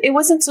what, it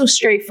wasn't so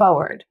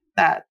straightforward,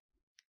 that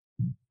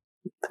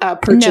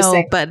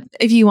purchasing. No, but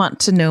if you want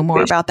to know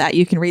more about that,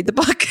 you can read the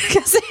book,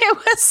 because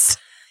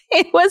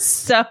it was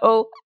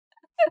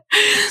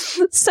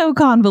so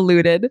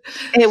convoluted.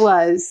 It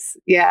was,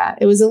 yeah.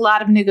 It was a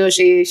lot of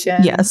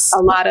negotiation. Yes.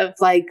 A lot of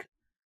like,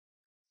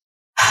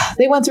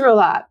 they went through a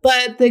lot.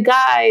 But the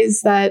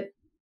guys that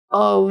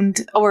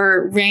owned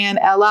or ran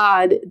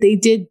Elad, they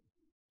did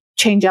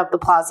change up the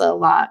plaza a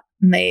lot.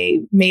 And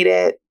they made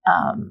it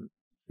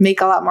make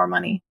a lot more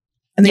money.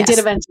 And they did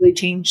eventually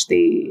change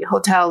the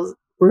hotel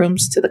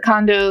rooms to the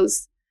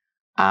condos.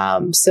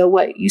 So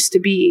what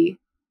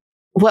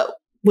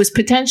was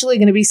potentially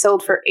going to be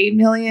sold for $8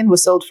 million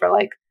was sold for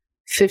like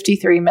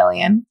 $53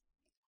 million.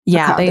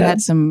 Yeah, they had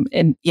some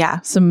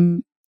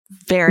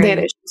very, they had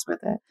issues with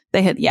it.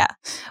 They had, yeah,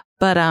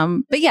 but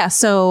yeah.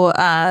 So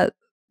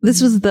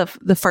this was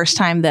the first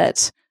time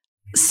that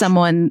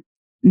someone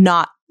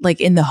not like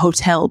in the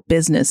hotel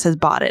business has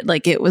bought it.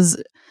 Like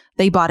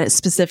they bought it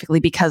specifically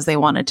because they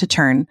wanted to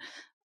turn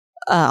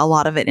a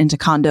lot of it into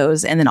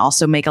condos and then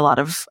also make a lot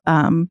of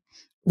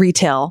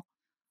retail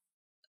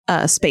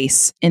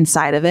space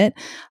inside of it.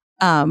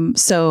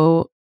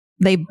 So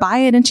they buy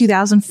it in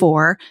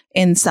 2004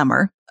 in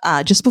summer.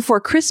 Just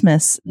before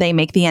Christmas, they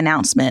make the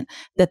announcement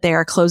that they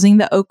are closing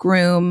the Oak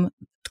Room,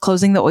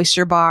 closing the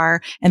Oyster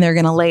Bar, and they're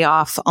going to lay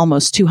off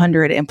almost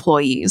 200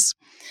 employees.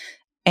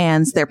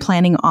 And they're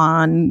planning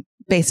on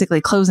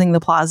basically closing the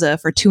plaza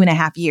for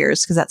 2.5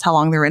 years, because that's how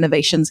long the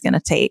renovation is going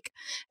to take.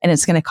 And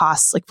it's going to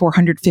cost like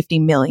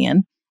 $450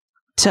 million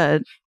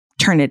to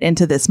turn it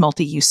into this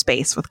multi-use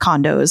space with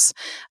condos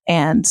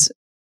and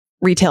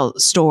retail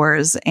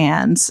stores.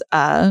 And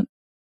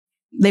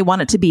they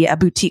want it to be a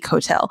boutique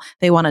hotel.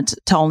 They wanted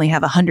to only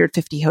have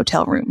 150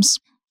 hotel rooms.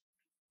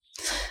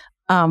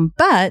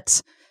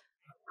 But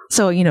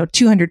so,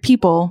 200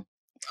 people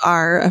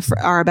are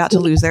about to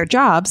lose their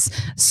jobs.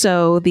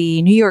 So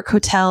the New York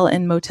Hotel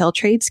and Motel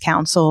Trades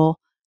Council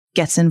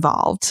gets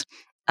involved,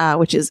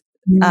 which is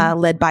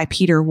led by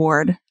Peter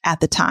Ward at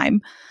the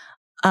time.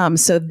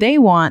 So they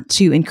want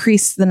to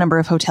increase the number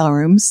of hotel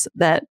rooms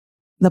that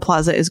the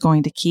plaza is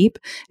going to keep.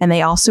 And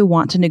they also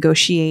want to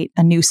negotiate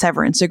a new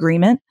severance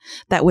agreement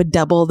that would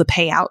double the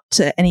payout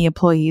to any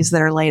employees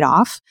that are laid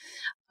off,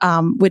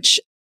 which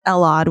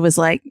Elad was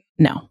like,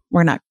 no,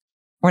 we're not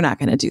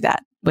going to do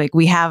that. Like,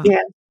 we have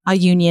a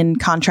union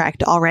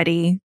contract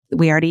already.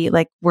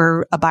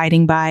 We're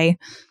abiding by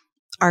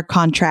our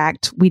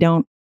contract. We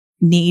don't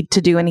need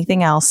to do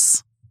anything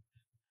else.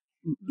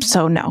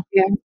 So no,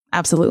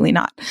 absolutely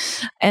not.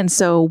 And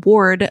so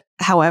Ward,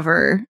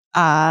 however,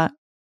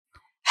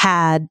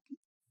 had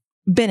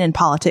been in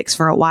politics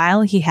for a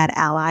while. He had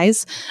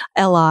allies.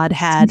 Elad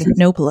had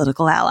no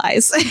political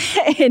allies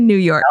in New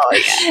York.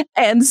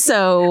 And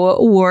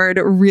so Ward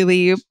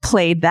really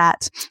played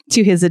that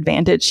to his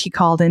advantage. He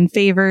called in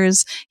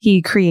favors.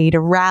 He created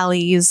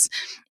rallies.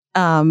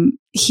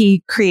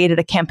 He created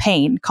a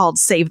campaign called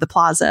Save the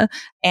Plaza,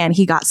 and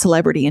he got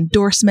celebrity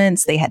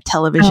endorsements. They had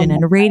television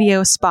and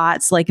radio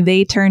spots. Like,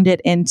 they turned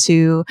it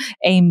into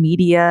a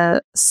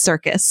media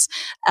circus.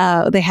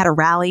 They had a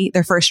rally.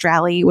 Their first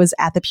rally was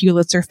at the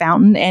Pulitzer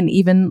Fountain, and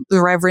even the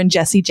Reverend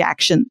Jesse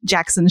Jackson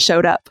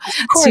showed up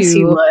to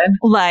save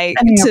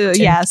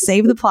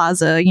the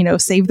plaza,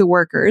 save the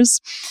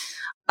workers.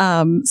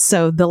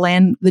 So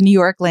the New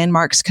York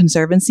Landmarks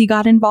Conservancy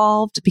got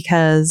involved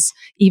because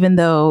even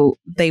though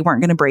they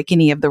weren't going to break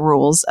any of the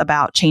rules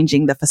about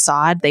changing the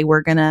facade, they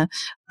were going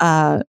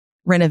to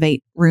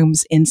renovate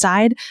rooms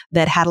inside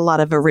that had a lot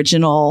of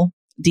original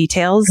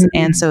details. Mm-hmm.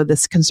 And so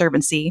this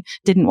conservancy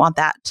didn't want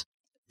that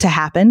to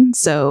happen.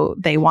 So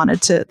they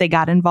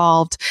got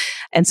involved.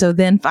 And so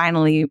then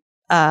finally,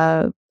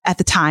 at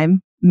the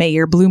time,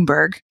 Mayor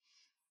Bloomberg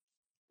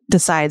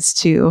decides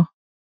to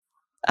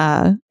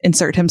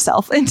insert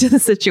himself into the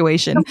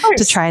situation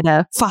to try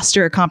to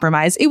foster a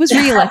compromise. It was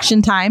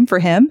re-election time for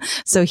him.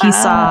 So he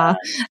saw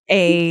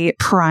a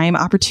prime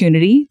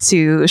opportunity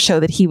to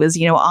show that he was,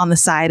 on the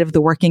side of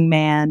the working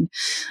man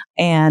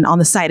and on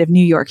the side of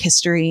New York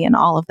history and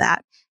all of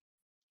that.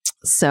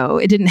 So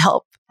it didn't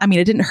help. I mean,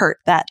 it didn't hurt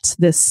that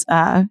this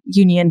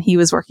union he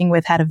was working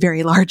with had a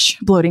very large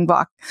voting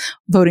block.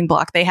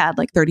 They had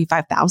like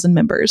 35,000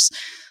 members.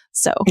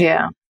 So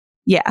yeah.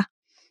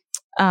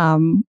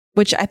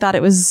 Which I thought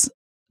it was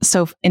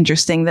so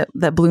interesting that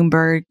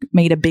Bloomberg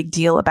made a big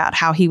deal about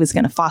how he was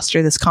going to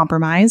foster this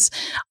compromise.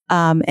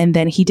 And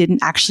then he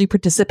didn't actually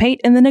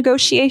participate in the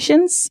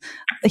negotiations.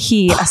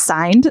 He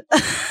assigned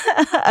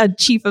a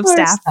chief of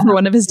staff for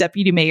one of his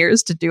deputy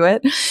mayors to do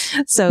it.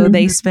 So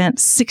they spent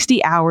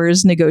 60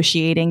 hours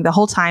negotiating the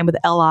whole time with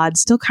Elad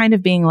still kind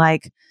of being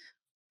like,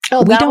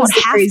 we don't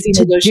have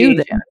to do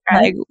this.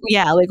 Right?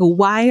 Like,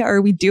 why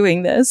are we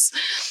doing this?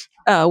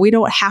 We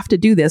don't have to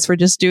do this. We're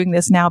just doing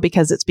this now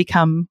because it's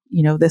become,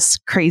 this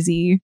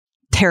crazy,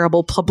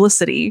 terrible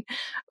publicity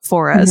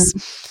for us.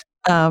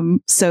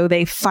 So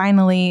they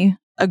finally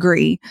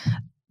agree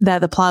that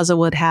the plaza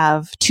would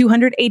have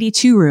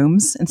 282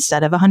 rooms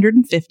instead of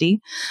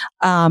 150.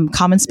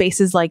 Common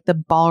spaces like the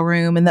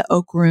ballroom and the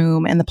oak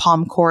room and the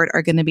palm court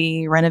are going to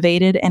be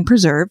renovated and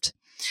preserved.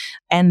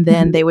 And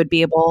then they would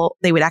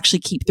actually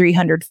keep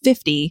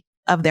 350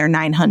 of their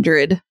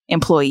 900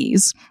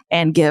 employees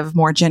and give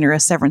more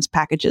generous severance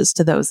packages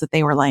to those that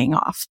they were laying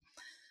off.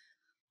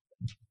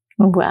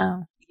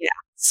 Wow. Yeah.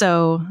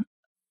 So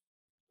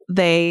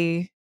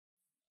they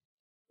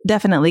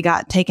definitely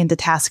got taken to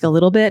task a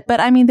little bit, but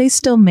I mean, they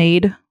still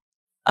made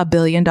 $1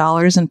 billion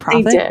in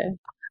profit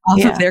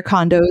off of their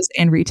condos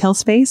and retail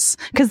space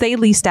because they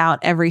leased out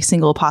every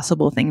single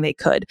possible thing they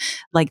could.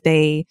 Like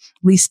they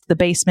leased the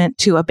basement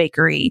to a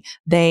bakery.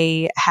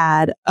 They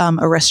had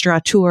a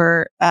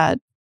restaurateur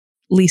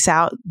lease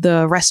out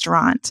the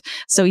restaurant.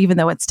 So even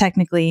though it's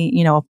technically,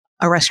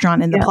 a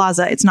restaurant in the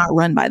plaza, it's not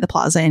run by the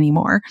plaza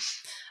anymore.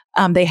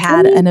 They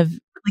had an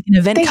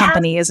event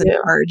company is in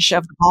charge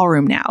of the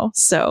ballroom now.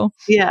 So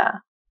yeah,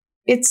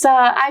 it's,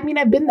 I've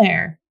been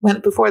there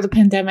before the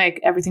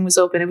pandemic, everything was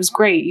open. It was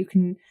great.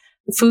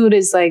 The food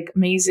is like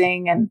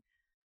amazing.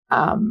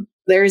 And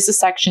there is a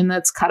section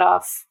that's cut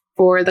off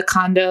for the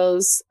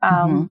condos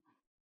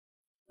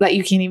that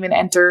you can't even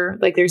enter.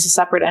 Like there's a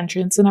separate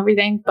entrance and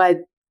everything, but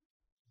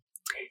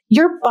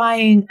you're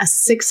buying a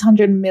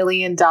 $600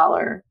 million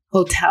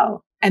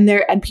hotel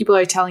and people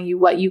are telling you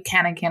what you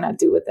can and cannot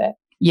do with it.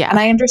 Yeah. And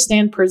I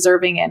understand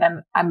preserving it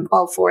and I'm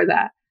all for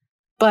that.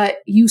 But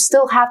you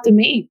still have to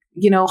make,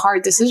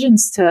 hard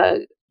decisions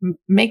to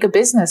make a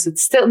business.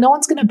 It's still, no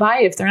one's going to buy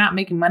it if they're not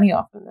making money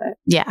off of it.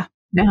 Yeah.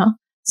 No.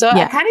 So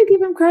I kind of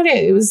give him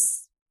credit.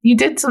 He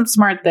did some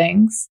smart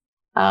things.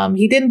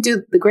 He didn't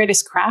do the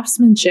greatest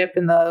craftsmanship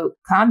in the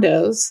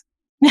condos.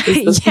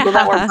 Those people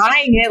that were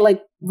buying it,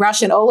 like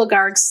Russian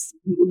oligarchs,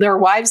 their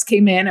wives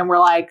came in and were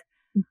like,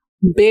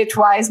 bitch,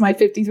 why is my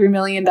 $53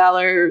 million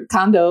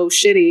condo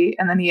shitty?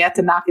 And then he had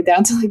to knock it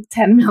down to like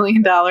 $10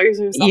 million or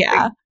something.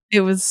 Yeah,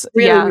 it was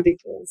really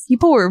ridiculous.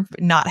 People were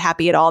not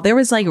happy at all. There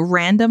was like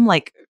random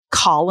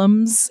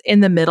columns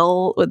in the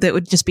middle that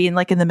would just be in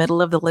the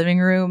middle of the living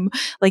room.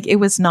 Like it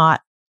was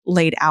not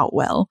laid out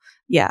well.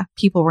 Yeah,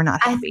 people were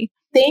not happy.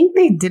 I think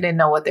they didn't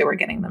know what they were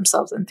getting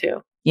themselves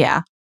into.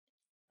 Yeah.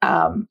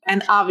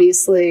 And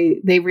obviously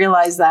they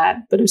realized that,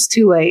 but it was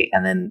too late.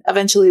 And then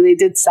eventually they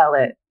did sell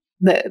it,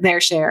 their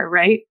share,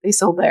 right? They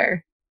sold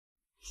their.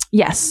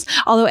 Yes.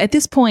 Although at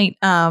this point,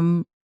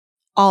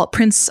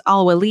 Prince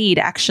Al Walid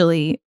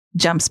actually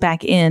jumps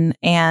back in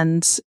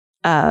and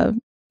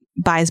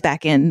buys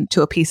back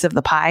into a piece of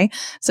the pie.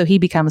 So he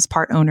becomes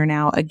part owner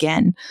now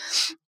again.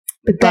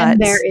 But then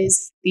there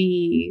is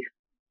the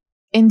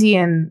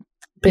Indian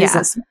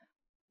businessman.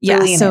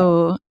 Yeah.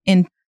 So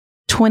in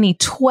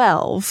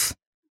 2012,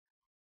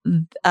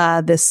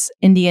 this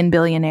Indian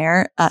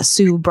billionaire,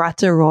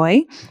 Subrata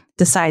Roy,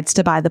 decides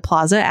to buy the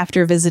plaza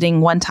after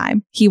visiting one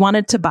time. He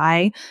wanted to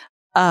buy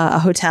a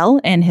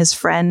hotel, and his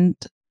friend,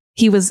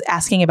 he was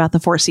asking about the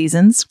Four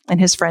Seasons,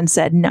 and his friend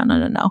said,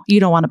 no, you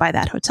don't want to buy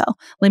that hotel.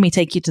 Let me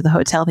take you to the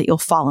hotel that you'll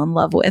fall in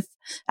love with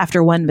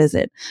after one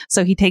visit.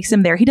 So he takes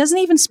him there. He doesn't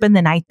even spend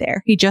the night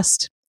there. He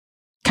just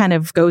kind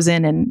of goes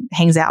in and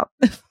hangs out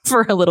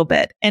for a little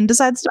bit and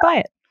decides to buy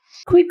it.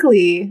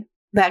 Quickly,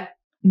 that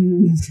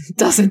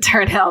doesn't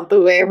turn out the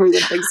way everyone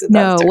thinks it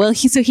does. No, well,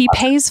 he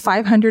pays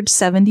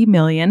 $570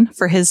 million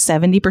for his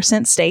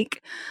 70%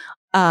 stake.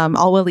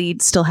 Al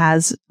Walid still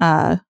has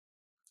a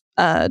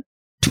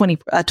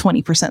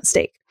 20%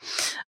 stake.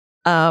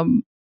 But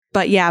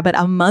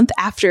a month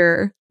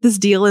after this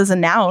deal is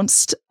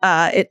announced,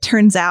 it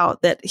turns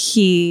out that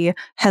he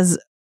has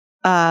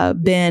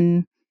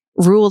been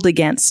ruled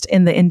against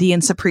in the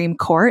Indian Supreme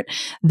Court.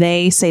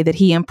 They say that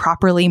he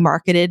improperly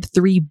marketed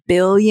 $3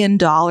 billion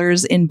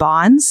in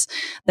bonds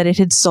that it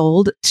had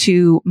sold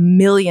to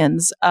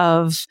millions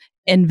of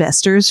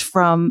investors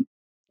from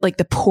like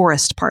the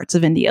poorest parts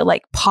of India,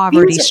 like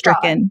poverty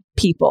stricken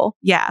people.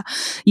 Yeah.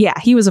 Yeah.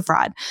 He was a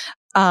fraud.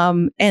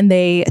 And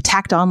they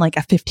tacked on like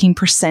a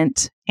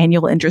 15%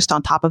 annual interest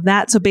on top of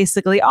that. So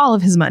basically all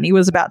of his money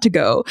was about to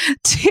go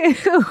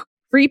to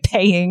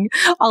repaying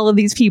all of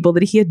these people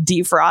that he had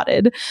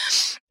defrauded.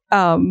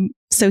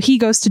 So he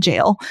goes to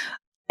jail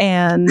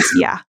and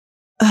yeah.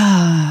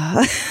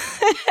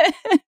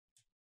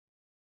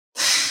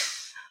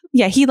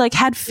 Yeah, he like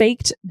had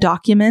faked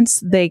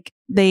documents.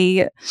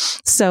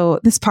 So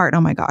this part,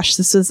 oh my gosh,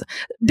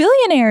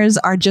 billionaires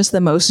are just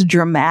the most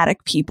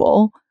dramatic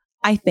people,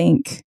 I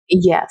think.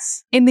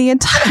 Yes. In the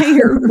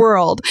entire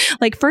world.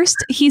 Like first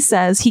he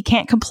says he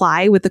can't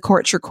comply with the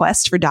court's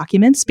request for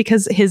documents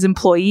because his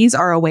employees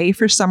are away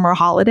for summer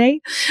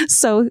holiday.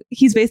 So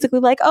he's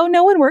basically like, oh,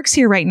 no one works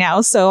here right now,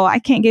 so I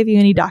can't give you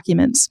any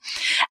documents.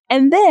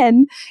 And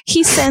then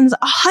he sends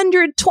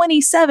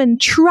 127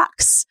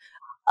 trucks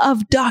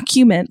of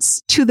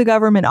documents to the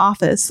government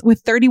office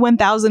with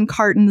 31,000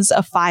 cartons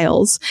of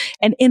files.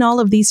 And in all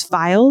of these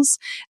files,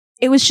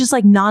 it was just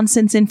like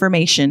nonsense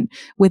information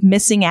with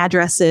missing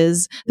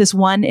addresses. This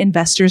one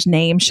investor's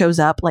name shows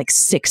up like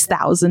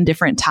 6,000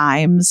 different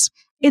times.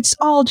 It's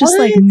all just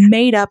like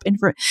made up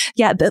information.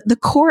 Yeah, the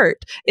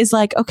court is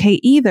like, okay,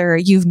 either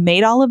you've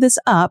made all of this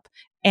up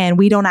and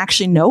we don't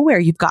actually know where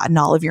you've gotten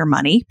all of your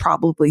money,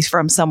 probably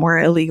from somewhere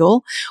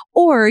illegal,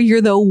 or you're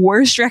the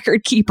worst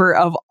record keeper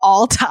of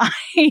all time.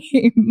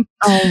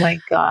 Oh my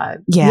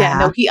God. Yeah.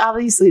 No, he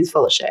obviously is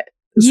full of shit.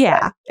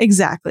 Yeah,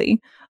 exactly.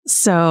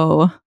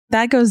 So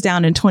that goes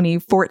down in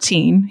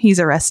 2014. He's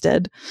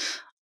arrested.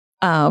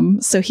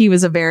 So he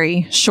was a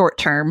very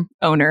short-term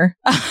owner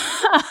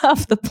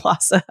of the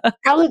Plaza.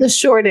 Probably the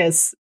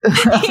shortest.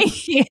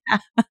 Yeah.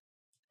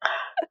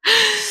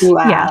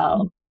 Wow. Yeah.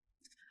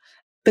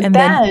 But And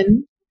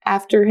then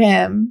after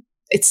him,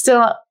 it's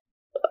still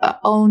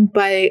owned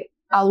by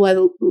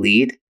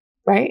Al-Walid,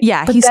 right?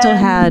 Yeah, but he still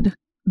had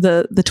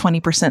the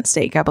 20%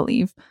 stake, I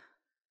believe.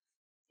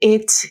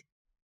 It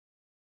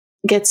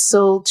gets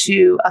sold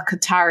to a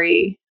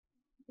Qatari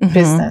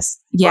business.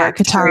 Yeah,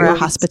 Qatar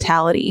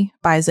Hospitality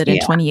buys it in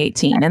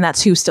 2018, and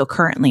that's who still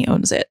currently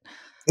owns it.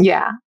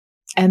 Yeah.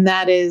 And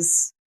that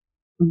is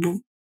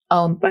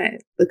owned by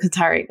the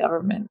Qatari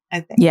government, I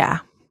think. Yeah.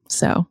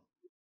 So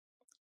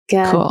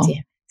God cool. Damn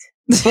it.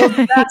 Well,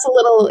 that's a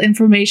little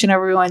information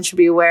everyone should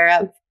be aware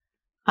of.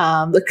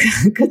 The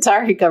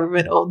Qatari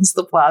government owns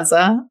the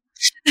Plaza.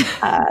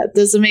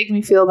 Doesn't make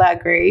me feel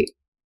that great,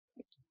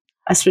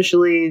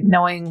 especially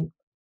knowing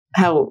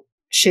how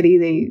shitty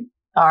they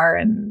are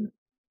and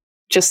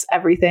just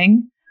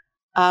everything.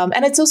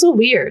 And it's also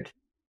weird.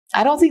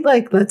 I don't think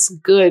like that's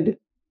good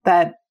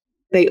that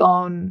they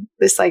own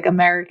this like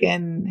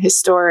American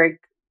historic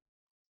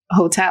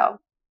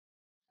hotel,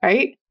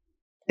 right?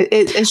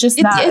 It's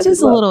just not. It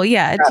is a little,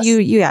 yeah.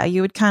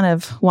 You would kind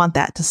of want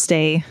that to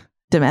stay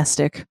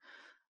domestic,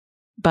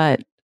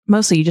 but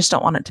mostly you just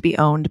don't want it to be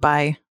owned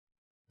by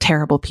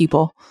terrible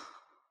people.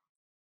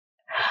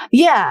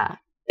 Yeah,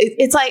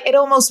 it's like it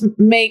almost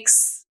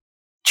makes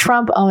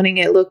Trump owning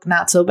it look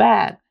not so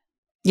bad.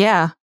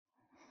 Yeah,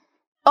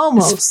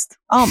 almost.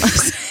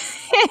 Almost.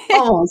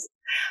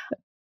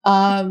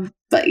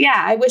 But yeah,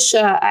 I wish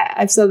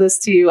I've said this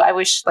to you. I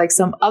wish like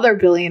some other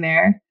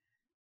billionaire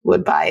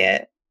would buy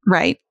it.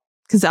 Right.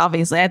 Because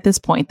obviously at this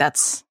point,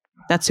 that's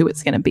who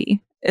it's going to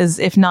be, is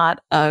if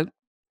not a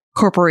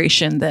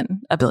corporation,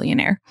 then a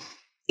billionaire.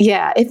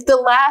 Yeah.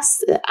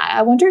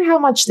 I wonder how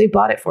much they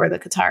bought it for, the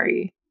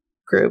Qatari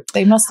group.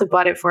 They must have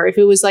bought it for, if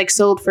it was like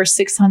sold for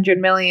 600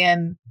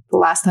 million the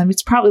last time,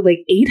 it's probably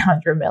like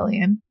 800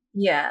 million.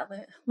 Yeah.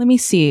 Let me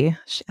see.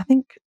 I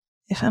think,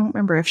 I don't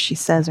remember if she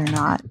says or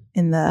not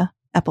in the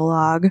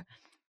epilogue.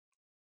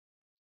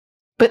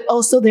 But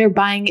also they're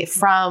buying it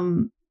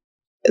from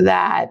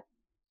that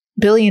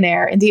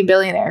Indian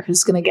billionaire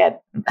who's going to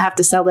have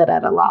to sell it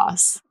at a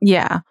loss.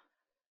 Yeah.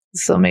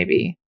 So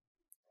maybe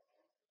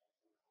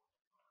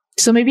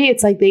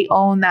it's like they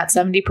own that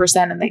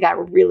 70% and they got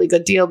a really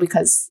good deal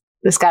because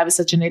this guy was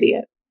such an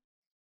idiot.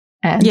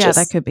 And yeah,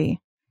 that could be.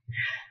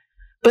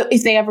 But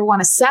if they ever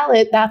want to sell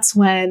it, that's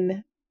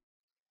when,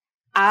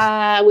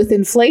 with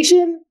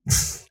inflation,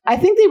 I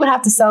think they would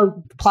have to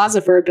sell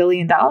Plaza for $1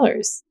 billion.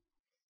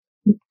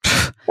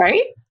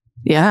 Right?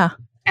 Yeah.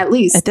 At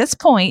least. At this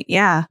point,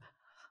 yeah.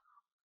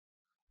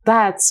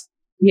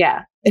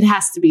 It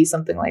has to be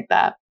something like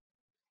that.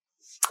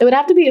 It would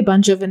have to be a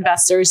bunch of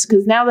investors,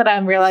 because now that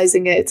I'm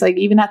realizing it, it's like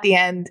even at the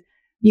end,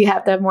 you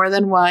have to have more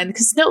than one.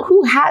 Because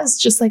who has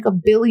just like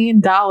 $1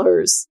 billion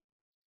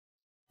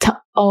to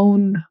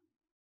own?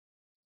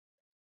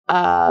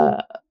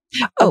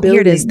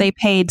 Here it is. They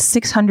paid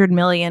 $600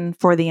 million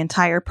for the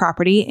entire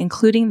property,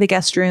 including the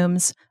guest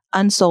rooms,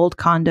 unsold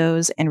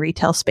condos and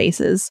retail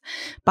spaces,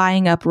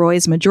 buying up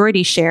Roy's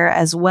majority share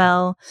as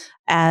well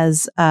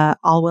as Al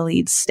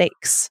Walid's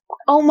stakes.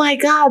 Oh my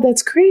God,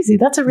 that's crazy.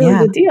 That's a really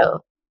good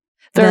deal.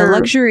 The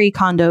luxury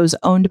condos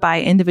owned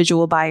by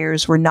individual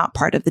buyers were not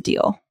part of the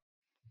deal.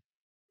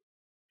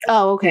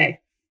 Oh, okay.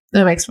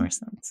 That makes more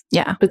sense.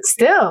 Yeah. But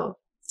still.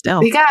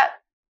 They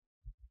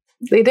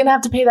didn't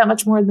have to pay that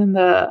much more than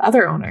the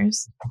other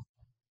owners.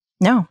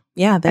 No.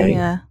 Yeah.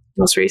 They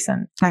most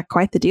recent. Got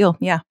quite the deal.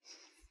 Yeah.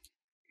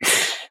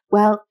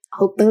 Well,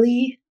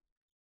 hopefully,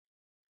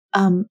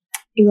 Elon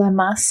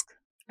Musk,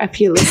 if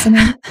you're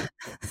listening,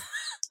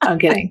 I'm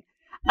kidding.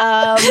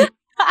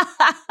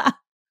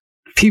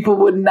 People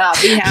would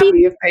not be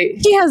happy if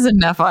he has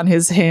enough on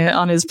his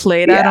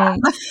plate. Yeah.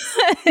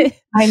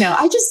 I know.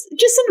 I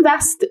just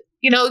invest.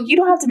 You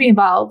don't have to be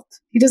involved.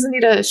 He doesn't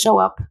need to show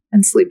up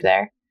and sleep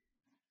there.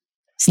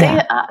 Stay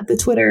at the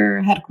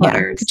Twitter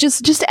headquarters. Yeah.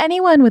 Just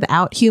anyone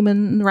without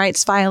human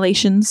rights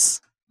violations,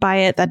 buy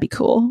it. That'd be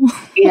cool.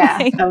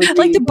 Yeah.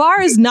 Like the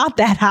bar is not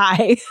that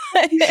high.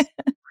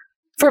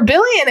 For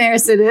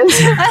billionaires, it is.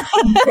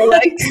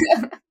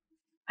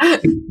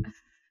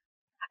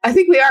 I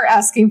think we are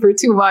asking for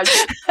too much.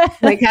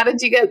 Like, how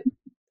did you get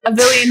 $1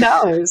 billion?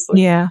 Like,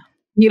 yeah.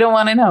 You don't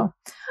want to know.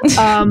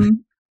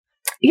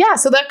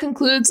 So that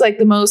concludes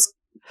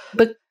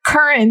the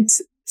current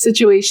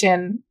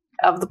situation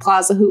of the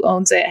Plaza, who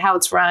owns it, how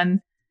it's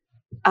run.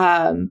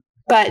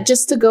 But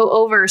just to go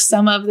over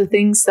some of the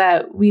things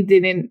that we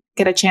didn't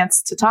get a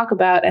chance to talk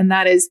about, and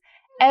that is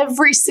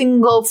every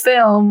single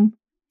film,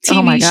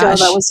 TV show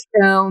that was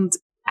filmed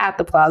at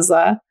the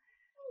Plaza.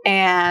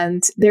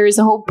 And there is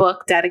a whole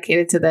book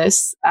dedicated to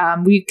this.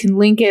 We can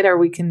link it, or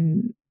we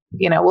can,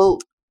 we'll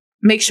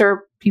make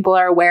sure people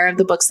are aware of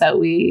the books that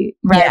we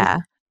read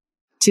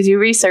to do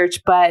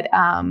research. But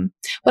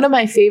one of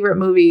my favorite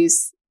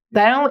movies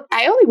that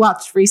I only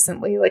watched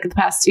recently, like in the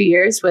past 2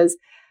 years, was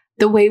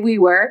The Way We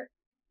Were.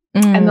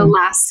 And the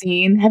last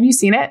scene. Have you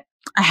seen it?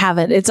 I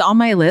haven't. It's on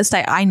my list.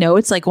 I know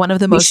it's like one of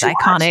the most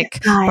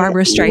iconic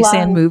Barbra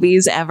Streisand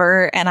movies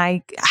ever, and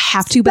I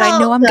have to, but I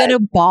know I'm going to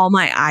bawl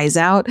my eyes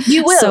out.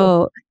 You will.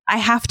 So I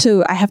have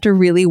to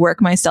really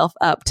work myself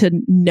up to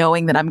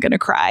knowing that I'm going to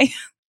cry.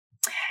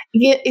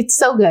 Yeah, it's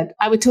so good.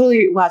 I would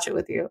totally watch it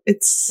with you.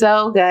 It's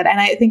so good. And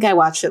I think I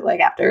watched it like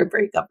after a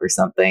breakup or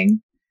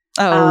something.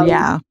 Oh,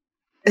 yeah.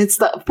 It's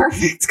the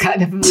perfect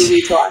kind of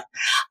movie to watch.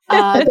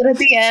 But at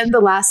the end, the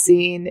last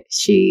scene,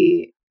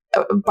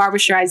 Barbra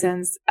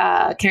Streisand's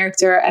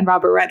character and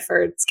Robert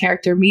Redford's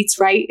character meets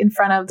right in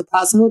front of the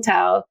Plaza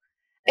Hotel.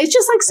 It's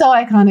just like so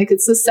iconic.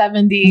 It's the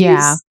 70s.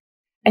 Yeah.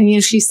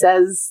 And she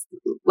says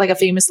like a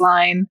famous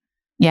line.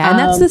 Yeah. And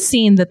that's the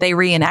scene that they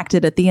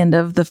reenacted at the end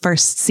of the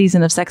first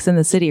season of Sex and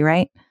the City,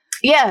 right?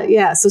 Yeah.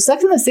 Yeah. So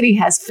Sex and the City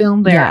has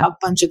filmed there a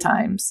bunch of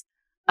times.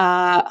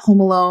 Home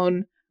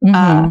Alone.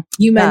 Mm-hmm.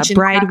 You mentioned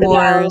Bride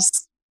Wars.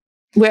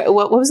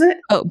 What was it?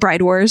 Oh,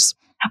 Bride Wars.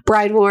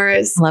 Bride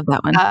Wars. I love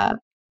that one.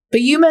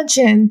 But you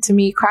mentioned to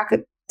me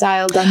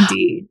Crocodile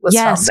Dundee was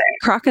filmed there.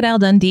 Crocodile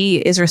Dundee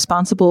is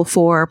responsible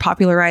for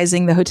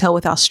popularizing the hotel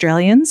with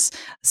Australians.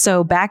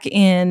 So back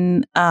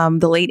in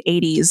the late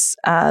 80s,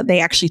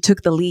 they actually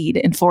took the lead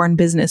in foreign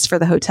business for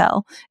the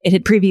hotel. It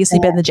had previously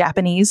been the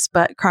Japanese,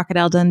 but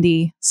Crocodile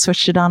Dundee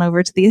switched it on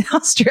over to the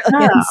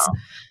Australians. Oh,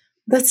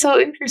 that's so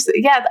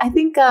interesting. Yeah, I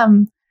think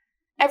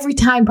every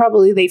time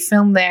probably they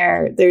film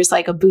there, there's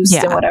like a boost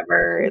in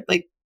whatever,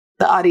 like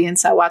the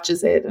audience that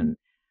watches it. And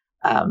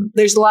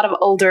there's a lot of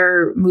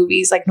older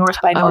movies like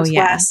North by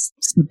Northwest.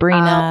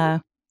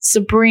 Sabrina,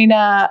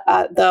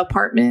 The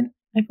Apartment,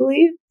 I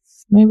believe.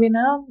 Maybe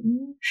now.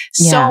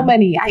 So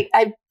many.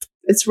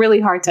 It's really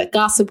hard to.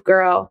 Gossip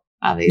Girl,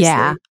 obviously.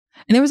 Yeah.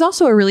 And there was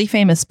also a really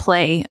famous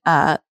play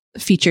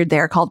featured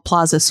there called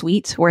Plaza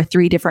Suite, where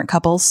 3 different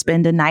couples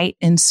spend a night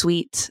in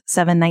Suite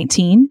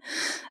 719.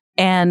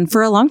 And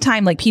for a long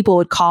time, like people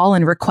would call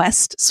and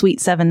request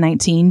Suite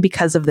 719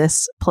 because of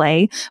this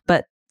play.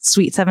 But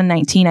Suite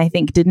 719, I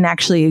think, didn't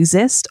actually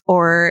exist,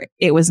 or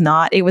it was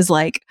not. It was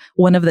like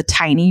one of the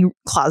tiny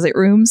closet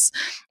rooms.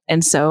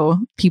 And so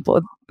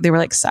they were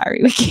like,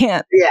 sorry, we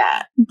can't.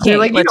 Yeah. They're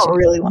like, you don't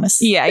really want to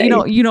see. Yeah,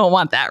 you don't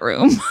want that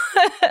room.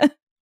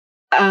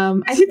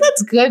 I think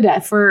that's good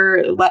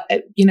for,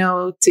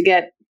 to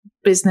get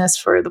business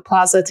for the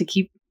Plaza to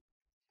keep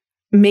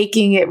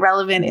making it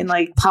relevant in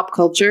like pop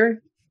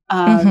culture.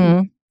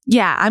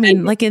 Yeah. I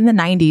mean, like in the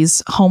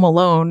 90s, Home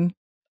Alone,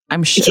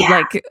 I'm sure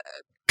like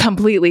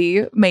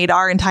completely made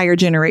our entire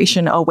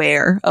generation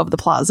aware of the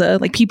Plaza.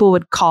 Like people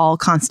would call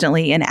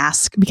constantly and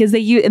ask, because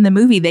in the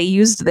movie, they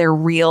used their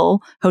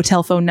real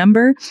hotel phone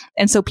number.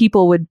 And so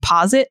people would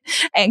pause it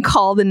and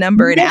call the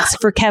number and ask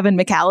for Kevin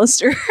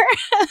McAllister.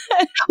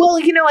 Well,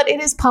 you know what?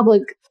 It is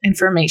public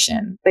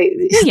information.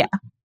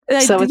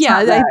 So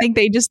I think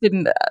they just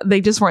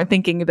weren't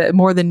thinking that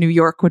more than New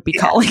York would be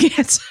calling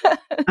it.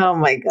 Oh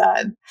my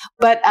God.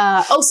 But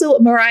also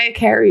Mariah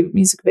Carey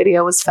music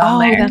video was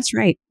filmed there. Oh, that's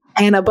right.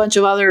 And a bunch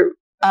of other,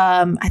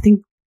 I think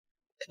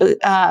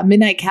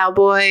Midnight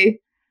Cowboy,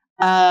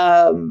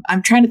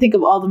 I'm trying to think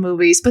of all the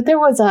movies, but there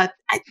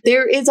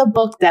is a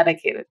book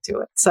dedicated to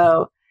it.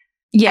 So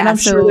yeah, and I'm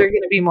sure there are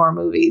going to be more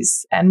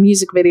movies and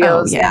music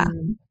videos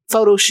and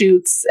photo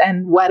shoots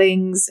and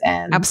weddings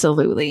and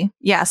absolutely.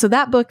 Yeah. So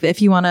that book,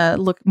 if you want to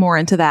look more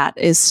into that,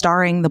 is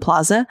starring the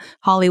Plaza,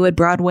 Hollywood,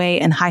 Broadway,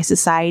 and High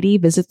Society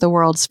Visit the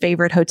World's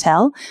Favorite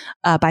Hotel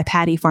by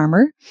Patty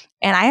Farmer.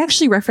 And I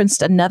actually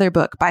referenced another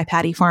book by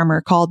Patty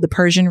Farmer called The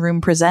Persian Room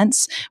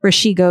Presents, where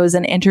she goes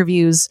and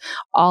interviews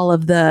all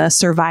of the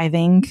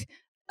surviving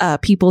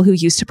people who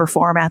used to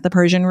perform at the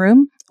Persian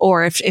Room.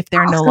 Or if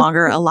they're no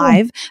longer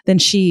alive, then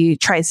she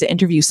tries to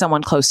interview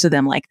someone close to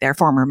them, like their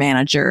former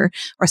manager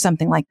or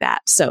something like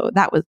that. So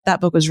that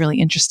book was really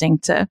interesting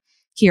to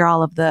hear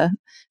all of the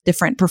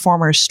different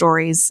performers'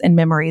 stories and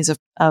memories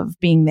of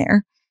being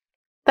there.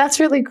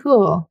 That's really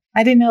cool.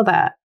 I didn't know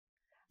that.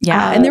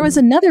 Yeah. And there was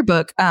another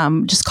book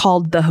just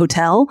called The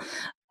Hotel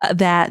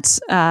that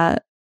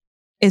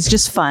is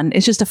just fun.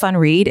 It's just a fun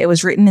read. It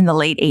was written in the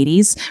late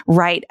 80s,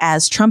 right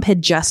as Trump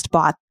had just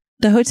bought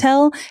the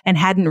hotel and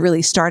hadn't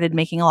really started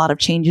making a lot of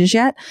changes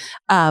yet.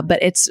 But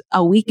it's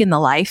a week in the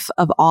life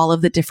of all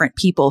of the different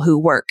people who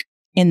work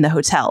in the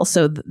hotel.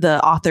 So the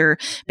author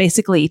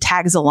basically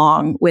tags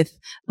along with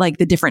like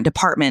the different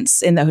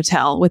departments in the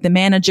hotel, with the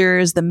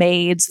managers, the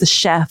maids, the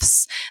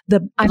chefs, the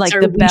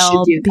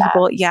bell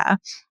people. Yeah.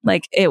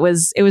 Like it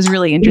was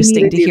really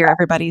interesting to hear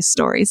everybody's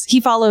stories.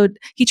 He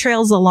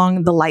trails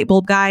along the light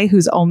bulb guy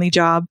whose only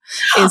job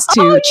is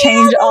to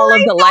change all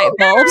of the light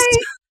bulbs.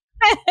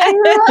 I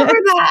remember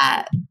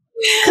that.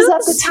 Because at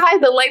the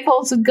time, the light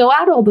bulbs would go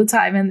out all the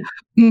time and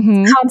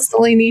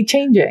constantly need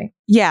changing.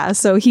 Yeah.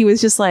 So he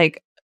was just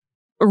like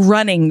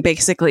running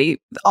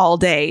basically all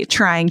day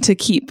trying to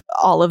keep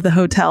all of the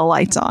hotel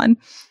lights on.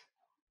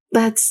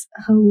 That's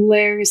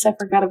hilarious. I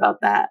forgot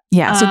about that.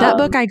 Yeah. So that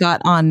book I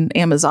got on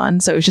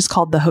Amazon. So it was just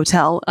called The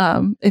Hotel.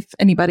 If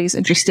anybody's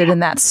interested in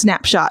that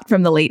snapshot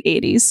from the late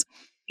 80s.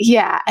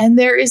 Yeah. And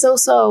there is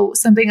also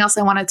something else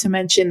I wanted to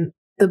mention.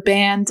 The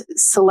band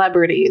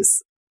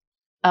celebrities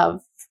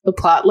of the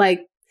plot,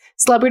 like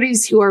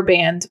celebrities who are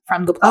banned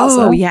from the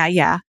Plaza. Oh, yeah,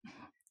 yeah.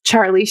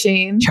 Charlie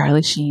Sheen.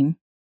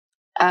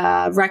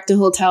 Wrecked a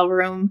hotel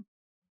room.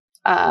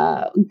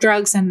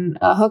 Drugs and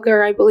a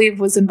hooker, I believe,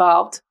 was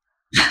involved.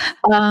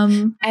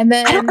 And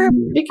then I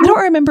don't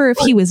remember if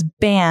he was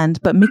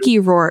banned, but Mickey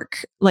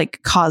Rourke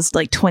like caused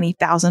like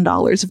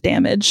 $20,000 of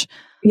damage.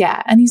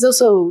 Yeah, and he's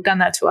also done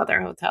that to other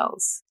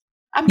hotels.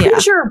 I'm pretty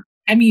sure.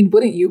 I mean,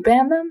 wouldn't you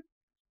ban them?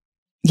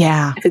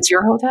 Yeah. If it's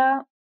your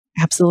hotel?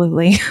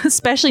 Absolutely.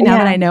 Especially now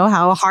that I know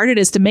how hard it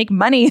is to make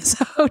money as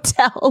a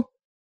hotel.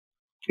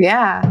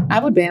 Yeah, I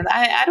would ban.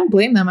 I don't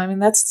blame them. I mean,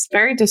 that's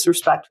very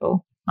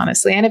disrespectful,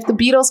 honestly. And if the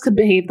Beatles could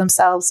behave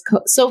themselves,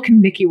 so can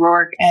Mickey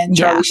Rourke and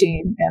Charlie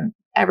Sheen and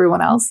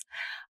everyone else.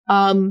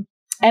 And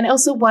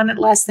also one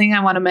last thing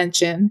I want to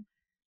mention,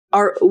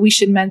 or we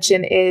should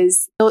mention,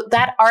 is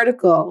that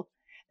article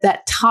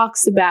that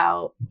talks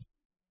about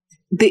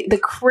the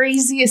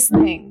craziest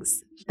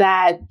things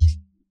that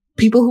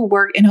people who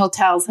work in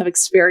hotels have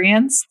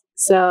experienced.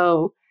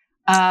 So,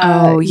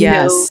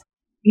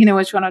 you know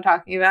which one I'm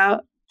talking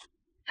about?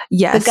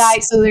 Yes. The guy.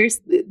 So there's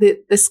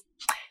this,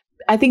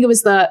 I think it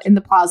was in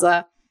the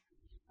Plaza.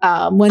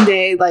 One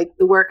day, like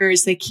the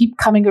workers, they keep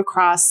coming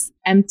across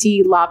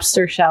empty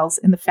lobster shells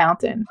in the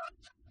fountain,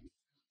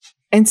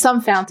 in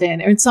some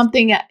fountain or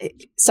something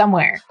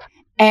somewhere.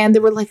 And they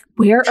were like,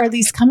 where are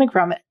these coming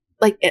from?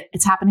 Like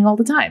it's happening all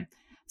the time.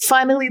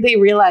 Finally, they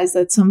realized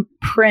that some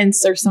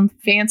prince or some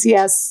fancy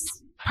ass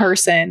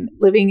person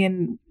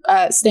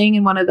staying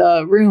in one of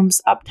the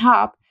rooms up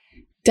top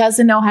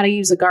doesn't know how to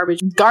use a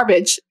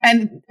garbage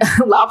and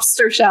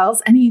lobster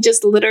shells. And he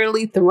just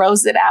literally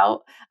throws it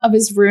out of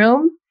his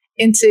room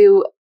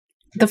into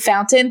the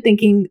fountain,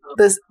 thinking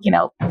the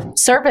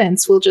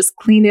servants will just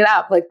clean it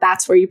up. Like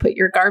that's where you put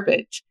your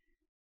garbage.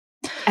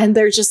 And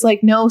they're just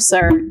like, no,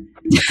 sir,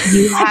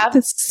 you have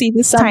to see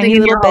this tiny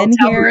little bin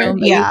here.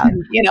 Yeah.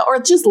 Or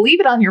just leave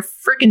it on your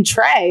freaking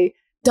tray.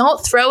 Don't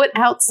throw it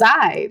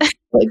outside.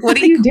 Like,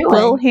 what are you doing?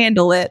 We'll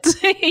handle it.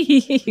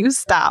 You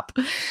stop.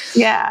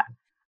 Yeah.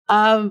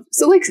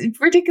 So like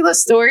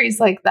ridiculous stories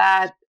like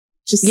that.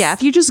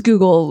 If you just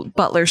Google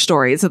Butler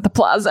stories at the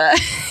Plaza,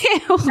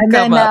 and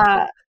then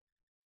up.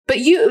 But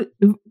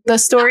the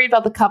story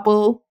about the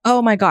couple.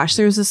 Oh my gosh,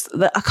 there's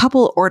a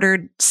couple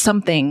ordered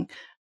something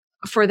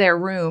for their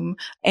room,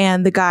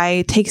 and the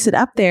guy takes it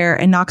up there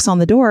and knocks on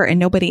the door, and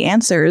nobody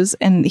answers,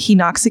 and he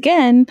knocks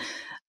again,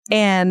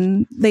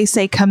 and they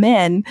say come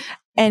in,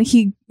 and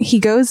he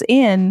goes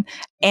in,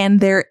 and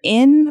they're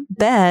in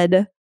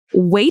bed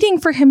waiting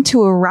for him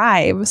to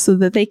arrive so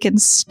that they can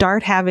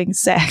start having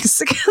sex,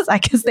 because I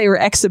guess they were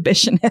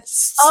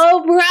exhibitionists.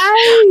 Oh,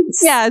 right.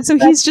 Yeah. So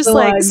he's just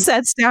like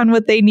sets down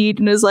what they need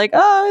and is like,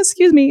 oh,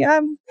 excuse me,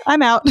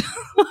 I'm out.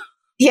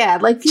 Yeah.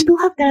 Like people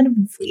have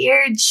done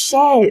weird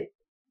shit.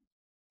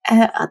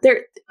 There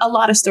are a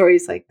lot of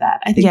stories like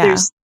that. I think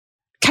there's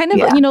kind of,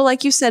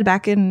 like you said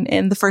back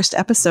in the first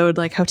episode,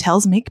 like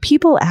hotels make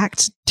people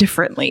act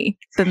differently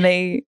than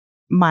they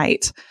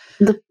might.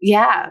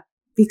 Yeah.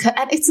 because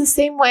and it's the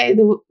same way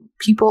the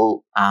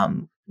people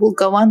will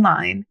go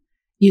online,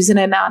 use an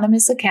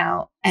anonymous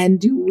account, and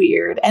do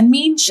weird and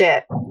mean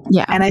shit.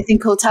 Yeah. And I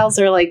think hotels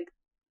are like,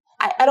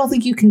 I don't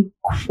think you can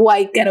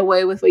quite get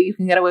away with what you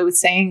can get away with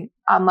saying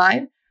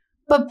online.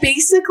 But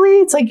basically,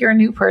 it's like you're a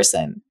new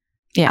person.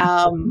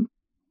 Yeah.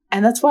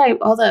 And that's why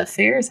all the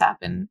affairs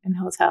happen in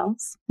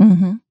hotels.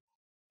 Mm-hmm.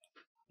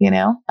 You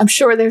know, I'm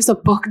sure there's a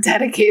book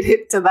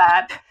dedicated to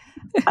that.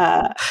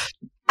 I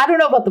don't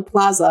know about the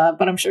Plaza,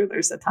 but I'm sure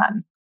there's a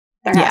ton.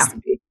 There has to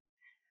be.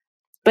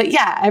 But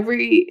yeah,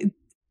 every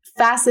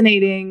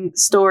fascinating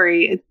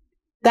story.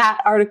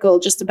 That article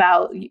just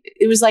about,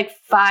 it was like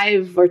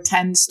 5 or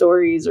 10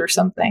 stories or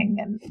something,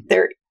 and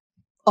they're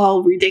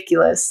all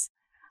ridiculous.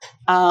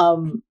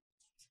 But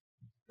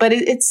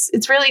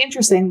it's really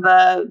interesting.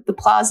 The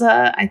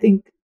Plaza, I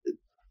think,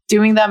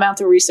 doing the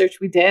amount of research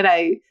we did,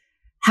 I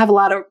have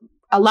a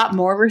lot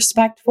more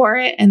respect for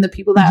it, and the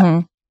people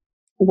that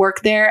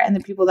work there and the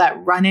people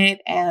that run it.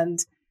 And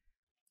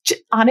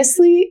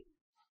honestly,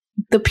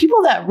 the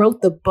people that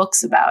wrote the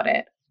books about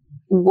it.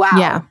 Wow.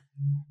 Yeah.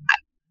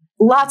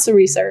 Lots of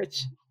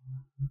research.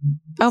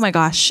 Oh my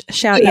gosh.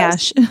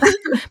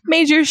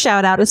 Major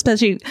shout out,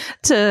 especially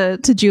to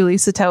Julie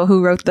Sato,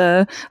 who wrote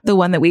the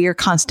one that we are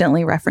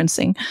constantly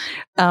referencing,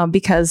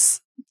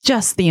 because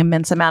just the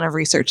immense amount of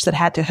research that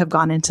had to have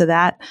gone into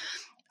that.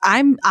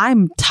 I'm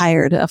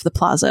tired of the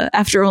Plaza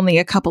after only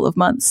a couple of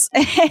months,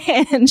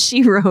 and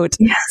she wrote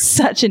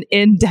such an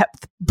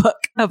in-depth book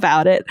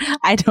about it.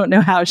 I don't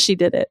know how she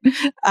did it.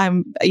 But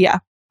I'm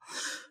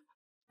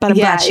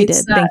glad she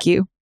did. Thank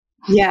you.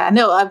 Yeah,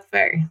 no, I'm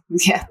fair.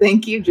 Yeah,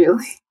 thank you,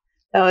 Julie.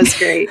 That was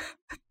great.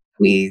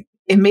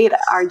 It made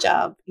our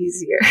job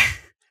easier.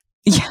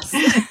 Yes,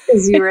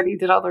 because you already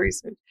did all the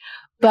research.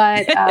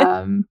 But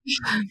and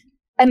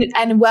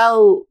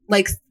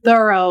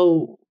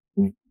thorough,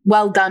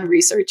 well done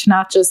research,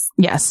 not just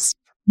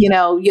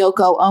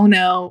Yoko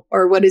Ono,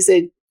 or what is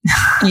it?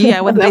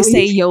 Yeah, when they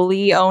say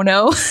Yoli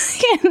Ono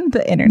in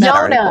the internet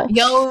article.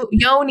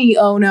 Yoni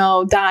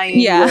Ono dying.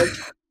 Yeah.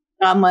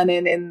 John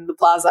Lennon in the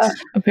Plaza,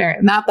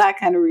 apparently. Not that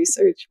kind of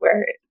research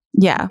where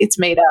it's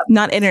made up.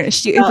 Not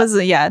internet. It was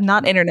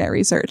not internet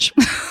research.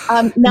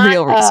 Not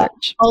real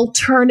research.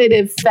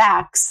 Alternative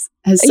facts,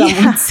 as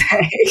some would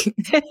say.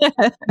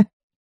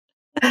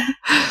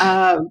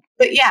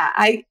 But yeah,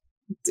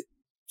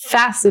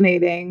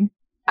 fascinating.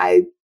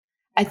 I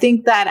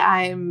think that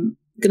I'm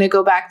gonna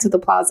go back to the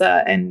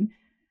Plaza and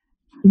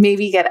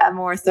maybe get a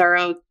more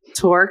thorough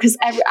tour, because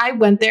I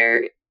went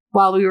there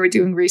while we were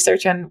doing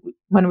research and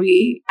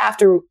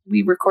after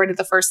we recorded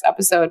the first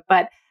episode,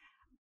 but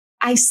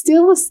I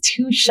still was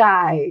too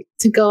shy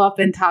to go up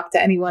and talk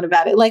to anyone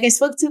about it. Like, I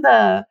spoke to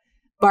the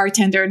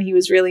bartender and he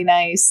was really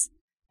nice.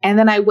 And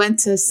then I went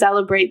to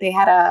celebrate. They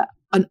had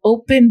an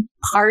open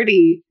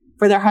party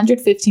for their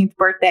 115th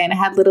birthday, and it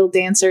had little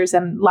dancers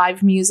and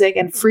live music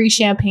and free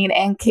champagne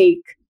and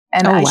cake.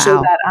 And I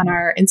showed that on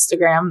our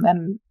Instagram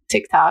and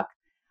TikTok.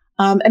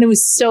 And it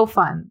was so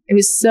fun. It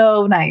was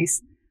so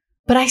nice.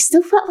 But I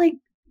still felt like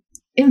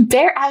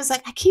embarrassed. I was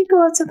like, I can't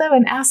go up to them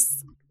and ask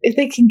if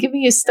they can give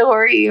me a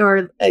story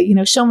or,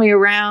 show me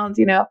around,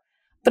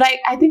 But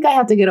I think I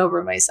have to get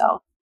over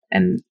myself,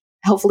 and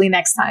hopefully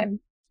next time.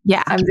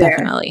 Yeah, I'm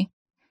definitely.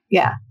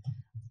 There. Yeah.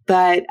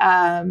 But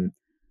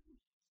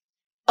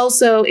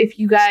also, if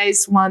you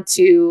guys want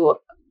to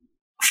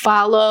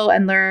follow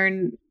and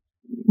learn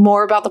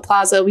more about the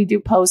Plaza, we do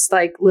post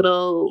like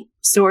little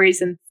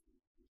stories and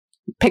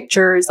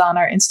pictures on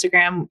our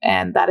Instagram,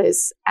 and that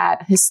is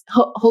at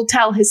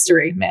Hotel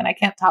History. Man, I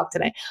can't talk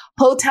today.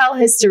 Hotel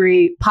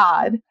History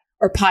Pod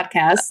or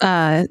Podcast.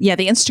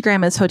 The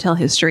Instagram is Hotel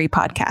History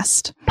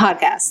Podcast.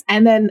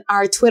 And then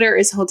our Twitter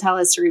is Hotel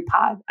History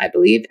Pod, I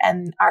believe,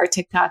 and our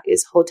TikTok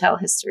is Hotel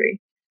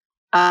History.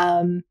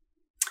 And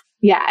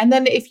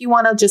then if you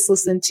want to just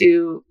listen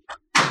to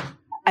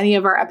any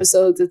of our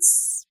episodes,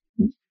 it's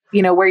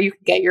where you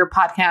can get your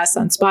podcasts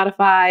on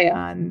Spotify,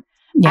 on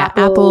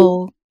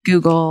Apple,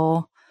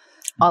 Google,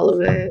 all of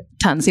it.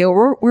 Tons. Yeah,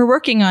 we're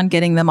working on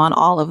getting them on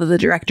all of the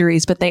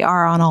directories, but they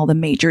are on all the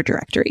major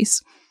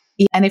directories.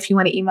 And if you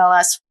want to email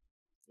us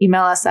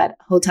at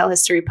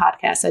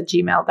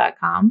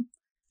hotelhistorypodcast@gmail.com.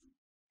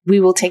 We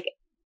will take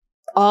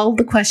all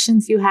the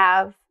questions you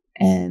have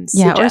and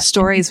or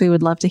stories. We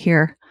would love to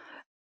hear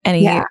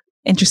any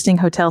interesting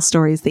hotel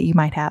stories that you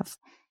might have.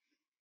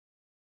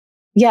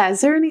 Yeah.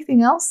 Is there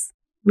anything else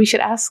we should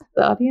ask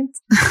the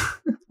audience?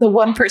 The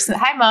one person.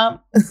 Hi,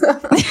 Mom.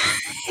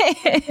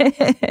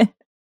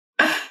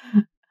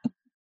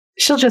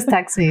 She'll just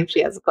text me if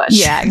she has a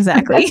question. Yeah,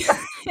 exactly.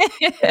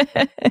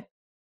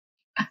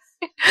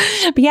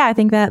 But yeah, I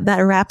think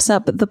that wraps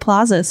up the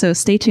Plaza. So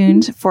stay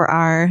tuned for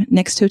our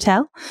next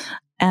hotel.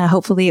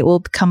 Hopefully it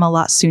will come a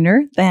lot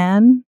sooner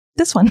than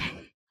this one.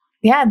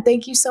 Yeah. And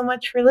thank you so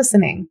much for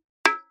listening.